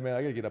 Hey man,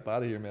 I gotta get up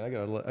out of here, man. I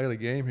got a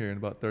game here in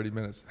about 30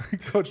 minutes.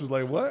 Coach was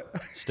like, what?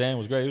 Stan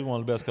was great. He was one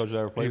of the best coaches I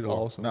ever played He was for.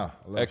 awesome. Nah.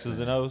 I love X's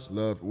Stan. and O's.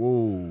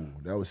 Whoa,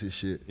 that was his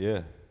shit.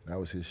 Yeah. That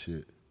was his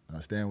shit. Now,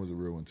 Stan was a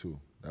real one too.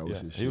 That was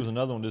his shit. He was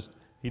another one.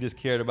 He just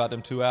cared about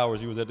them 2 hours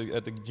he was at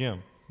the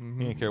gym.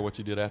 He didn't care what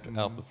you did off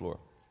the floor.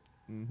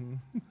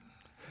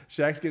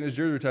 Shaq's getting his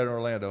jersey retired in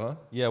Orlando, huh?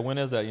 Yeah, when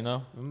is that, you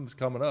know? It's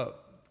coming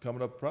up.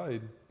 Coming up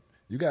probably.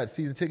 You got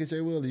season tickets, Jay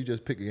Will, or you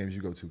just pick the games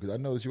you go to? Because I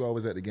noticed you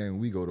always at the game when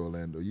we go to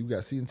Orlando. You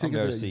got season I'm tickets?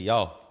 there to see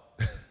y'all.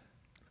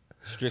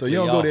 So you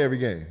don't go to every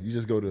game. You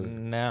just go to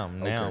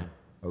Now.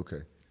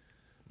 Okay.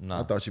 No.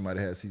 I thought you might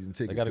have had season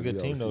tickets. They got a 'cause good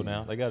we team always though see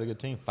now. you. They got a good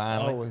team I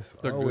finally.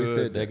 always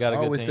said that. They got a I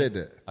good always team. said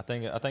that. I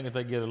think if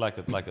they get it like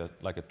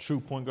a true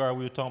point guard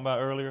we were talking about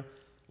earlier,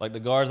 like the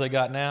guards they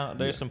got now,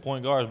 there's some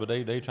point guards, but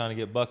they trying to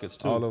get buckets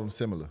too. All of them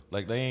similar.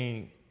 Like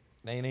they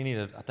need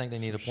I think they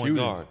need a point Shooting.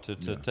 guard to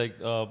take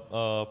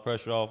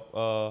pressure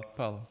off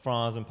Paolo.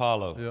 Franz and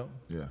Paulo.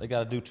 Yeah. They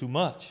got to do too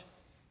much.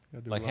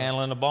 Gotta do Like a lot.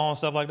 handling the ball and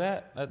stuff like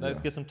that.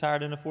 That gets them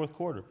tired in the fourth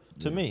quarter.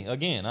 To me,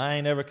 again, I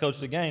ain't never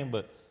coached a game,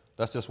 but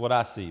that's just what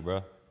I see,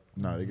 bro.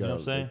 Nah, they got. You know what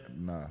I'm saying?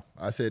 Nah,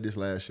 I said this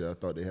last year. I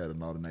thought they had a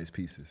lot of nice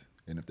pieces,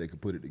 and if they could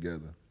put it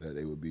together, that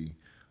they would be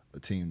a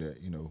team that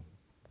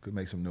could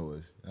make some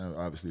noise.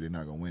 Obviously, they're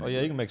not gonna win. Oh yeah,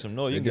 you can make some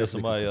noise. You They can get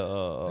definitely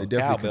somebody they a definitely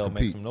cowbell, can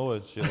make compete. some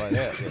noise, shit like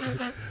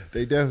that.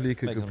 They definitely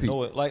could Make some compete.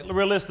 noise. Like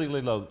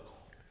realistically, though,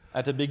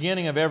 at the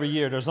beginning of every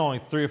year, there's only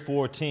 3 or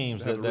 4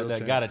 teams Have a real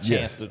that got a chance.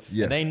 chance to.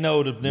 Yes. And they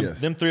know Yes.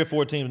 them 3 or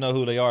 4 teams know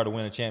who they are to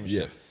win a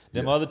championship. Yes.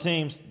 Them Yes. other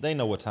teams, they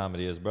know what time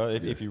it is, bro.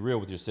 If you're real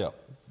with yourself.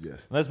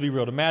 Yes. Let's be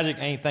real. The Magic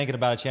ain't thinking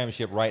about a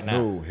championship right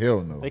now. No,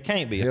 hell no. They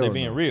can't be if Hell they're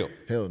being no. real.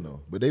 Hell no.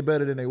 But they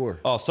better than they were.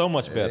 Oh, so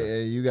much better.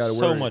 And you got to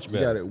so much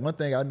better. One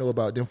thing I know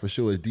about them for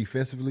sure is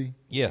defensively,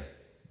 Yeah.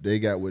 they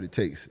got what it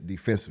takes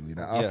defensively.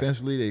 Now, Yeah.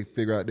 offensively, they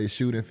figure out their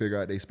shooting, figure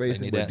out their They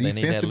spacing. need But that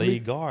defensively,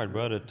 lead guard,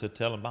 brother, to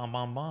tell them bomb,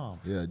 bomb, bomb.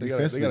 yeah, They got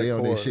defensively, they a on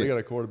core. their They shit. got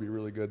a core to be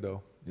really good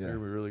though. Yeah. They're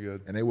gonna be really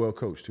good. And they well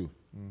coached too.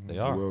 They They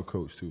are. well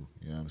coached too.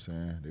 You know what I'm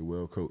saying? They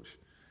well coached.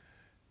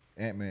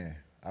 Ant-Man.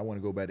 I want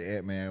to go back to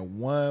Ant-Man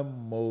one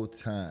more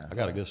time. I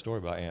got a good story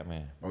about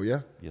Ant-Man. Oh,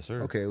 yeah? Yes,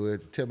 sir. Okay, well,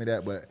 tell me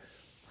that, but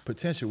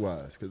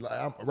potential-wise, because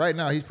right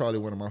now he's probably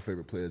one of my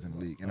favorite players in the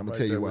league, and I'm going right to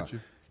tell you there why. with you.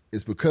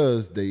 It's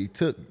because they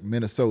took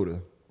Minnesota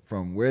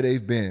from where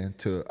they've been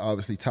to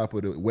obviously top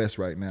of the West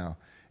right now,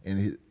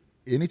 and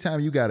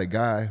anytime you got a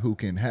guy who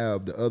can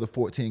have the other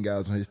 14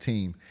 guys on his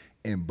team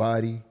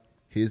embody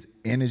his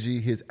energy,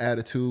 his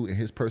attitude, and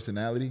his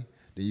personality,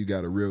 then you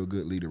got a real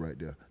good leader right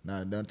there.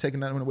 Now, not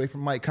taking nothing away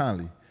from Mike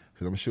Conley,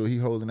 because I'm sure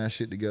he's holding that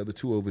shit together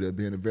too over there,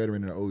 being a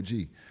veteran and an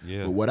OG.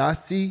 Yeah. But what I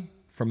see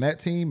from that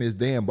team is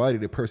they embody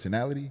the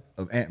personality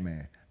of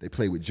Ant-Man. They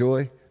play with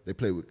joy. They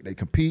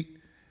compete,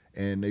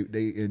 and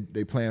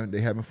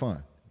they having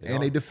fun,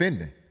 and they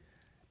defending.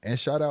 And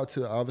shout out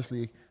to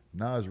obviously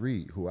Naz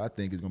Reid, who I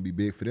think is going to be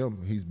big for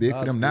them. He's big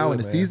for them now in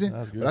the season,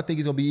 but I think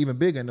he's going to be even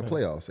bigger in the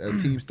playoffs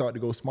as teams start to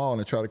go small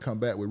and try to come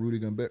back with Rudy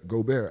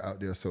Gobert out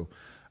there. So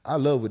I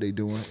love what they're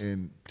doing,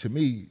 and to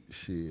me,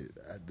 shit,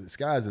 the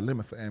sky's the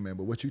limit for Ant-Man.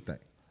 But what you think?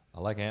 I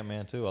like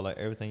Ant-Man too. I like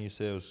everything you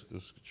said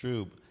was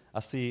true. I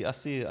see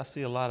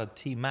a lot of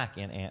T-Mac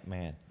in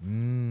Ant-Man.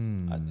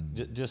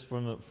 Just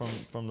from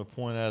the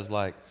point as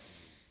like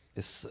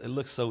it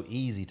looks so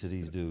easy to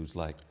these dudes.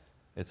 Like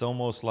it's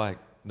almost like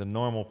the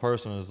normal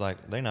person is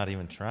like they're not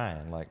even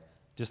trying. Like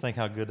just think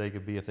how good they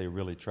could be if they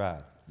really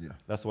tried. Yeah,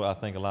 that's what I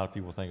think a lot of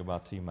people think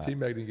about T-Mac.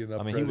 T-Mac didn't get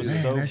enough credit. He was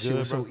Man, so that good, shit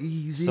was bro. so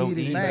easy. So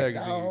easy. T-Mac didn't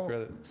get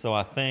credit. So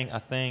I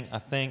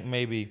think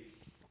maybe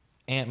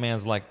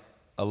Ant-Man's like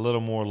a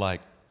little more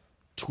like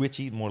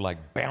twitchy, more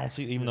like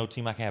bouncy, even though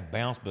T-Mac had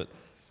bounce, but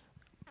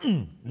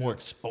more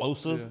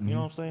explosive. Yeah. You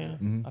know what I'm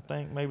saying? I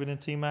think maybe than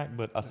T-Mac,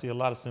 but I see a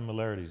lot of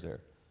similarities there.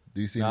 Do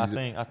you see? Now,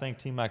 I think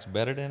T-Mac's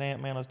better than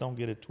Ant-Man. Let's don't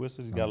get it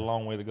twisted. He's got a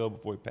long way to go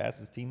before he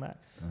passes T-Mac,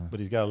 but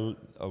he's got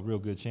a real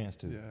good chance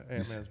to. Yeah,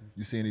 Ant-Man's.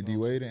 You see any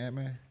D-Wade in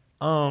Ant-Man?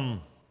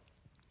 Um,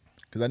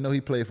 Because I know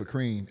he played for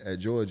Crean at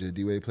Georgia.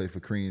 D-Wade played for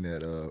Crean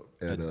at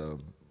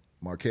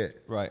Marquette.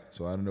 Right.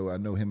 So I don't know. I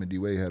know him and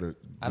D-Wade had a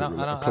I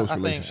close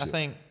think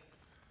relationship.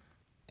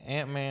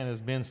 Ant-Man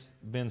has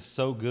been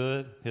so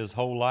good his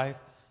whole life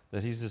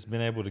that he's just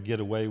been able to get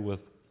away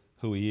with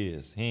who he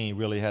is. He ain't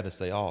really had to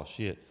say, oh,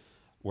 shit.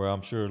 Where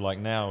I'm sure like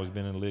now he's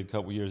been in the league a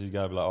couple years, he's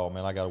got to be like, oh,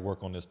 man, I got to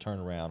work on this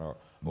turnaround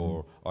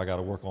or I got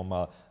to work on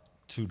my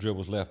 2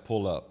 dribbles left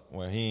pull up,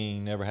 where he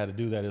ain't never had to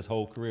do that his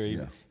whole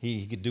career.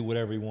 He could do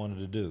whatever he wanted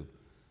to do.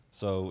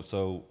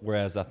 So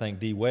whereas I think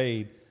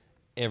D-Wade,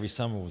 every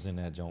summer was in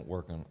that joint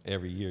working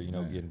every year,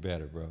 getting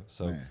better, bro.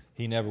 So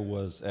he never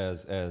was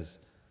as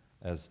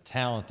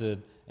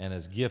talented and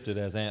as gifted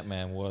as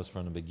Ant-Man was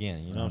from the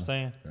beginning. You know what I'm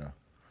saying? Yeah.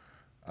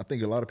 I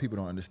think a lot of people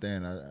don't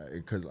understand,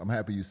 because I'm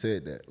happy you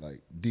said that. Like,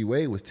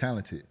 D-Wade was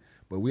talented,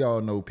 but we all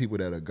know people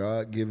that are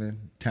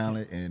God-given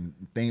talent and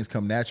things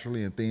come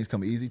naturally and things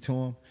come easy to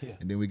them. Yeah.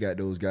 And then we got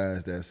those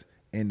guys that's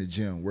in the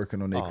gym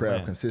working on their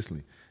craft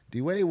consistently.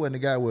 D-Wade wasn't a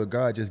guy where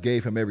God just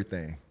gave him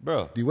everything.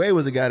 Bro. D-Wade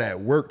was a guy that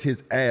worked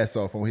his ass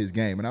off on his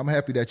game. And I'm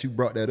happy that you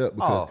brought that up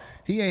because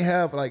he ain't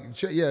have,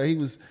 he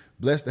was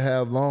blessed to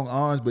have long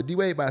arms, but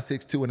D-Wade about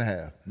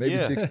 6'2.5", maybe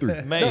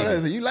 6'3". Maybe. No,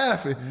 you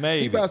laughing.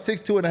 Maybe. He about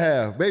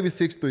 6'2.5", maybe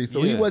 6'3".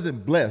 So he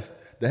wasn't blessed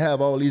to have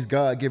all these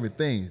God-given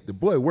things. The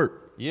boy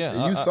worked. Yeah.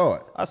 And you saw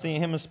it. I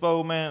seen him and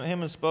Spo, man.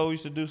 Him and Spo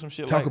used to do some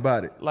shit Talk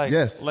about it. Like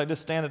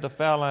just stand at the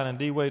foul line and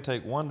D-Wade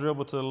take one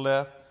dribble to the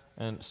left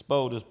and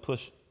Spo just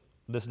push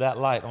that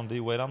light on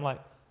D-Wade. I'm like,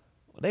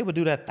 they would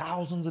do that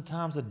thousands of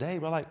times a day,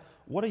 bro. Like,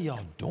 what are y'all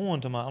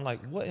doing to my? I'm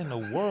like, what in the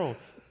world?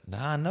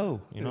 Now I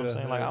know. You know what I'm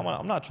saying? Like,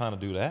 I'm not trying to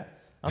do that.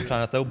 I'm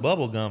trying to throw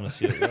bubble gum and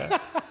shit, right?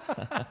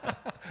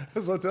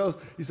 So tell us.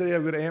 You said you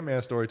have a good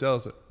Ant-Man story. Tell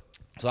us it.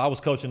 So I was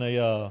coaching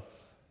a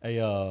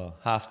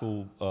high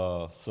school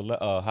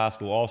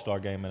all-star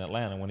game in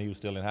Atlanta when he was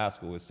still in high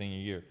school his senior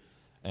year,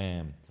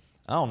 and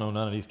I don't know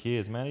none of these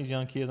kids, man. These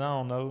young kids, I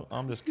don't know.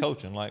 I'm just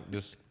coaching, like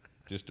just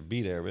to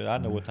be there. But I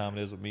know what time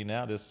it is with me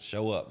now. Just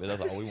show up.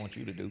 That's all we want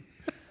you to do.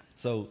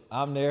 So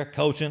I'm there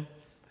coaching,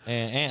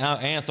 and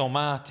Ant's on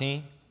my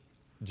team.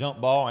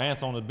 Jump ball,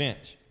 Ant's on the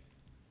bench.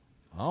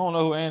 I don't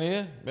know who Ant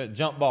is, but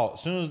jump ball.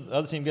 As soon as the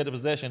other team get the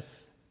possession,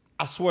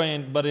 I swear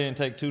it didn't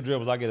take 2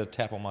 dribbles, I get a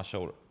tap on my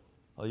shoulder.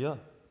 Oh, yeah.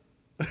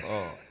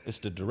 It's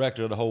the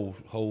director of the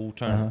whole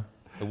tournament.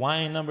 Why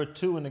ain't number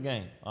 2 in the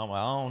game? I'm like,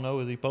 I don't know.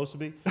 Is he supposed to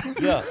be?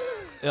 Yeah.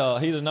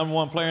 He's the number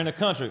 1 player in the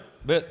country.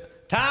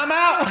 But time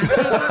out.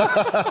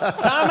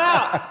 Time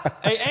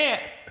out. Hey,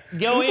 Ant,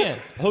 go in.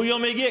 Who you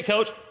want me to get,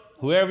 coach?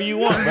 Whoever you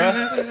want,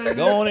 bro.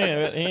 Go on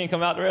in. He ain't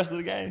come out the rest of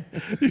the game.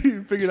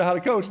 You figured out how to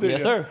coach, didn't you?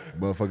 Yes, sir.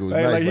 Motherfucker was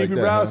Hey, nice like like Hugh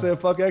that. Brown said,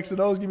 fuck X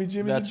and O's, give me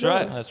Jimmy's and That's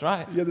Jones. right. That's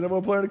right. You're the number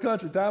 1 player in the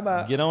country. Time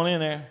out. Get on in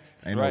there.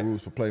 Ain't no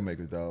rules for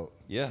playmakers, dog.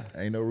 Yeah.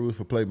 Ain't no rules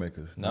for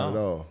playmakers. No. Not at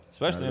all.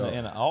 Especially in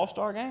an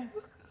all-star game.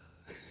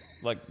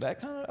 Like that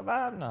kind of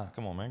vibe? Nah,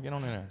 come on, man. Get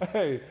on in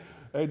there.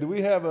 Hey, do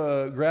we have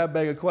a grab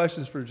bag of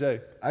questions for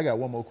Jay? I got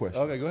one more question.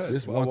 Okay, go ahead.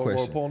 This one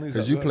question. pulling these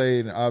Because up. you Go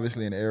played,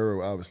 obviously, in the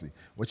era, obviously.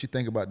 What you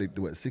think about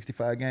the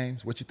 65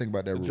 games? What you think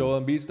about that rule?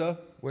 Joel Embiid stuff?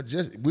 We're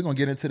going to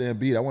get into the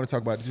Embiid. I want to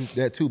talk about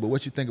that too, but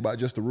what you think about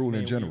just the rule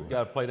in general? You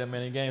got to play that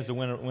many games to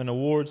win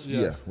awards?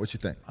 Yeah. What you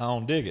think? I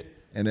don't dig it.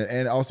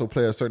 And also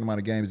play a certain amount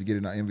of games to get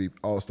in our MVP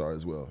All-Star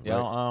as well. Yeah,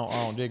 right?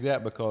 I don't dig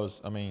that because,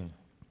 I mean,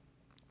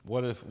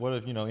 what if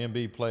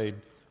Embiid played,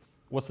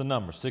 what's the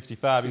number,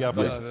 65? You got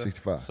to play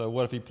 65. So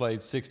what if he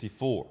played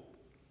 64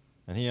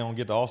 and he don't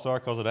get the All-Star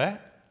because of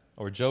that?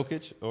 Or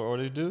Jokic or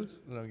these dudes?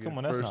 Come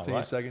on, that's first not team,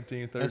 right. second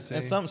team, third team.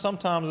 And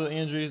sometimes the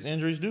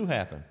injuries do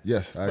happen.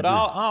 Yes, I agree. But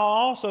I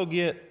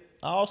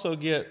also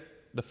get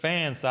the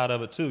fan side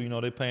of it too. You know,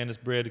 they paying this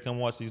bread to come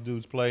watch these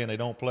dudes play and they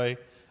don't play.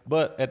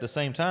 But at the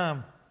same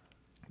time,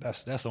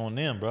 that's on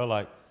them, bro.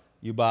 Like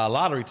You buy a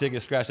lottery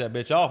ticket, scratch that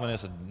bitch off, and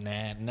it's a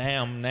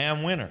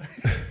damn winner.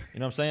 You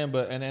know what I'm saying?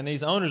 But and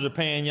these owners are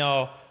paying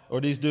y'all or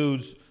these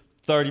dudes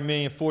 $30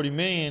 million, $40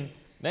 million.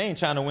 They ain't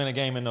trying to win a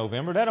game in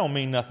November. That don't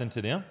mean nothing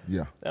to them.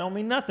 Yeah. That don't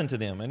mean nothing to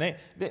them. And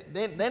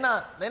they're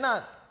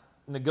not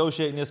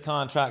negotiating this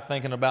contract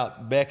thinking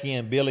about Becky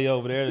and Billy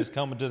over there that's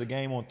coming to the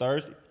game on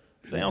Thursday.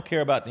 They don't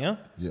care about them.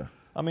 Yeah.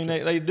 I mean,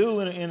 they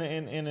do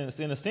in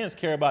a sense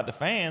care about the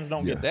fans.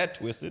 Don't get that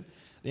twisted.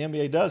 The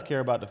NBA does care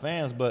about the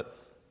fans, but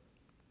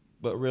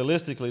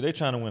realistically, they're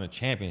trying to win a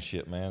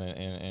championship, man.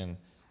 And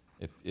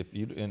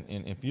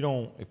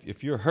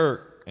if you're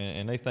hurt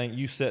and they think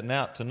you setting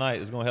out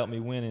tonight is going to help me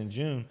win in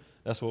June,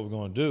 that's what we're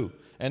going to do.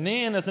 And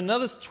then there's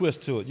another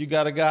twist to it. You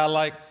got a guy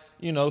like,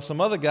 some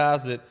other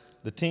guys that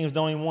the teams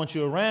don't even want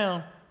you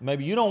around.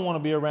 Maybe you don't want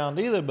to be around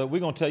either, but we're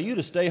going to tell you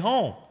to stay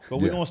home, but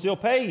we're going to still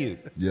pay you.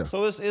 Yeah.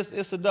 So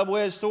it's a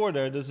double-edged sword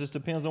there. It just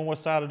depends on what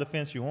side of the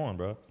fence you're on,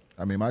 bro.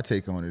 I mean, my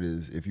take on it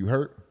is if you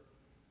hurt,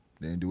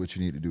 then do what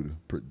you need to do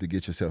to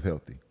get yourself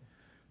healthy.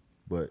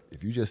 But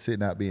if you just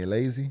sitting out being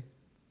lazy,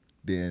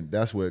 then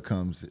that's where it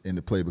comes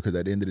into play, because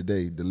at the end of the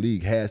day, the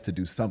league has to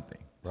do something.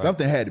 Right.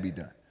 Something had to be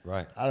done.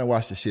 Right. I done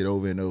watched the shit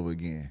over and over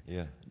again.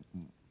 Yeah.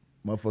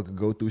 Motherfucker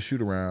go through shoot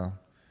around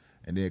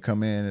and then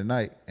come in at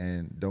night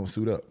and don't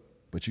suit up.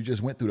 But you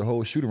just went through the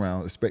whole shoot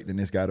around expecting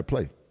this guy to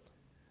play.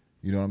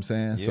 You know what I'm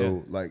saying? Yeah.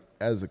 So, like,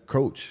 as a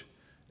coach,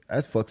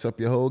 that fucks up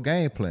your whole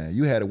game plan.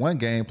 You had one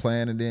game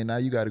plan, and then now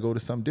you got to go to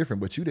something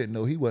different, but you didn't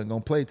know he wasn't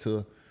going to play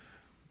till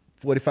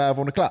 45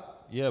 on the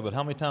clock. Yeah, but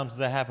how many times does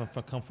that happen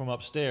come from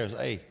upstairs?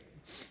 Hey,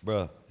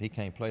 bro, he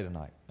can't play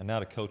tonight. And now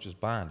the coach is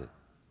binded,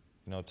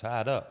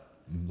 tied up.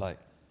 Mm-hmm. Like,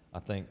 I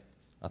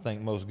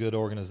think most good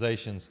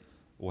organizations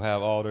will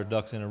have all their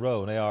ducks in a row.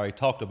 And they already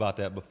talked about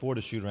that before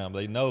the shoot around. But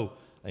they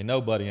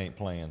know Buddy ain't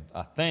playing.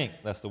 I think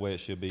that's the way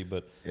it should be.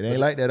 But it ain't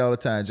like that all the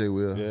time, Jay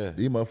Will. Yeah.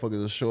 These motherfuckers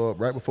will show up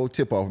right before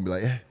tip off and be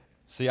like, eh.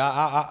 See,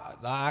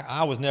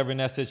 I was never in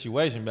that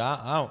situation.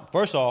 But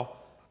first off,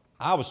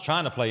 I was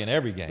trying to play in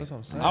every game. That's what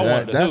I'm saying. I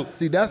wanted to do.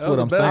 See, that's what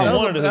I'm saying.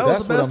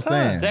 That's what I'm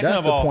saying. Second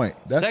of all, point.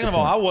 Second of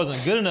all, I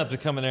wasn't good enough to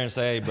come in there and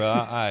say, hey, bro,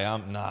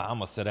 I'm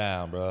gonna sit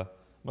down, bro.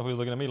 Motherfuckers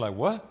looking at me like,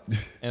 what?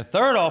 And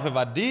third off, if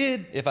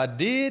I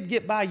did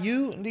get by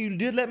you and you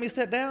did let me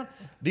sit down,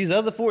 these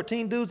other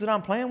 14 dudes that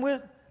I'm playing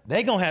with,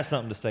 they gonna have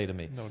something to say to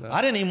me. No doubt.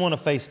 I didn't even want to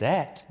face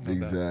that.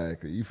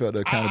 Exactly. You felt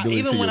the accountability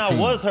Even to when your I team.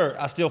 was hurt,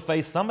 I still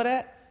faced some of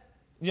that.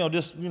 You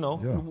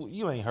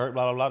ain't hurt,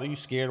 blah, blah, blah. You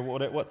scared or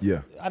what?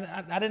 Yeah.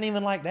 I didn't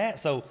even like that.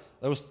 So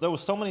there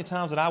was so many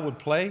times that I would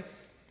play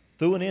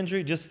through an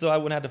injury just so I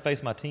wouldn't have to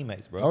face my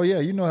teammates, bro. Oh, yeah.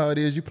 You know how it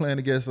is. You playing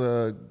against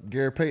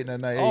Gary Payton that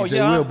night. Oh, AJ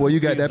yeah. Will, boy, you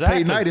got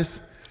Exactly. that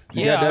Paytonitis.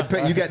 You Yeah. got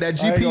that I ain't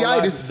gonna lie.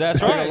 GP-itis.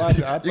 That's right.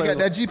 You got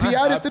that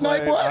GP-itis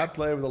tonight, boy? I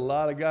played with a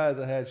lot of guys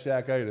that had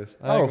Shaq-itis.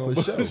 Oh,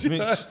 for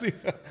sure.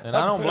 And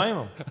I don't blame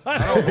them. I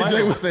don't blame Jay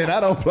them. was saying, I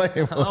don't play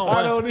him.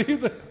 I don't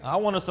either. I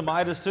wanted some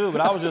itis too,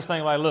 but I was just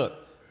thinking like, look,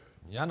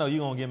 I know you're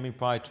going to give me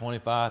probably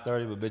 25,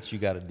 30, but bitch, you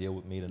got to deal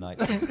with me tonight.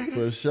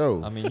 For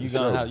sure. I mean, you're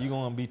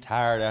going to be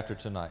tired after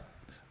tonight.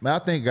 Man, I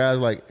think guys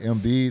like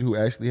Embiid, who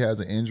actually has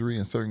an injury,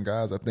 and certain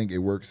guys, I think it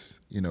works,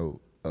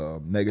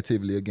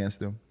 negatively against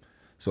them.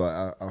 So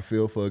I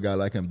feel for a guy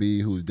like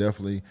Embiid, who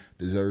definitely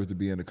deserves to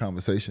be in the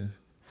conversations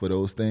for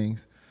those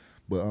things.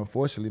 But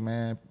unfortunately,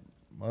 man,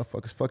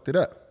 motherfuckers fucked it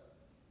up.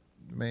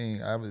 I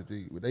mean,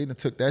 they done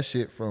took that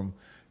shit from,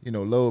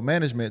 load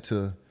management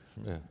to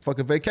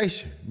fucking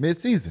vacation,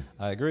 mid-season.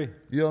 I agree.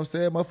 You know what I'm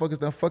saying? Motherfuckers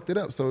done fucked it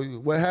up. So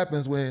what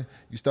happens when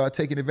you start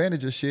taking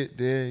advantage of shit,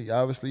 then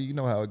obviously you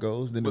know how it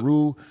goes. Then the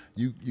rule,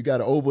 you got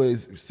to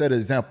set an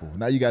example.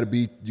 Now you got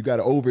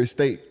to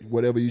overstate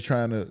whatever you're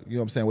trying to,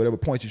 whatever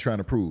point you're trying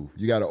to prove.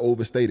 You got to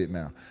overstate it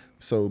now.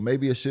 So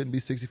maybe it shouldn't be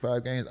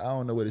 65 games. I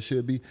don't know what it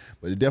should be,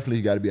 but it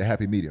definitely got to be a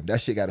happy medium. That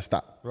shit got to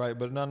stop. Right,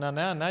 but now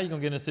you're going to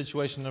get in a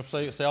situation of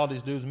say all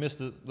these dudes missed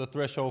the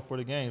threshold for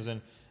the games.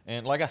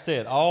 And like I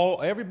said,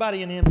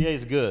 everybody in the NBA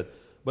is good.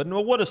 But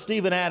what if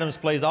Steven Adams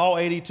plays all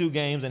 82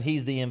 games and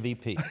he's the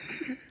MVP?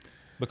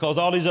 Because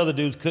all these other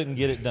dudes couldn't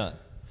get it done.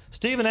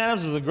 Steven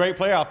Adams is a great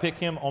player. I'll pick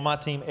him on my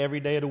team every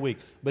day of the week.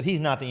 But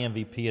he's not the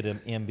MVP of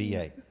the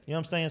NBA. You know what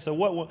I'm saying? So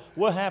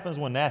what happens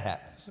when that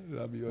happens?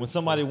 When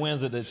somebody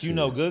wins it that you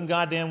know good and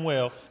goddamn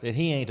well that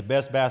he ain't the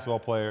best basketball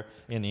player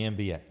in the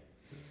NBA.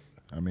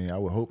 I mean, I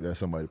would hope that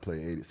somebody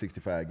play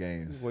 65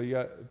 games. Well, you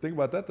got think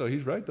about that though.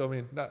 He's right though.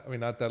 I mean,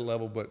 not that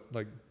level, but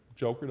like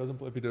Joker doesn't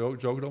play. If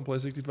Joker don't play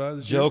 65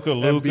 this year. Joker,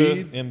 Luka,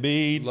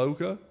 Embiid,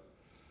 Luka,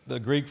 the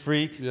Greek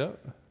Freak. Yeah.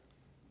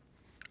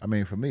 I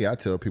mean, for me, I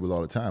tell people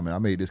all the time, and I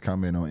made this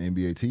comment on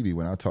NBA TV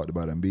when I talked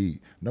about Embiid.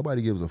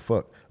 Nobody gives a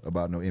fuck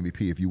about no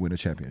MVP if you win a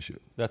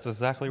championship. That's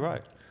exactly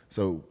right.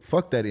 So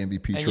fuck that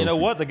MVP trophy. And you know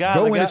what?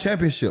 Go win a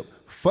championship.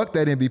 Fuck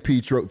that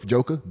MVP trophy,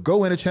 Joker. Go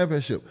win a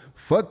championship.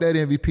 Fuck that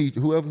MVP.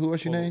 Who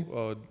else your name?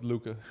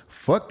 Luka.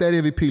 Fuck that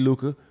MVP,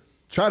 Luka.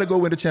 Try to go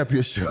win a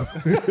championship.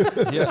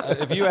 Yeah,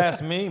 if you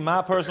ask me,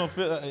 my personal,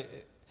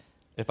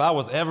 If I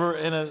was ever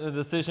in a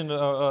decision,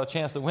 a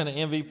chance to win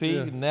an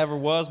MVP, never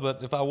was.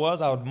 But if I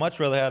was, I would much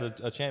rather have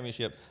a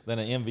championship than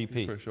an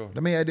MVP. For sure. I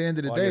mean, at the end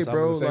of the Well, day,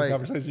 bro,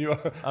 conversation you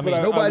are. I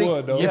mean, nobody. I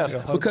would, though. Yes,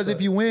 Yeah, because 100%.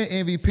 if you win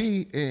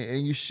MVP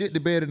and you shit the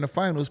bed in the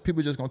finals,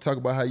 people just gonna talk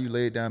about how you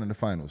laid down in the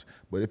finals.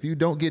 But if you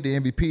don't get the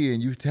MVP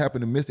and you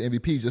happen to miss the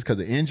MVP just because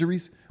of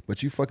injuries,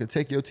 but you fucking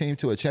take your team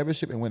to a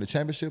championship and win a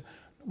championship,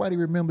 nobody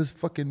remembers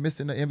fucking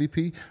missing the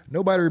MVP.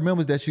 Nobody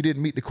remembers that you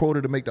didn't meet the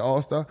quota to make the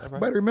All-Star. Right.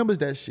 Nobody remembers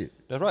that shit.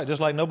 That's right.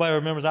 Just like nobody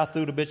remembers I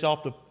threw the bitch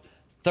off the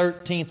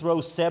 13th row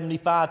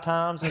 75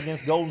 times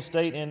against Golden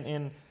State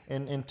in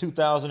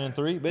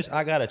 2003. Bitch,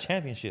 I got a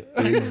championship.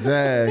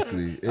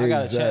 Exactly. I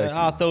got a exactly. championship.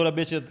 I'll throw that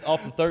bitch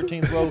off the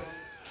 13th row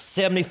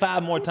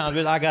 75 more times.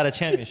 Bitch, I got a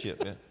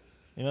championship. Man.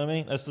 You know what I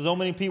mean? There's so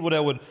many people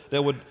that would.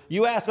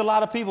 You ask a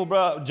lot of people,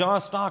 bro.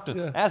 John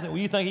Stockton. Ask him,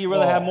 you think he'd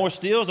rather have more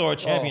steals or a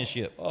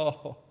championship?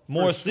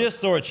 More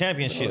assists or a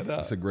championship?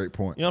 That's a great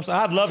point. You know what I'm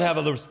saying? I'd love to have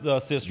a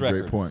assist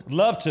record. Great point.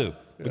 Love to.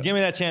 But give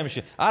me that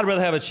championship. I'd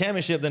rather have a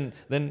championship than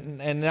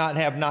and not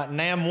have not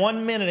name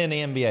 1 minute in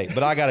the NBA.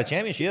 But I got a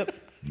championship.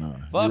 No,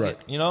 Fuck you're it. right.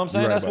 You know what I'm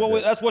saying? You're right That's about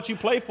what that. that's what you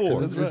play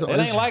for. It's- It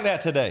ain't like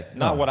that today.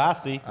 Not what I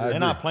see. I They're agree.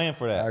 not playing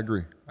for that. I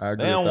agree. They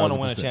don't want to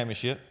win a 1,000%.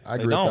 championship. I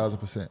They agree don't.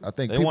 1,000%. I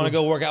think They want to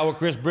go work out with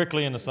Chris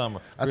Brickley in the summer.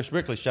 Chris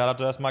Brickley, shout out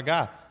to that's my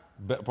guy.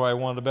 Probably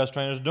one of the best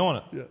trainers doing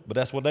it. Yeah. But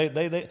that's what they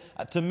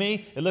to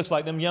me, it looks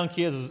like them young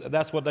kids,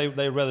 that's what they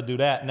rather do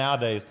that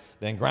nowadays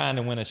than grind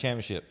and win a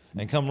championship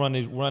and come run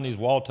these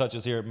wall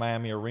touches here at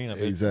Miami Arena.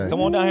 Bitch. Exactly.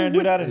 Come on down here and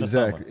do that in the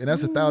Exactly. summer. And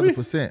that's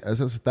 1,000%. That's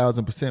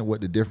 1,000%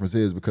 what the difference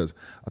is, because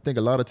I think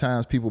a lot of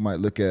times people might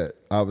look at,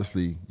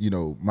 obviously,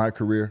 my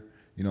career,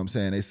 you know what I'm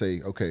saying? They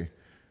say, okay,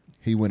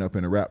 he went up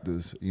in the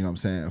Raptors, you know what I'm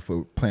saying,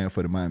 for playing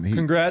for the Miami Heat.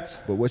 Congrats.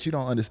 But what you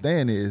don't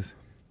understand is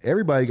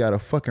everybody got a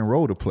fucking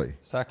role to play.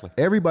 Exactly.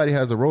 Everybody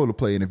has a role to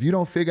play. And if you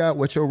don't figure out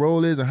what your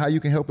role is and how you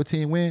can help a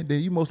team win,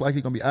 then you most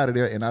likely going to be out of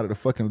there and out of the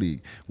fucking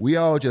league. We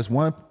all just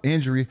one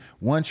injury,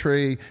 one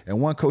trade, and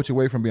one coach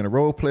away from being a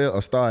role player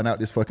or starting out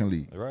this fucking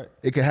league. Right.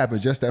 It can happen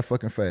just that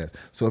fucking fast.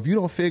 So if you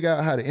don't figure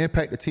out how to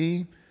impact the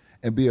team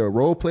and be a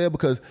role player,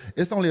 because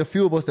it's only a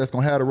few of us that's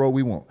going to have the role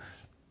we want.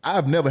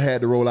 I've never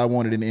had the role I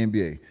wanted in the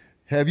NBA.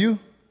 Have you?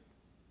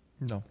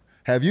 No.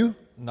 Have you?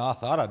 No, I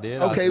thought I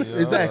did. Okay,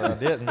 exactly. I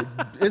didn't.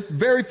 It's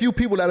very few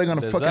people that are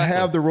gonna fucking Exactly.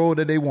 have the role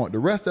that they want. The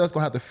rest of us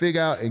gonna have to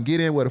figure out and get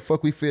in where the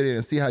fuck we fit in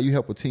and see how you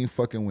help a team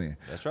fucking win.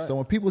 That's right. So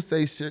when people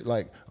say shit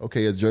like,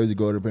 okay, his jersey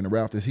go up in the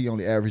Raptors, he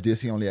only averaged this,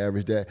 he only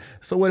averaged that.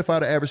 So what if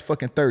I'd average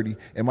fucking 30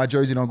 and my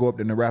jersey don't go up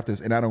in the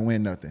Raptors and I don't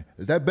win nothing?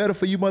 Is that better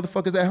for you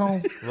motherfuckers at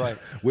home? Right.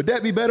 Would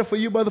that be better for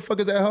you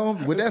motherfuckers at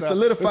home? Would that It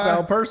solidify?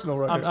 sound personal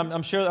right now.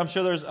 I'm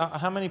sure there's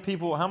how many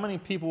people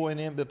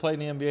that played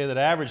in the NBA that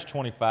average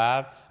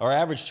 25 or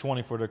average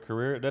 20 for their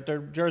career that their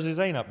jerseys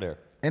ain't up there.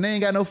 And they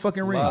ain't got no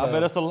fucking rings. I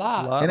bet it's a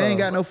lot. And they ain't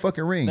got no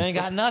fucking rings. They ain't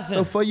got nothing.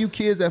 So for you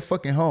kids at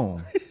fucking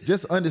home,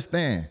 just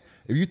understand,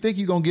 if you think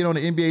you're going to get on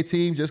the NBA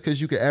team just because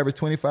you can average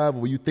 25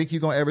 or you think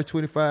you're going to average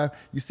 25,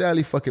 you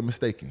sadly fucking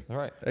mistaken.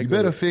 Right. You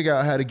better figure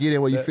out how to get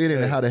in where you fit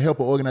in and how to help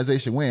an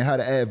organization win, how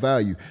to add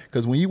value.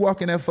 Because when you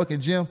walk in that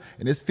fucking gym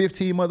and there's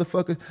 15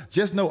 motherfuckers,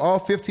 just know all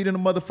 15 of the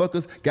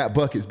motherfuckers got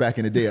buckets back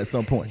in the day at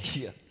some point.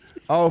 Yeah.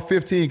 All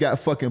 15 got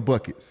fucking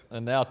buckets.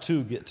 And now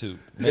 2 get 2.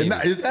 And now,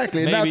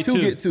 exactly. And now Maybe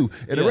 2 get 2.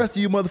 And the Yeah. rest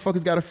of you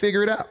motherfuckers got to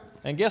figure it out.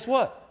 And guess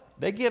what?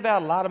 They give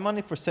out a lot of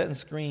money for setting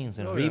screens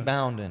and yeah.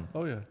 rebounding.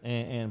 Oh, yeah.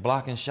 And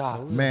blocking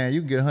shots. Man, you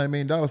can get $100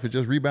 million for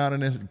just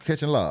rebounding and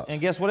catching lobs. And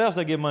guess what else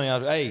they give money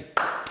out of?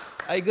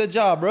 Hey, good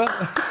job, bro.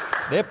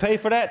 They pay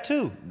for that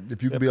too.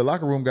 If you can be a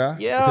locker room guy,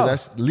 Yeah.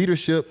 because that's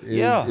leadership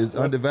is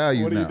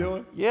undervalued What are now. you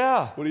doing?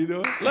 Yeah. What are you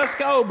doing? Let's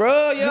go,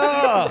 bro.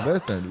 Yeah.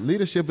 Listen,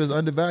 leadership is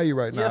undervalued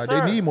right now. Yes, They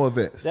sir. need more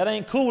vets. That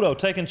ain't cool though.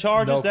 Taking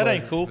charges, No that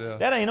ain't cool. question. Yeah.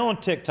 That ain't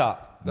on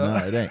TikTok. No,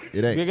 it ain't.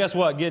 It ain't. Guess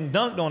what? Getting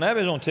dunked on, that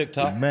is on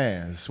TikTok.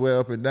 Man, swear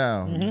up and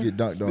down. Mm-hmm. You get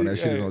dunked on, that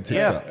shit is on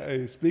Yeah. TikTok.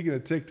 Hey, speaking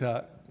of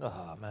TikTok,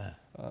 Oh man.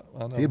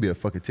 I know. He'll be a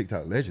fucking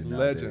TikTok legend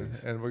Legend,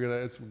 nowadays. and we're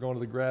going to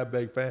the grab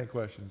bag fan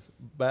questions.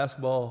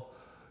 Basketball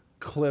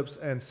clips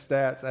and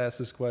stats ask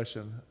this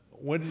question: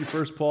 when did you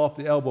first pull off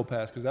the elbow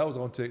pass? Because that was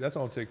on that's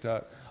on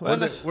TikTok. Where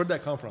did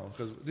that come from?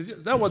 Because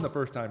that wasn't the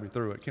first time you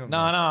threw it. No,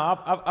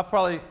 I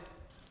probably,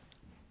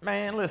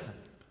 man, listen.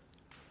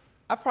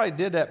 I probably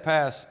did that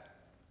pass,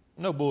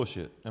 no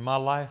bullshit, in my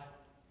life.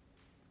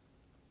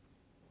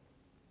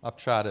 I've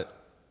tried it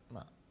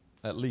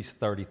at least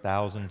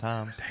 30,000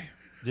 times.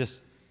 Damn.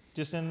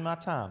 Just in my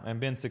time. And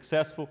been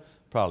successful,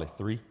 probably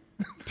 3. You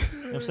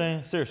know what I'm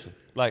saying? Seriously.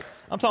 Like,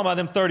 I'm talking about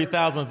them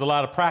 30,000 is a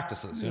lot of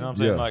practices, you know what I'm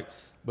saying? Yeah. Like,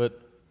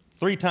 but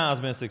 3 times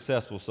been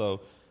successful.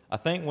 So I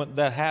think when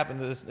that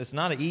happened, it's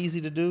not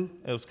easy to do.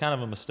 It was kind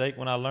of a mistake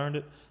when I learned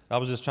it. I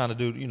was just trying to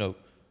do,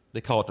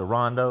 they call it the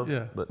rondo.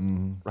 Yeah. But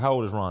how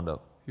old is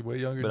Rondo? He's way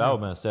younger. But than I you.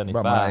 would have been 75.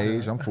 About my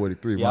age, I'm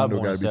 43. Yeah, I was Rondo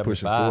born got in to be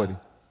pushing 75.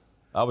 40.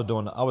 I was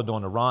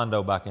doing the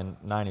rondo back in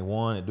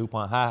 '91 at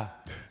DuPont High.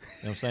 You know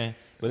what I'm saying?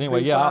 But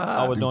anyway, yeah,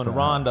 I was doing the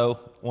rondo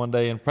one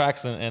day in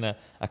practicing, and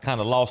I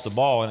kind of lost the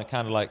ball, and it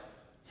kind of like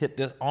hit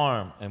this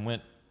arm and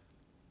went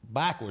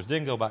backwards.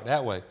 Didn't go back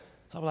that way.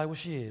 So I was like, well,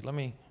 shit,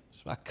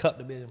 so I cut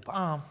the bit and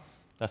bomb.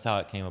 That's how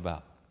it came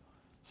about.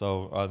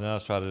 So then I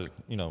was trying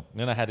to,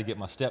 then I had to get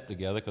my step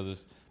together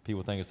because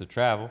people think it's a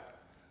travel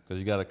because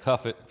you got to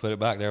cuff it, put it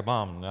back there,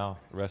 bomb. Now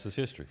the rest is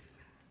history.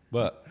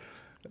 But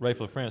Rafe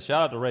LaFrance,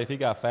 shout out to Rafe. He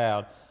got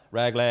fouled.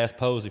 Raglass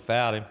Posey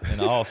fouled him in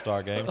the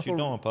All-Star game. What you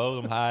doing,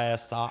 Pose? Them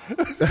high-ass socks.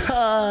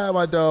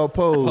 My dog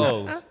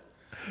Pose.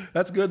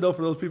 That's good, though,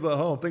 for those people at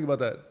home. Think about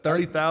that.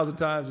 30,000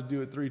 times to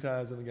do it 3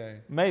 times in a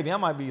game. Maybe. I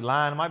might be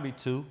lying. It might be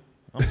 2.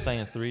 I'm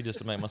saying 3 just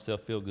to make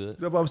myself feel good.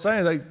 Yeah, but I'm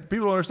saying, like,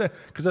 people don't understand.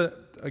 Because,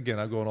 again,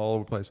 I'm going all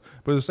over the place.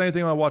 But the same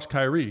thing when I watch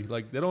Kyrie.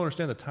 Like, they don't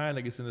understand the time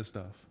that gets into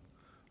stuff.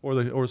 Or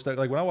like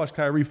when I watch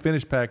Kyrie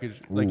finish package,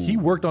 like he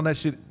worked on that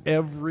shit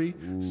every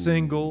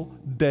single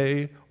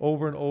day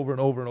over and over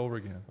and over and over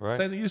again. Right.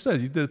 Same thing you said.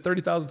 You did it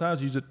 30,000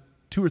 times. You used it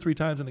 2 or 3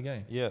 times in the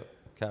game. Yeah.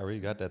 Kyrie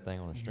got that thing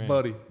on the string.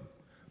 Buddy.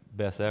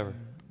 Best ever.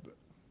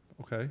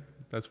 Okay.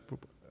 That's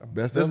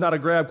ever? not a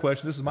grab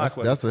question. This is my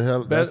question. That's a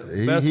hell. Best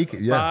Yeah.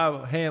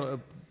 5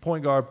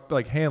 point guard,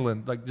 like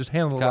handling, like just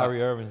handling the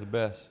Kyrie Irving's the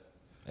best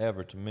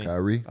ever to me.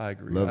 Kyrie. I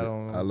agree. Love I it.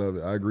 don't know. I love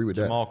it. I agree with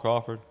Jamal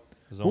Crawford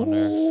is on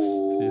there.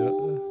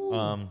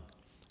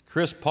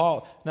 Chris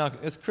Paul. Now,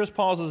 Chris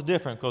Paul's is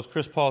different because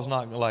Chris Paul's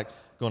not like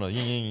going to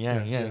yang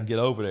and get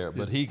over there,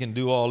 but he can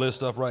do all this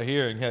stuff right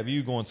here and have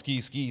you going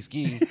ski.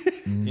 You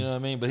know what I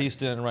mean? But he's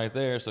standing right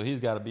there, so he's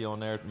got to be on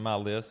there in my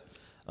list.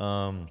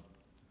 Skipper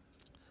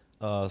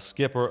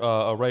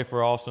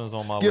Rafer Austin's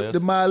on my list. Skip to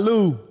my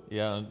Lou.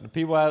 Yeah,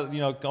 people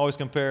always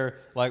compare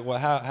like, well,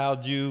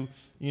 how'd you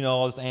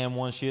all this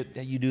and1 shit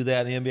that you do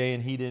that in the NBA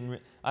and he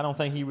didn't. I don't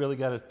think he really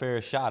got a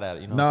fair shot at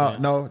it.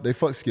 No, they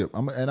fuck Skip.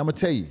 I'm gonna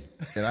tell you,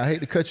 and I hate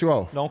to cut you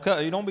off.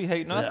 Don't be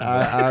hating nothing.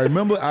 I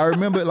remember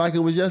it like it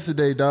was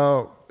yesterday,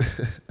 dog.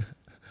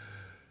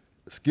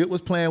 Skip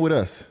was playing with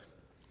us.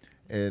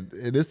 And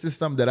this is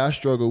something that I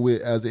struggle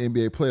with as an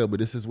NBA player, but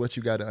this is what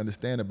you got to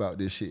understand about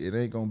this shit. It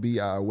ain't going to be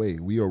our way.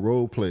 We are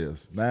role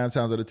players. 9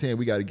 times out of 10,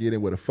 we got to get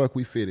in where the fuck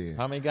we fit in.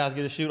 How many guys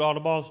get to shoot all the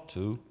balls?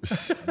 2.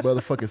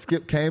 Motherfucking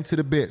Skip came to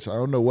the bench. I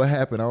don't know what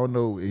happened. I don't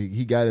know.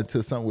 He got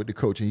into something with the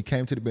coach, and he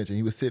came to the bench, and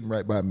he was sitting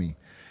right by me.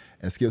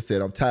 And Skip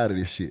said, I'm tired of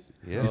this shit.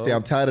 Yeah. He said,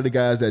 I'm tired of the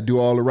guys that do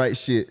all the right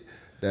shit,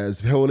 that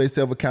hold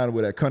themselves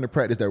accountable, that come to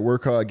practice, that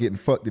work hard, getting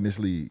fucked in this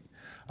league.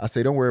 I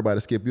say, don't worry about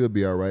it, Skip. You'll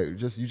be all right.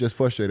 You just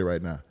frustrated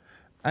right now.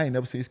 I ain't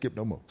never seen Skip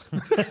no more.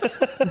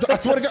 I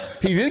swear to God,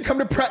 he didn't come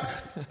to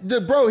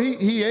practice. Bro,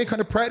 he ain't come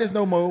to practice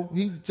no more.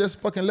 He just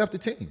fucking left the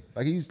team.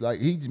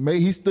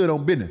 He stood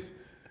on business.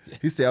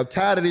 He said, I'm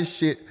tired of this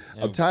shit.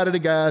 I'm tired of the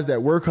guys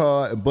that work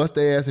hard and bust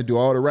their ass and do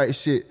all the right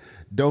shit.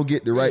 Don't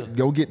get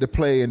the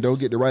play and don't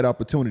get the right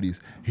opportunities.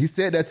 He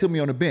said that to me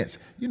on the bench.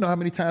 You know how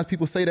many times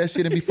people say that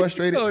shit and be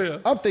frustrated? Oh, yeah.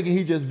 I'm thinking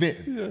he just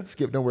venting. Yeah.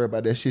 Skip, don't worry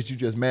about that shit. You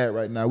just mad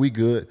right now. We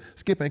good.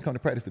 Skip ain't come to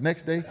practice the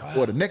next day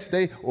or the next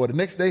day or the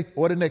next day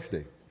or the next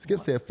day. Skip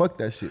said, fuck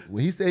that shit.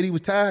 When he said he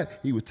was tired,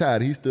 he was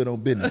tired. He stood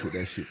on business with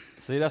that shit.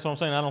 See, that's what I'm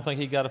saying. I don't think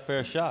he got a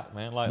fair shot,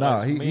 man.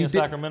 He in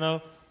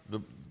Sacramento,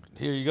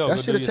 here you go. That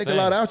should have taken a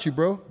lot out you,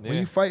 bro. Yeah. When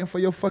you fighting for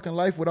your fucking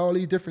life with all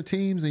these different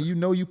teams and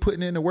you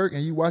putting in the work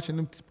and you watching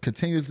them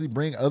continuously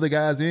bring other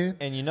guys in.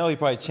 And he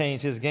probably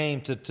changed his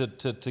game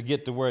to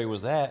get to where he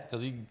was at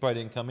because he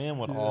probably didn't come in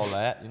with all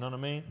that. You know what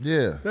I mean?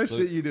 Yeah. That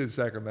shit you did in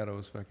Sacramento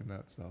was fucking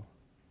nuts, though.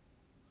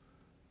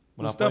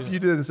 When The I stuff played- you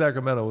did in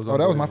Sacramento was Oh, that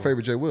was my unbelievable.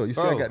 favorite J. Will. You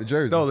see, I Bro. got the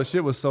jersey. No, the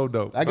shit was so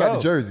dope. I got Bro.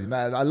 the jersey.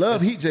 Now, I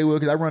love Heat J. Will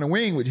because I run a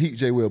wing with Heat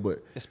J. Will,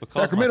 but It's because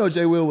Sacramento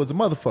J. Will was a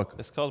motherfucker.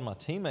 It's because my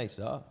teammates,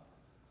 dog.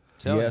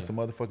 He Tell had you. some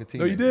motherfucking teammates.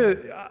 No, you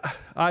did.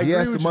 I He agree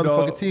has with some you,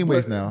 motherfucking dog,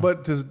 teammates but, now.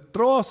 But to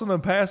throw off some of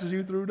the passes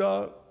you threw,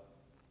 dog.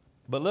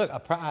 But look,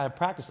 I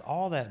practice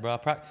all that, bro.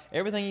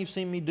 Everything you've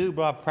seen me do,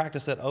 bro, I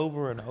practice that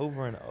over and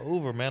over and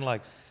over, man.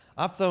 Like,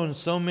 I've thrown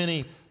so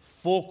many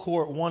full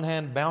court,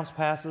 one-hand bounce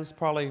passes,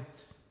 probably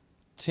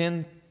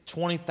 10,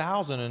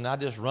 20,000, and I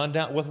just run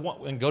down with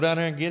one and go down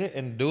there and get it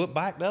and do it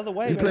back the other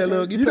way. You play a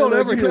little, You don't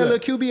ever you play hear a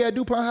little QB at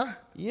DuPont High?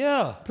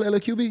 Yeah. Play a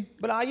little QB?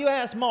 But you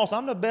ask Moss,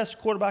 I'm the best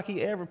quarterback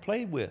he ever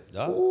played with,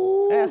 dog.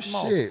 Ooh, Ask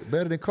Moss. shit.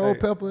 Better than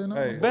Culpepper and all.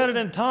 hey. Better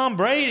than Tom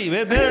Brady,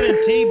 man. Better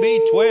than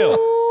TB12.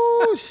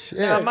 Ooh, shit.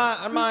 Now,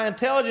 my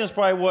intelligence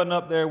probably wasn't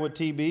up there with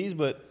TB's,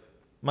 but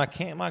I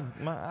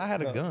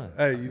had a gun.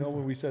 Hey, you know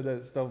when we said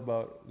that stuff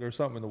about there's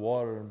something in the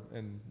water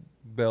in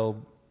Bell,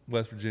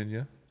 West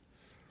Virginia,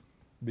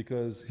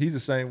 because he's the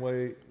same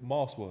way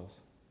Moss was.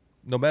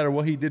 No matter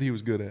what he did, he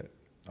was good at.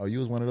 Oh, you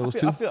was one of those I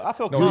two? feel You was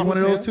confident. one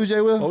of those two,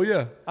 J. Will? Oh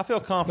yeah, I feel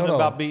confident No.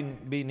 about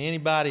beating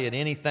anybody at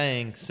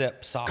anything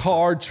except soccer.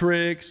 card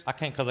tricks. I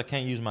can't because I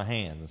can't use my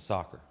hands in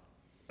soccer.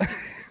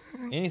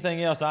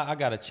 Anything else, I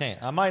got a chance.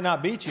 I might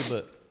not beat you,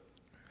 but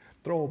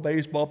Throw a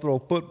baseball, throw a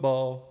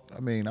football. I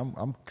mean,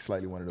 I'm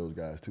slightly one of those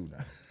guys too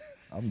now.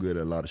 I'm good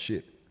at a lot of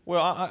shit.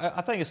 well,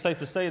 I think it's safe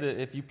to say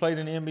that if you played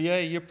in the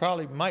NBA, you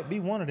probably might be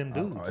one of them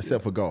dudes.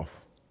 Except for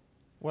golf.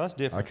 Well, that's I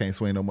different. can't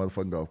swing no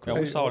motherfucking golf Yeah, club.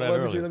 we saw that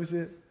earlier. Let me see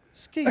it.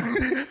 Ski.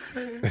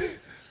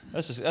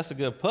 That's a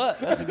good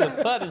putt. That's a good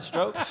putting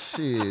stroke.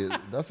 Shit,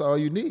 that's all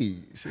you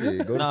need. Shit,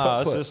 go to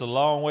Nah, putt. it's just a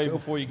long way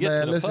before you get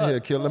Man, to the listen putt. here,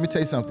 kid. Let me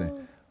tell you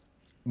something.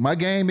 my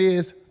game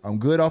is I'm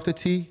good off the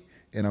tee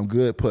and I'm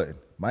good putting.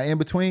 My in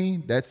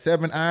between, that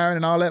 7-iron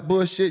and all that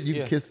bullshit, you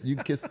can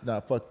kiss.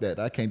 Nah, fuck that.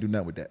 I can't do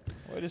nothing with that.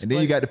 And then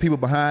you got the people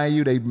behind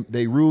you.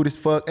 They rude as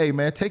fuck. Hey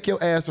man, take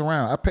your ass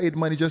around. I paid the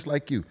money just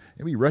like you.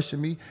 And be rushing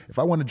me. If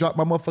I want to drop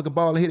my motherfucking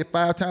ball and hit it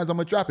 5 times, I'm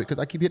gonna drop it because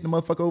I keep hitting the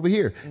motherfucker over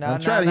here. I'm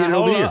trying to hit it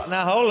over here.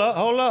 Now hold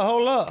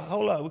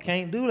up. We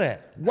can't do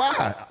that.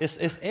 Why?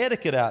 It's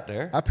etiquette out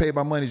there. I paid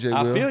my money, Jay Will.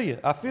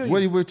 I feel you. What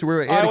do you worry about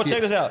etiquette? All right, well,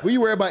 check this out. What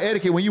you worry about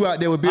etiquette when you out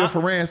there with Bill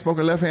Ferran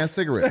smoking left-hand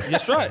cigarettes?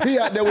 That's right. He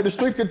out there with the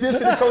strength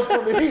conditioning coach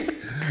from the Heat.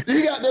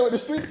 He out there with the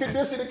strength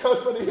conditioning coach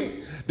for the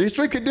Heat. The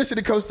strength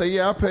conditioning coach say,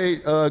 yeah, I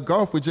played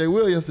golf with Jay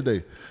Will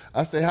yesterday.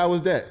 I say, how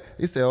was that?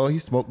 He said, oh, he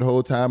smoked the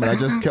whole time, and I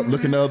just kept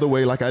looking the other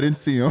way like I didn't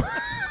see him.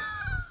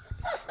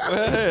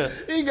 Well,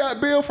 he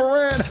got Bill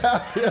Ferran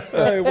out here.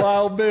 Hey,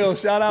 Wild Bill.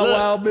 Shout out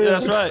Wild Bill.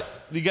 That's right.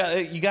 You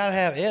got to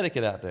have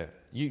etiquette out there.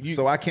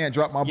 So I can't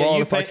drop my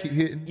ball if I keep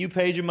hitting? You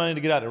paid your money to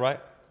get out there, right?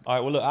 All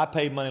right, well, look, I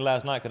paid money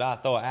last night because I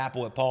throw an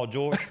apple at Paul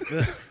George.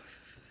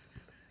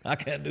 I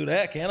can't do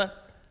that, can I?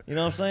 You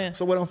know what I'm saying?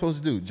 So what I'm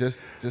supposed to do?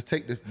 Just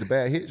take the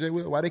bad hit, Jay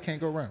Will? Why they can't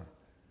go around?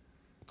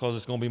 Because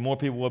it's going to be more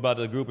people about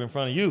the group in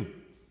front of you.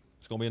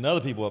 It's going to be another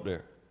people up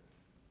there.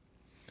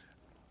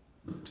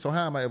 So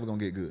how am I ever going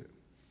to get good?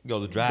 Go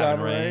to the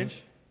driving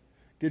range.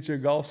 Get your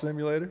golf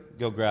simulator.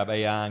 Go grab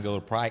AI and go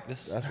to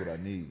practice. That's what I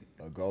need,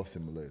 a golf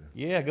simulator.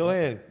 Yeah, go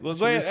ahead. Well,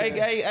 go ahead.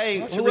 Hey,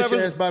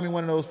 whoever's buy me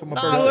one of those for my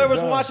birthday.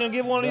 Whoever's watching,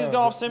 give one of these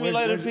golf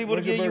simulator people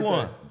to give you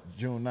one.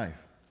 June 9th.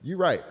 You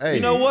right. Hey,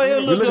 you know what?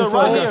 It'll look good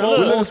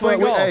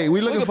right here.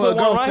 We looking for a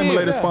golf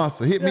simulator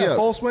sponsor. Hit me up.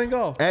 Full swing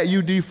golf. At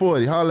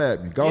UD40. Holla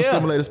at me. Golf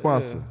simulator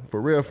sponsor.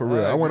 Yeah. For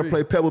real. I want to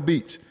play Pebble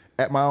Beach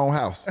at my own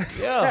house.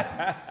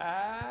 Yeah.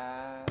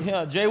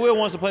 Yeah, Jay Will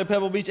wants to play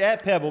Pebble Beach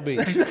at Pebble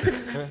Beach.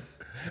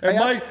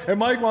 And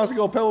Mike wants to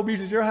go Pebble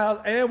Beach at your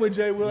house and with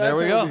Jay Will there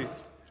at Pebble Beach.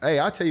 Hey,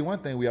 I'll tell you one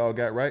thing we all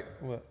got right.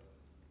 What?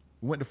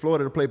 We went to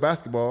Florida to play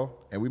basketball,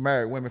 and we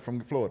married women from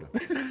Florida.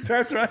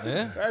 That's right.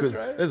 Yeah. That's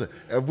right. Listen,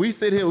 if we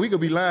sit here, we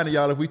could be lying to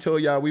y'all if we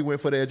told y'all we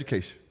went for the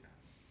education.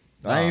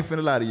 I ain't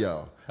finna lie to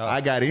y'all. I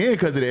got in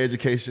because of the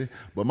education,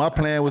 but my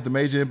plan was to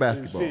major in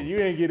basketball. Shit, you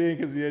ain't get in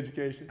because of the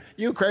education.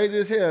 You crazy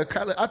as hell.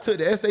 I took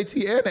the SAT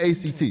and the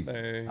ACT.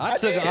 Man. I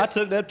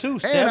took that too.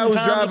 And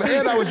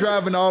I was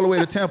driving all the way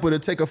to Tampa to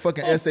take a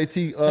fucking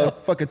SAT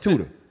fucking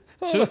tutor.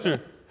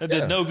 Tutor. That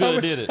did no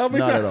good, did it? Not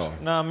at all.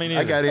 Nah, me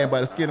neither. I got in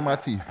by the skin of my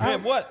teeth.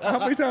 Man, what? How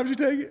many times you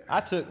take it? I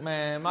took,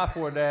 my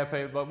poor dad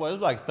paid, it was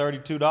like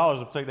 $32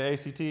 to take the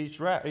ACT each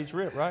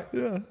rip, right?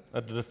 Yeah.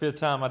 After the 5th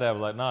time, my dad was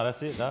like, nah, that's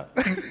it, doc.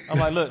 I'm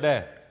like, look,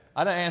 Dad,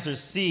 I done answered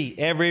C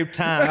every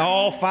time,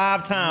 all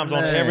 5 times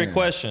on every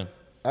question.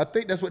 I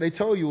think that's what they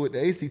told you with the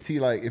ACT.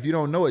 Like, if you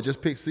don't know it,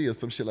 just pick C or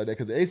some shit like that.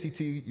 Because the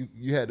ACT,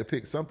 you had to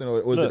pick something,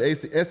 or was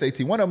it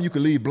SAT? One of them you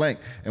could leave blank,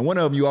 and one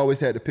of them you always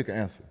had to pick an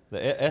answer.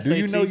 The SAT? Do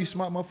you know, you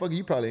smart motherfucker,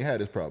 you probably ain't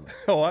had this problem.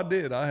 Oh, I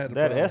did. I had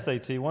that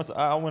SAT. Once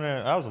I went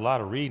in, that was a lot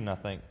of reading, I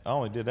think. I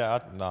only did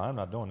that. I'm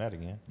not doing that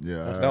again.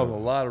 Yeah. That was a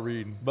lot of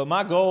reading. But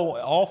my goal,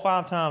 all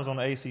 5 times on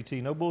the ACT,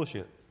 no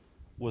bullshit,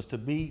 was to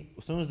be,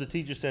 as soon as the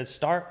teacher said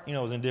start, it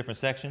was in different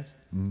sections.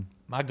 Mm-hmm.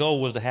 My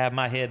goal was to have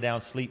my head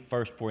down, sleep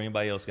first before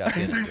anybody else got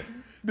finished.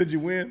 Did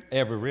you win?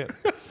 Every rip.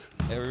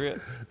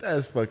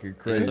 That's fucking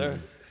crazy. Yes,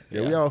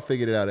 yeah, we all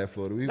figured it out at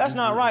Florida. That's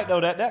not right,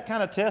 though. That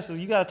kind of test,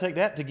 you got to take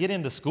that to get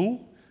into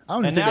school.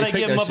 And now they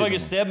give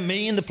motherfuckers $7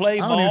 million to play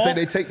ball. I don't even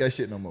think they take that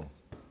shit no more.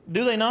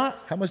 Do they not?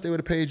 How much they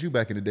would have paid you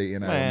back in the day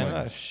in man,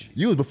 money?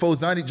 You was before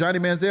Johnny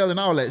Manziel and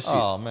all that shit.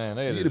 Oh, man.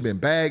 You'd have been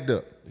bagged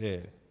up. Yeah.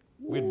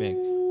 We'd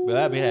been. But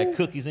I'd be had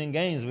cookies in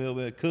Gainesville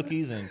with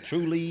cookies and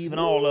True Leave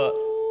and all that.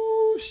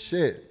 Oh,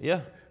 shit.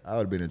 Yeah. I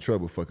would have been in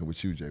trouble fucking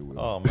with you, Jay Will.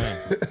 Oh, man.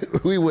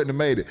 We wouldn't have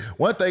made it.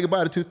 One thing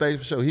about it, 2 things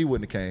for sure, he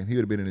wouldn't have came. He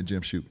would have been in the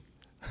gym shooting.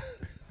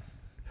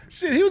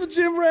 Shit, he was a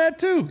gym rat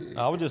too.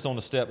 I was just on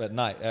the step at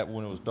night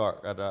when it was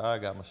dark. After I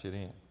got my shit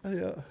in.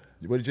 Yeah.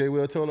 What did Jay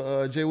Will told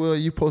her? Jay Will,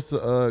 you supposed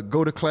to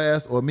go to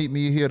class or meet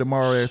me here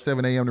tomorrow at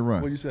 7 a.m. to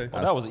run. What you say?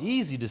 Well, that was an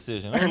easy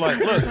decision. I was like,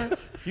 look,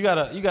 you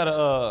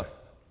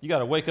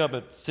gotta wake up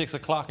at 6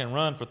 o'clock and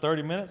run for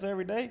 30 minutes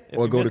every day.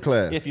 Or go to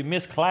class. If you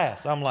miss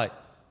class, I'm like,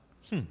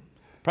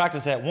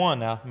 practice at 1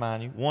 now,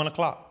 mind you, 1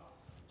 o'clock.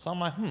 So I'm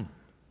like,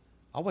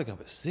 I'll wake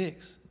up at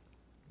 6,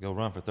 go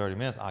run for 30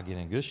 minutes. I'll get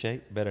in good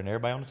shape, better than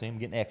everybody on the team,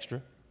 getting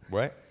extra,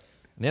 right?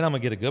 And then I'm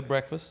gonna get a good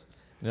breakfast.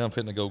 And then I'm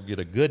fitting to go get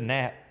a good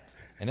nap.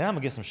 And then I'm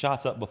gonna get some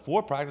shots up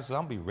before practice, so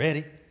I'm gonna be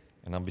ready.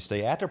 And I'm gonna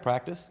stay after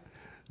practice.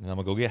 And I'm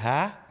gonna go get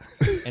high.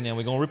 And then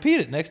we're gonna repeat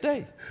it next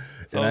day.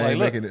 So and I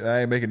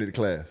ain't making it to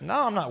class. No,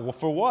 I'm not. Well,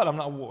 for what? I'm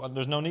not.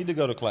 There's no need to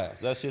go to class.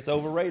 That's just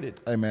overrated.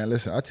 Hey man,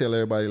 listen. I tell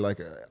everybody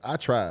I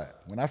tried.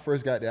 When I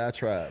first got there, I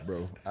tried,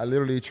 bro. I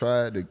literally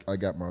tried. I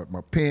got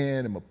my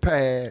pen and my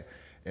pad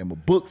and my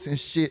books and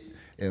shit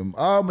and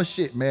all my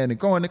shit, man. And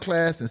going to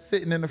class and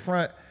sitting in the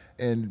front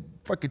and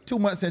fucking 2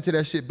 months into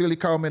that shit, Billy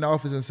called me in the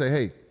office and say,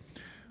 "Hey,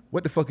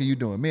 what the fuck are you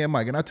doing?" Me and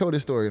Mike, and I told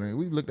this story, and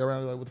we looked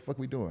around like, "What the fuck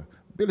are we doing?"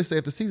 Billy said,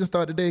 "If the season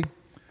started today,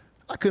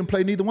 I couldn't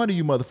play neither one of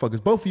you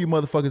motherfuckers. Both of you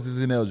motherfuckers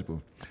is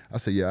ineligible." I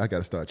said, "Yeah, I got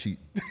to start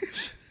cheating."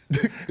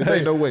 Because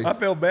ain't no way. I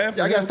felt bad for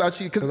Yeah, I him. gotta start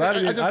cheating because I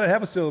didn't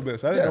have a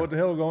syllabus. I didn't Yeah. know what the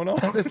hell was going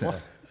on. Listen,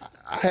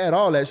 I had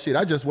all that shit.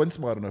 I just wasn't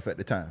smart enough at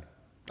the time.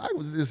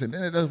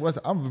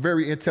 I'm a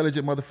very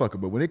intelligent motherfucker,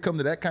 but when it comes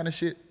to that kind of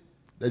shit,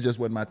 that just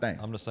wasn't my thing.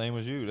 I'm the same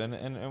as you, and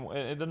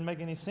it doesn't make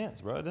any sense,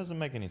 bro. It doesn't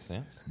make any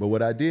sense. But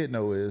what I did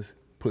know is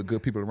put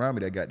good people around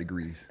me that got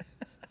degrees.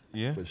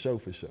 Yeah. For sure,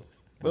 for sure.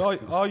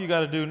 But all you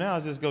got to do now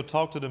is just go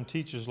talk to them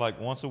teachers like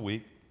once a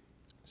week.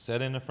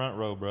 Sit in the front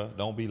row, bro.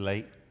 Don't be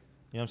late.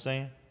 You know what I'm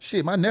saying?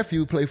 Shit, my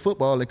nephew played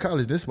football in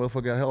college. This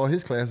motherfucker got all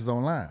his classes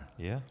online.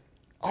 Yeah.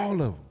 All of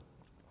them.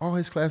 All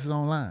his classes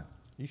online.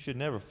 You should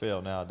never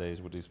fail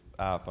nowadays with these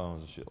iPhones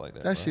and shit like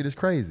that. That bro. shit is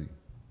crazy.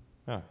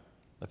 Yeah.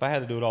 If I had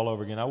to do it all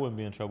over again, I wouldn't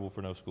be in trouble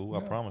for no school. I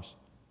promise.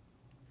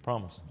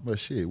 Promise. But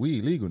shit, we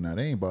illegal now.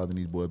 They ain't bothering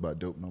these boys about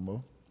dope no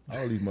more.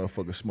 All these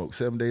motherfuckers smoke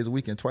 7 days a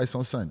week and twice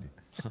on Sunday.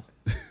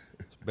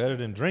 It's better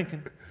than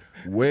drinking.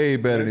 Way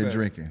better than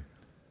drinking.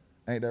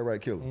 Ain't that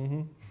right, Killer?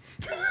 Mm-hmm.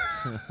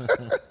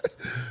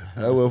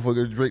 That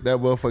motherfucker drink that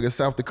motherfucker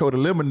South Dakota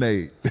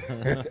lemonade.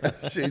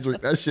 She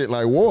drink that shit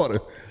like water.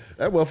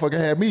 That motherfucker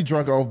had me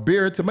drunk off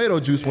beer and tomato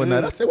juice one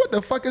night. I said, what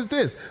the fuck is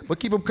this? But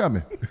keep them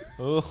coming.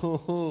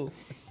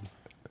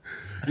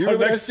 You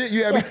remember that shit?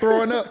 You had me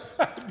throwing up.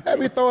 Had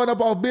me throwing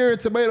up off beer and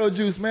tomato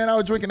juice, man. I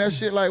was drinking that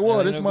shit like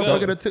water. This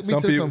motherfucker that took me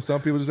to some.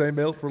 Some people just ain't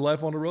built for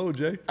life on the road,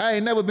 Jay. I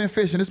ain't never been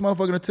fishing. This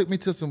motherfucker that took me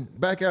to some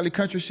back alley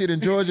country shit in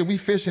Georgia. We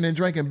fishing and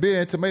drinking beer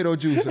and tomato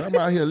juice. And I'm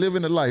out here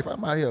living the life.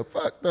 I'm out here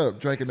fucked up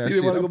drinking that You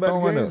shit. didn't want to I'm go back to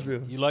throwing up.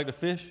 Gainesville. You like to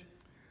fish?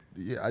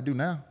 Yeah, I do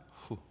now.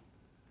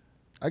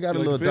 I got a You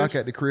like little to dock fish?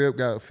 at the crib.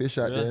 Got a fish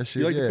out there and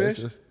shit. You like to yeah, fish? it's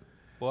just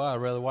Boy, I'd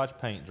rather watch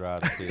paint dry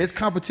than fish. it's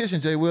competition,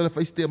 Jay Will. If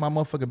they steal my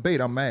motherfucking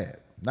bait, I'm mad.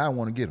 Now I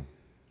want to get them.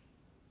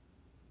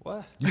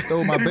 What? You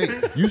stole my bait.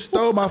 You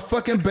stole my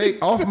fucking bait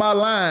off my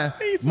line,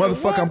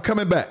 motherfucker. I'm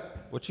coming back.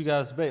 What you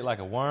got as bait? Like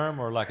a worm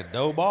or like a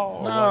dough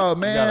ball? Or No, like,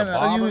 man. You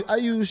got a bobber? I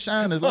use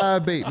Shine as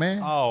live bait,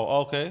 man.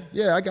 Oh, okay.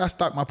 Yeah, I got to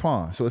stock my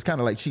pond, so it's kind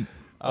of like cheap.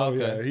 Oh, Okay.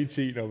 yeah, he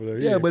cheating over there.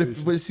 He Yeah, ain't but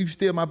fishing. if you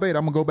steal my bait,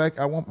 I'm gonna go back.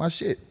 I want my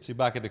shit. See,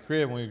 back at the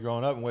crib when we were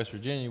growing up in West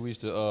Virginia, we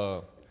used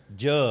to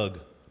jug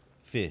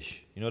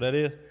fish. You know what that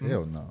is?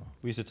 Hell no.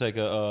 We used to take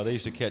they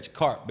used to catch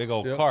carp, big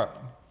old Yep. carp.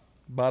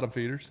 Bottom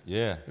feeders.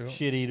 Yeah,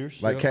 shit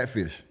eaters. Like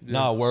catfish.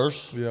 Nah,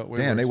 worse. Yeah, way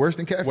Damn, they worse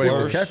than catfish. Way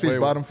 'cause worse. Catfish Way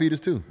bottom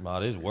feeders too. Nah,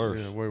 it is worse.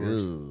 Yeah, way worse.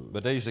 Ew.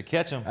 But they used to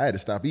catch them, I had to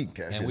stop eating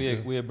catfish.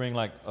 and we'd bring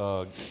like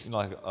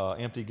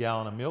empty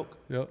gallon of milk,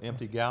 Yep.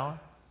 empty gallon,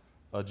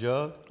 a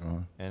jug,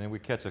 and then we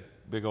catch a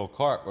big old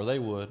carp, or they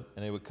would,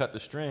 and they would cut the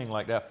string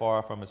like that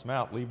far from its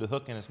mouth, leave the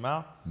hook in its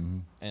mouth,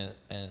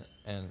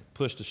 and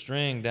push the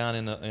string down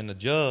in the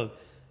jug,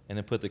 and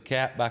then put the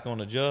cap back on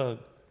the jug,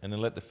 and then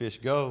let the fish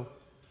go,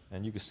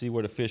 and you could see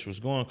where the fish was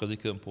going because he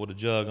couldn't pull the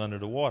jug under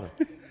the water.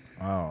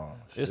 Oh,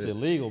 It's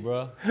illegal,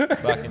 bro.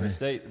 Back in the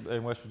state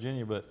in West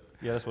Virginia, but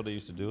yeah, that's what they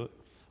used to do it.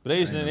 But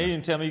they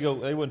didn't tell me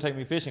they wouldn't take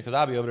me fishing because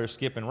I'd be over there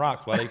skipping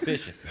rocks while they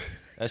fishing.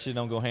 That shit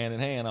don't go hand in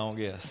hand, I don't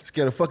guess.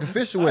 scare the fucking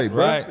fish away,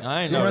 bro. Right,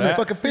 I ain't You know run the that.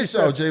 fucking fish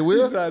out, Jay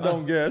Will. I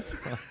don't guess.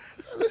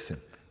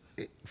 Listen,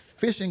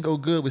 fishing go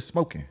good with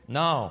smoking.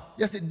 No,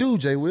 Yes, it do,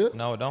 Jay Will.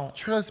 no, it don't.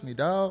 Trust me,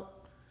 dog.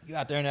 You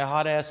out there in that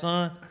hot ass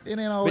sun, It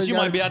ain't always. but you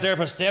gotta, might be out there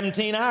for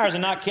 17 hours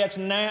and not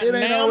catching that It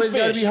ain't damn always fish.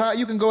 gotta be hot.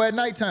 You can go at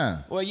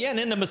nighttime. Well, yeah, and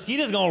then the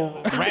mosquitoes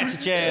gonna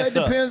ratchet your It ass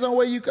up. depends on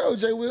where you go,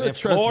 Jay Will. In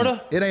Trust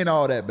Florida? me. It ain't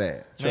all that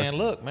bad. Trust Man, me.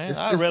 look, man, It's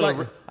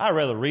like- I'd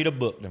rather read a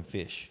book than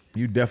fish.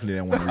 You definitely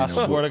don't want to read no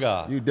swear book. to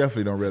God. You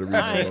definitely don't rather read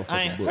I no ain't-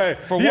 motherfucking book. Hey,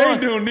 For you one-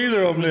 ain't doing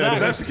neither of them. Then, if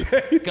that's the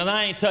case. Because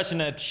I ain't touching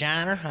that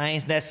shiner. I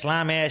ain't that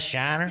slimy ass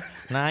shiner.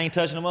 And I ain't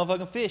touching the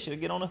motherfucking fish. It'll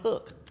get on the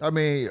hook. I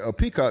mean, a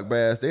peacock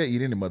bass, they'll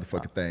eat any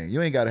motherfucking thing.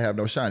 You ain't got to have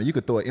no shiner. You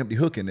could throw an empty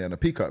hook in there and a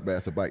peacock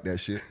bass will bite that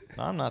shit.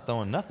 I'm not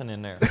throwing nothing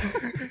in there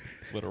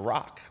with a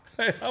rock.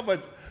 Hey, how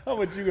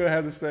much you gonna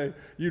have to say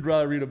you'd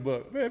rather read a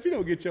book? Man, if you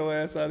don't get your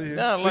ass out of here.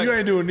 No, So like- you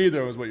ain't doing neither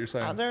of them is what you're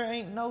saying. There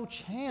ain't no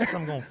chance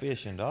I'm going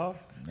fishing, dog.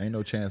 Ain't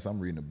no chance I'm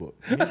reading a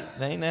book. That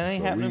ain't So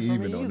we happening for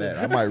even me on either. that.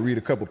 I might read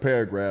a couple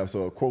paragraphs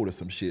or a quote or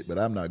some shit, but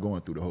I'm not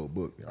going through the whole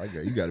book.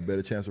 You got a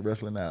better chance of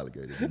wrestling an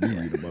alligator than me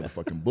read a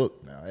motherfucking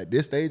book. Now, at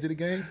this stage of the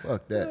game,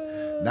 fuck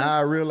that. Now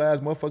I realize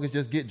motherfuckers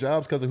just get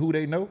jobs because of who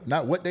they know,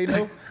 not what they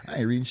know. I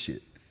ain't reading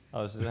shit.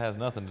 Oh, it has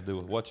nothing to do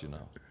with what you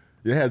know.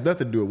 It has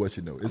nothing to do with what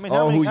you know. It's I mean,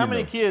 all who you how know.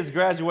 many kids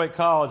graduate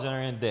college and are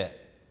in debt?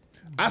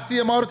 I see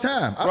them all the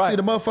time. I Right. see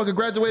the motherfucker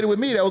graduated with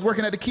me that was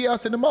working at the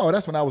kiosk in the mall.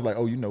 That's when I was like,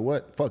 oh, you know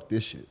what? Fuck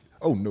this shit.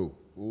 Oh, no.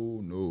 Oh,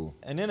 no.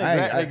 And then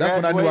That's they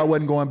when I knew I graduate-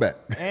 wasn't going back.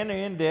 And they're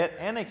in debt,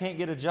 and they can't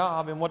get a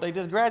job in what they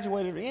just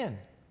graduated in.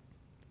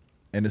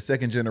 And the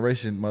second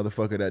generation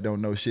motherfucker that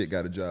don't know shit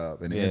got a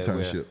job in the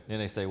internship. Well, then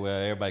they say, well,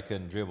 everybody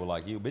couldn't dribble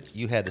like you. Bitch,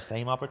 you had the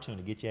same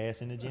opportunity. Get your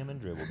ass in the gym and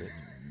dribble, bitch.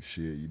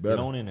 Shit, you Get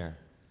better. on in there.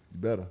 You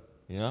better.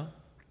 You know?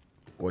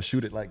 Or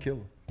shoot it like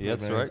Killer. Yeah,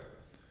 that's man. right.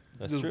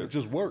 That's true.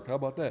 Just work. How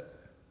about that?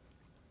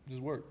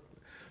 Just work.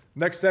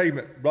 Next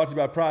segment brought to you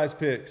by Prize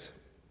Picks.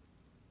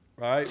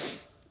 All right.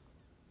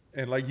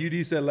 And like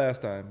UD said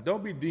last time,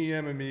 don't be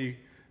DMing me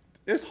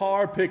It's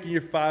hard picking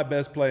your 5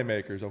 best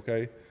playmakers,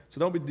 okay? So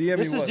don't be DMing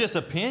This me. is just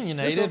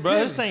opinionated, bro.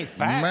 This ain't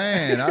facts.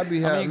 Man, I be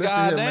having. I mean, listen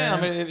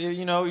goddamn, here, man. if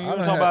you know, you I want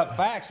to done talk had- about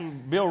facts.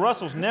 Bill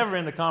Russell's never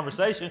in the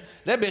conversation.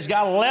 That bitch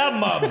got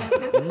 11 of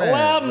them. Man,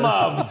 11 listen,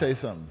 of let me them. tell you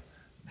something.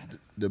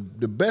 The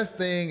best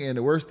thing and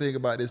the worst thing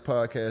about this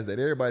podcast that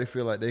everybody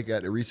feel like they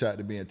got to reach out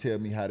to me and tell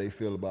me how they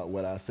feel about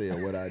what I say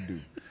or what I do.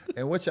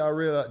 And what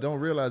y'all don't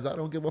realize, I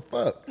don't give a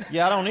fuck.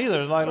 Yeah, I don't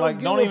either. Like,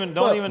 give don't a even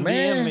fuck, DM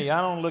man. me.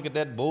 I don't look at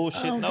that I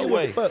bullshit. don't No give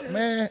way. a fuck,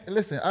 man.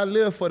 Listen, I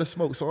live for the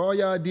smoke. So all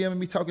y'all DMing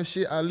me talking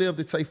shit, I live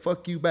to say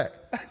fuck you back.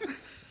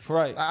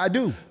 Right. I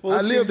do. Well, I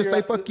this live to gives you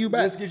say fuck you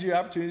back. This gives you an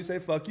opportunity to say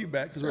fuck you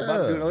back because we're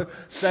about to do another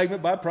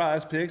segment by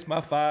Prize Picks, my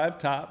 5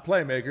 top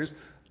playmakers,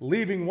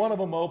 leaving one of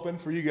them open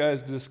for you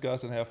guys to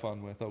discuss and have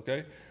fun with,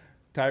 okay?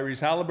 Tyrese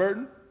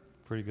Halliburton,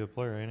 Pretty good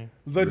player, ain't he?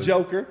 the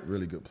Joker,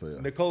 Really good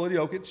player. Nikola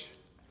Jokic,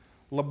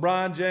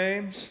 LeBron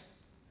James,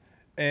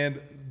 and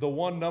the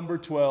one number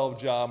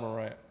 12, Ja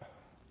Morant.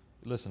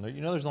 Listen,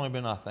 you know, there's only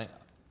been, I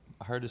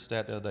heard this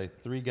stat the other day,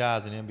 3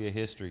 guys in NBA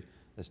history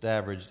that's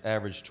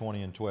averaged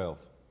 20 and 12.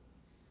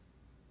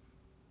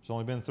 It's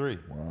only been 3.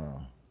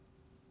 Wow.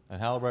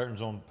 And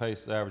Halliburton's on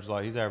pace to average,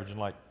 he's averaging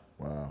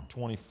Wow.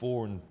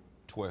 24 and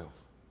 12.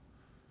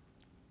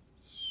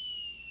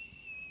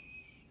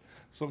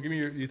 So give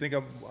me what do you think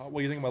of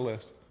my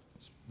list?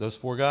 Those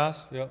 4 guys,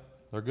 Yeah.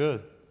 they're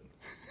good.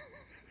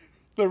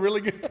 They're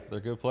really good. They're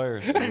good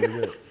players. They're really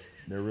good.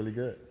 They're really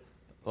good.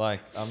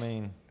 Like, I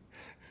mean,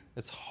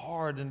 it's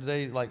hard in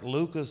today's, like,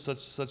 Luka's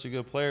such a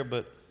good player,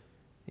 but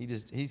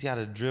he's got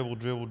to dribble.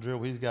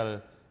 He's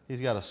got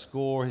to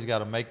score. He's got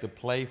to make the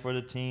play for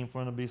the team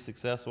for him to be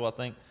successful.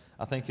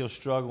 I think he'll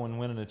struggle in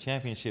winning a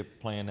championship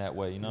playing that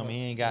way. You know what I mean?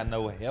 He ain't got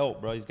no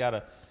help, bro. He's got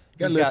to.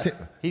 Got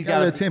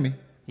little Timmy.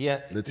 Yeah.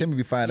 Little Timmy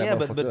be finding Yeah,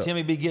 that but motherfucker up.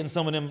 Timmy be getting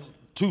some of them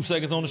 2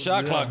 seconds on the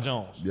shot clock,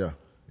 Jones. Yeah,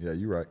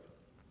 you're right.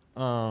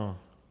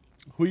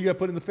 Who you got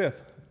put in the 5th?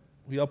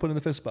 Who y'all put in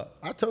the 5th spot?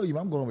 I told you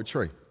I'm going with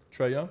Trey.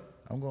 Trae Young?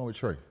 I'm going with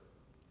Trey.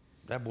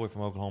 That boy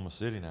from Oklahoma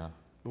City now.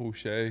 Oh,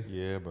 Shea.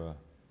 Yeah, bro.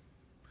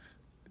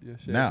 Yeah,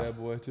 Shea, Now. bad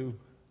boy too.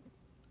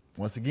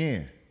 Once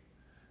again,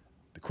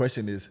 the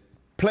question is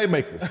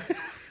playmakers.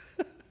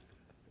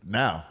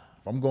 Now,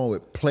 if I'm going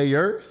with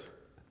players,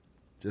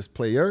 just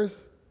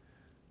players,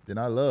 then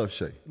I love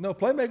Shea. No,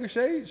 playmaker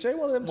Shea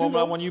one of them too.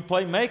 Well, though. when you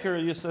play maker,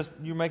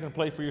 you're making a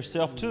play for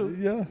yourself too.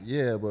 Yeah.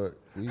 Yeah, but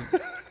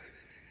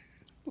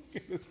Look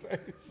at his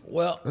face.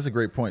 Well, that's a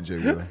great point, Jay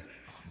Will.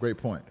 Great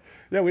point.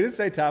 Yeah, we didn't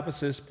say top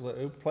assist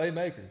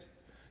playmakers.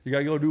 You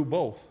gotta go do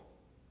both.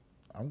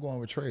 I'm going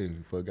with Trey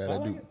for a guy I that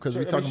like do it. because I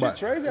we mean, talking shit, about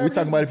Trey's we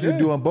talking about if you're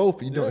averaging- doing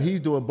both. yeah. He's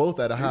doing both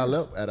at a high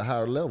level. At a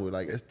higher level,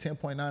 like it's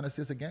 10.9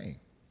 assists a game.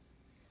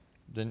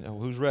 then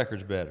whose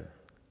record's better?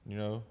 You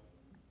know.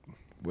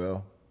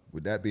 Well,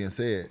 with that being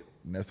said,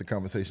 and that's the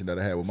conversation that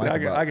I had with See,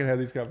 Mike about. I can have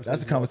these conversations.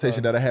 That's a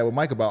conversation that I had with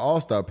Mike about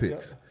All-Star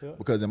picks. Yeah, yeah.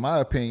 Because in my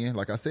opinion,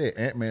 like I said,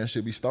 Ant-Man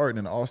should be starting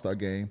in the All-Star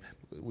game.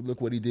 Look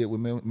what he did with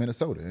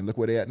Minnesota, and look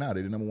where they at now.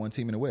 They're the number 1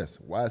 team in the West.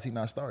 Why is he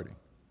not starting?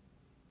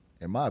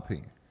 In my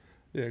opinion.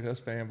 Yeah, 'cause that's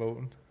fan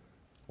voting.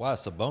 Why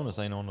Sabonis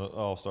ain't on the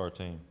All-Star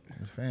team?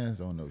 His fans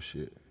don't know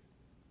shit.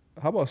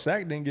 How about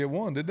Sack didn't get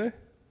one, did they?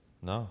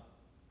 No.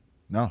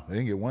 No, they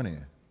didn't get one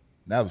in.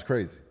 That was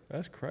crazy.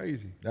 That's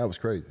crazy. That was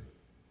crazy.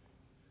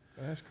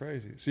 That's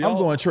crazy. So I'm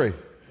going Trey.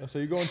 So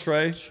you're going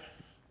Trey.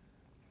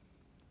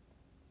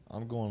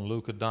 I'm going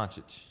Luka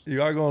Doncic.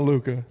 You are going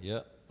Luka.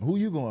 Yep. Who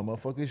you going,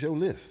 motherfucker? It's your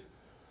list.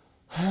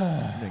 You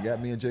done got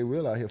me and Jay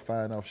Will out here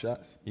firing off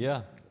shots.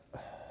 Yeah.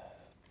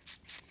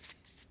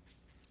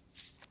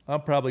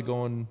 I'm probably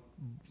going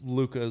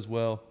Luka as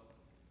well.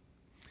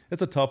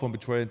 It's a tough one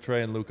between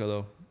Trey and Luka,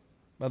 though.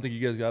 I think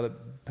you guys got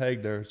it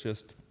pegged there. It's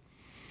just,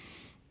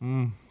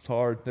 it's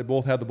hard. They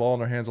both have the ball in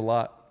their hands a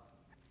lot.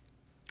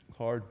 It's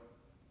hard.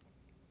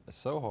 It's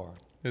so hard.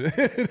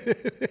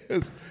 It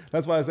is.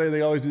 That's why I say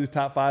they always do these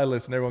top 5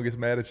 lists and everyone gets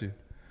mad at you.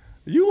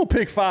 You gonna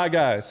pick 5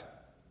 guys?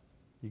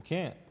 You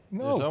can't.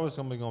 No. There's always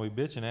somebody gonna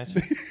be bitching at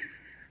you.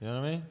 You know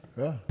what I mean?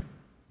 Yeah.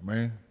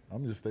 Man,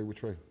 I'm just stay with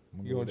Trey.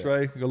 I'm You go going with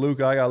Trey? You go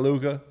Luka? I got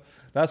Luka.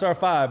 That's our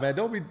 5, man.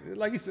 Don't be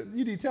like you said.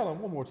 You need to tell them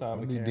one more time.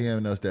 Don't be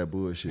DMing us that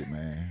bullshit,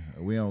 man.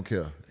 We don't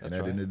care. And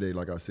at the end of the day,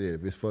 like I said,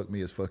 if it's fuck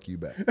me, it's fuck you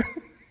back.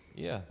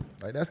 Yeah.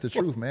 Like that's the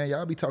truth, man.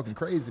 Y'all be talking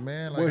crazy,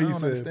 man. Like What I he don't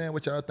said. understand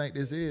what y'all think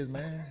this is,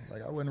 man.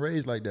 Like I wasn't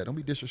raised like that. Don't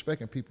be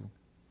disrespecting people.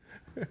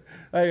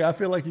 Hey, I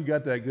feel like you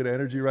got that good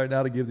energy right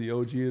now to give the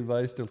OG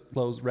advice to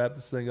wrap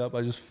this thing up.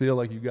 I just feel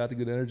like you got the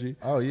good energy.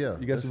 Oh yeah.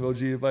 You got some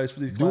OG advice for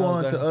these Do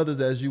clowns unto down- others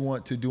as you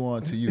want to do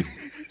unto you.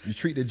 You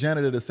treat the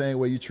janitor the same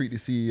way you treat the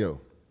CEO.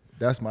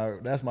 That's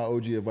my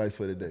OG advice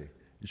for the day.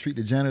 You treat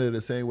the janitor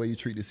the same way you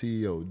treat the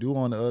CEO. Do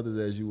unto others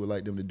as you would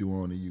like them to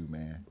do unto you,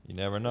 man. You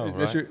never know,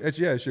 It's right?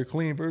 it's your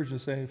clean version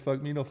of saying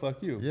 "fuck me, no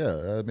fuck you."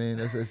 Yeah, I mean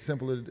it's as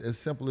simple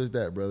as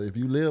that, brother. If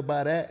you live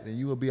by that, then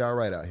you will be all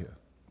right out here.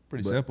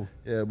 Pretty But- simple.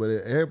 Yeah, but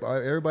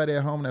everybody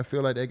at home that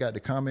feel like they got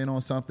to comment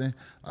on something,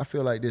 I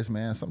feel like this,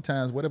 man.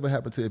 Sometimes whatever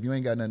happened to if you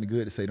ain't got nothing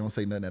good to say, don't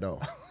say nothing at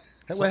all.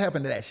 What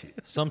happened to that shit?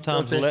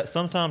 Sometimes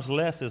sometimes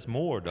less is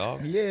more,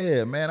 dog.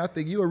 Yeah, man. I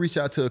think you'll reach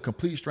out to a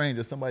complete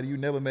stranger, somebody you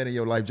never met in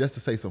your life, just to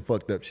say some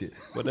fucked up shit.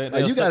 But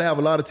you gotta have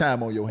a lot of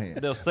time on your hands.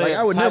 They'll say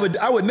I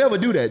would never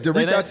do that. To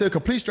reach out to a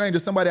complete stranger,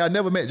 somebody I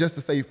never met, just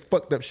to say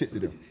fucked up shit to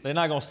them. They're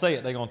not gonna say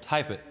it. They're gonna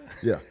type it.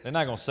 Yeah. They're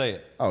not gonna say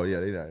it. Oh yeah,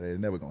 they're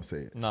never gonna say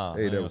it. Nah,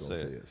 they never gonna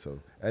say it. So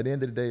at the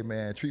end of the day,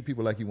 man, treat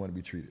people like you want to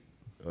be treated.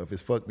 If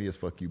it's fuck me, it's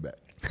fuck you back.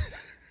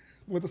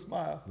 With a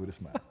smile. With a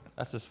smile.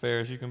 That's as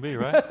fair as you can be,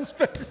 right? That's as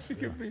fair as you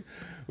can be.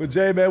 Well,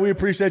 Jay, man, we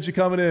appreciate you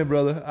coming in,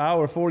 brother.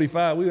 Hour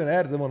 45. We haven't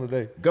added them on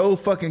today. Go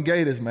fucking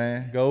Gators,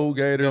 man. Go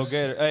Gators. Go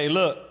Gators. Hey,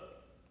 look.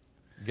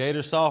 Gator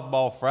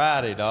softball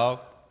Friday,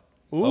 dog.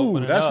 Ooh,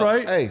 that's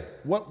right. Hey,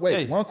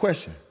 one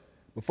question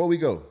before we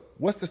go.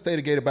 What's the state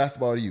of Gator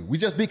basketball to you? We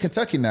just beat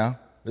Kentucky now.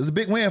 It's a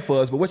big win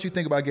for us, but what you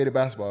think about Gator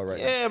basketball right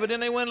now? Yeah, but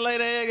then they went and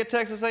laid an egg at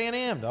Texas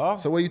A&M, dog.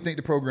 So where you think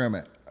the program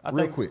at?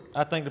 Real quick.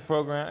 I think the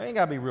program ain't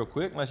got to be real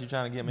quick unless you're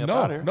trying to get me up No,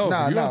 out of here.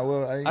 no.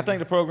 Well, I think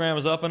the program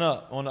is up and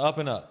up, on the up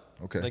and up.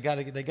 Okay. They got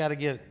to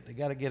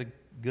get a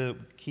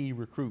good key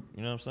recruit.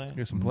 You know what I'm saying?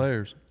 Get some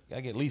players. Got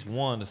to get at least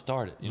one to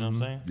start it. You know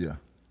what I'm saying? Yeah.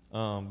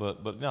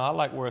 But no, I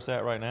like where it's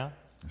at right now.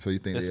 So you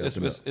think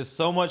it's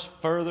so much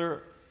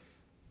further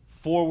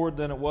forward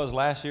than it was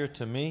last year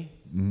to me.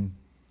 Mm-hmm.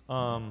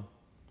 I'm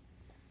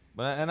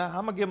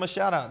gonna give them a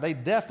shout out. They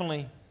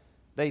definitely,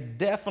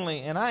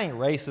 and I ain't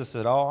racist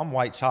at all. I'm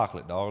white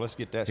chocolate, dog. Let's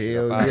get that shit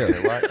up out of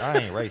here, right? I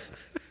ain't racist.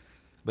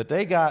 But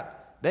they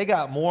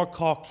got more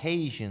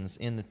Caucasians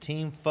in the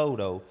team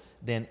photo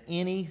than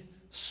any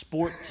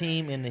sport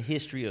team in the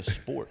history of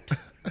sport.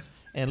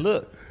 And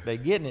look, they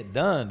getting it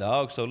done,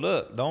 dog. So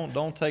look,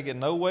 don't take it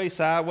no way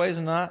sideways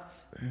or not.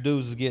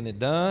 Dudes is getting it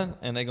done,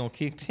 and they're gonna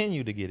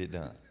continue to get it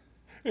done.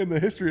 In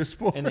the history of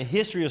sport. In the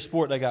history of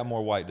sport, they got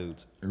more white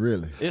dudes.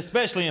 Really?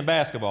 Especially in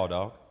basketball,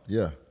 dog.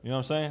 Yeah. You know what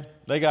I'm saying?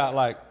 They got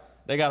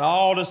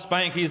all the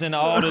Spankies and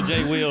all the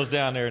J Wills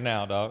down there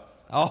now, dog.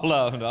 All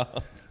of them,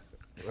 dog.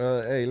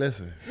 Hey,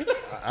 listen,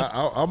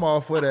 I'm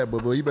all for that,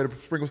 but you better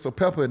sprinkle some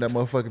pepper in that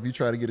motherfucker if you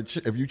try to get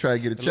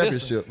a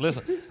championship.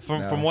 Listen,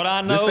 from what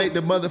I know, this ain't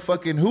the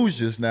motherfucking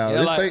Hoosiers now.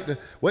 Yeah, this ain't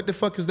what the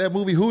fuck is that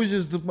movie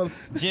Hoosiers?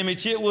 Jimmy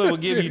Chitwood will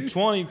give you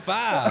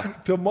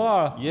 25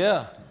 tomorrow.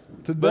 Yeah,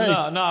 today.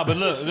 But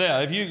look,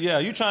 if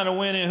you trying to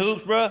win in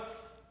hoops, bro,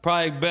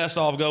 probably best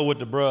off go with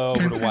the bro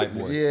over the white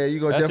boy. Yeah, you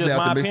gonna definitely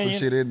have to mix some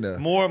shit in there.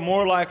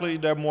 More likely,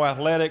 they're more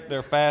athletic,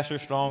 they're faster,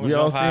 stronger. We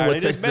all seen what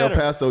Texas El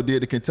Paso did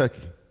to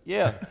Kentucky.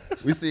 Yeah.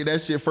 We see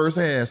that shit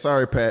firsthand.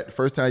 Sorry, Pat.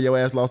 First time your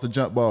ass lost a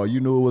jump ball, you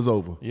knew it was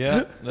over.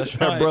 Yeah, that's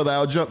right. That brother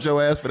out-jumped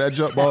your ass for that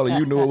jump ball, and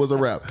you knew it was a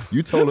wrap.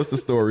 You told us the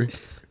story.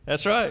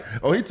 That's right.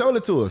 Oh, he told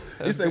it to us.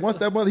 He said once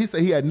that mother, he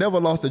said he had never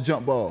lost a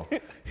jump ball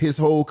his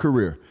whole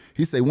career.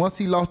 He said once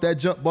he lost that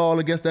jump ball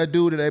against that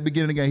dude at the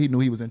beginning of the game, he knew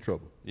he was in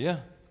trouble. Yeah.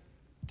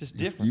 Just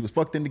different. He was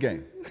fucked in the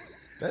game.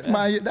 That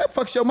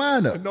fucks your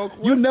mind up. No,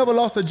 you never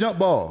lost a jump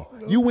ball.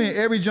 You win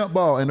every jump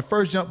ball, and the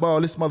first jump ball,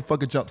 this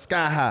motherfucker jumped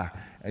sky high.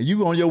 And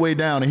you on your way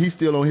down, and he's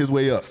still on his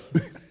way up.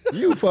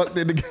 You fucked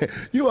in the game.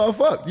 You are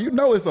fucked. You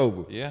know it's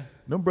over. Yeah.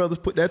 Them brothers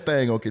put that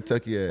thing on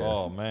Kentucky ass.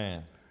 Oh,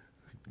 man.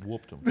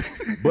 Whooped them.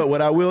 But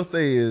what I will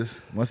say is,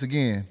 once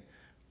again,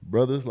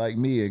 brothers like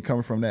me and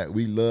coming from that,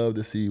 we love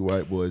to see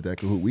white boys that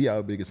can hoop. We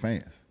our biggest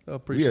fans.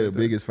 We are the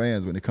biggest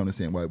fans when it comes to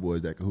seeing white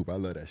boys that can hoop. I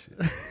love that shit.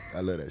 I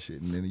love that shit.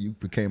 And then you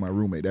became my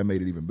roommate. That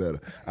made it even better.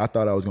 I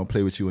thought I was going to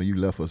play with you and you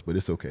left us, but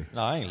it's okay.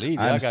 No, I ain't leaving.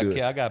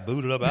 I got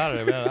booted up out of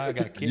there, man. I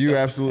got kicked You up.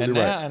 absolutely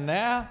right. And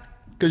now...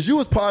 Because you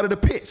was part of the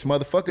pitch,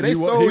 motherfucker. They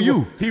sold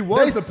you. They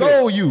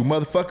sold you,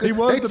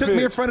 motherfucker. They took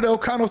me in front of the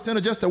O'Connell Center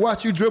just to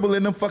watch you dribble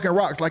in them fucking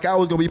rocks like I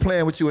was going to be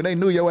playing with you, and they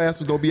knew your ass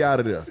was going to be out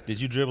of there.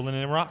 Did you dribble in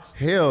them rocks?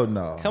 Hell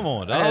no. Come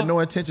on, dog. I had no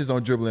intentions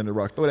on dribbling the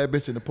rocks. Throw that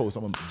bitch in the post.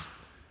 I'm going to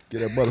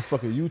get that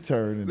motherfucker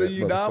U-turn in that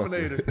you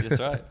dominated.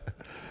 That's right.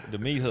 The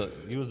meat hook.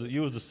 You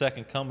was the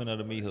second coming of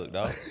the meat hook,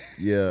 dog.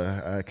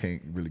 Yeah, I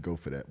can't really go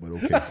for that, but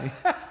okay.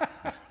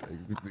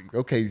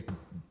 Okay,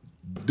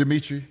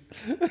 Dimitri.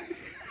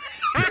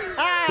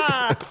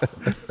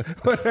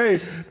 But hey,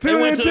 they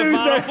went to the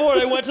Final Four.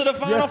 They went to the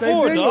Final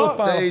Four,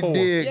 dog. They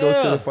did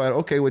go to the Final.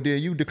 Okay, well then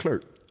you the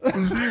clerk. You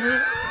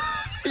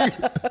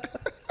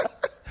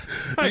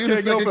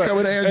the second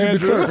coming to Andrew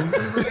the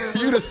clerk.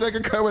 You the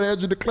second coming to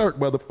Andrew the clerk,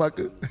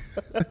 motherfucker.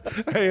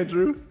 Hey,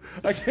 Andrew,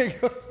 I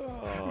can't go.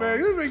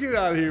 Man, let me get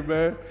out of here,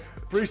 man.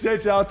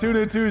 Appreciate y'all. Tune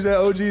in Tuesday.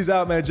 OG's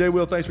out, man. J.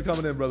 Will, thanks for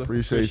coming in, brother.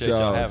 Appreciate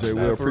y'all. J.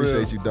 Will,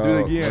 appreciate you, dog. Do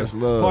it again. Much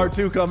love. Part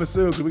 2 coming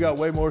soon because we got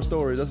way more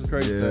stories. That's the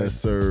crazy thing. Yes,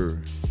 sir.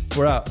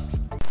 We're out.